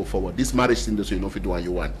how to go forward. This marriage thing, so you know if you do what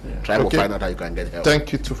you want. Try to find out how you can get help.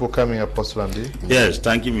 Thank you too for coming, Apostle Andy. Yes,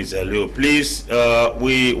 thank you, Mr. Leo. Please,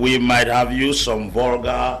 we might have used some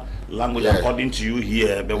vulgar language according to you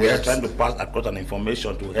here, but we are trying to pass across an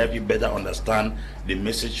information to help you better understand the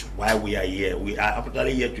message why we are here. We are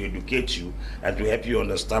actually here to educate you and to help you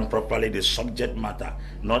understand properly the subject matter,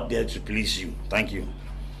 not there to please you. Thank you.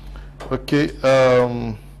 Okay,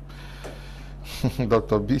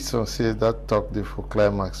 Dr. Bison says that talk there for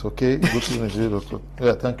climax. Okay, good evening, Doctor.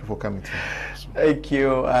 Yeah, thank you for coming. Thank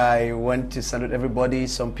you. I want to salute everybody.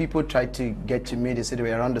 Some people tried to get to me. They said they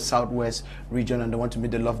were around the southwest region and they want to meet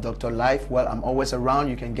the Love Doctor live. Well, I'm always around.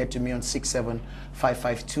 You can get to me on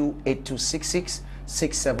 67552-8266,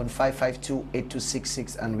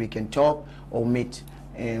 67552-8266, and we can talk or meet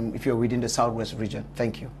if you're within the southwest region.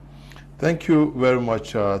 Thank you. Thank you very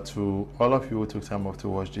much to all of you who took time off to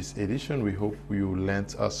watch this edition. We hope you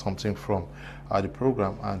learned something from the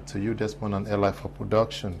program, and to you, Desmond and Eli for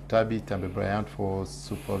production, Tabby, Tambe Bryant for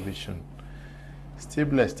supervision. Stay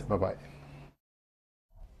blessed. Bye-bye.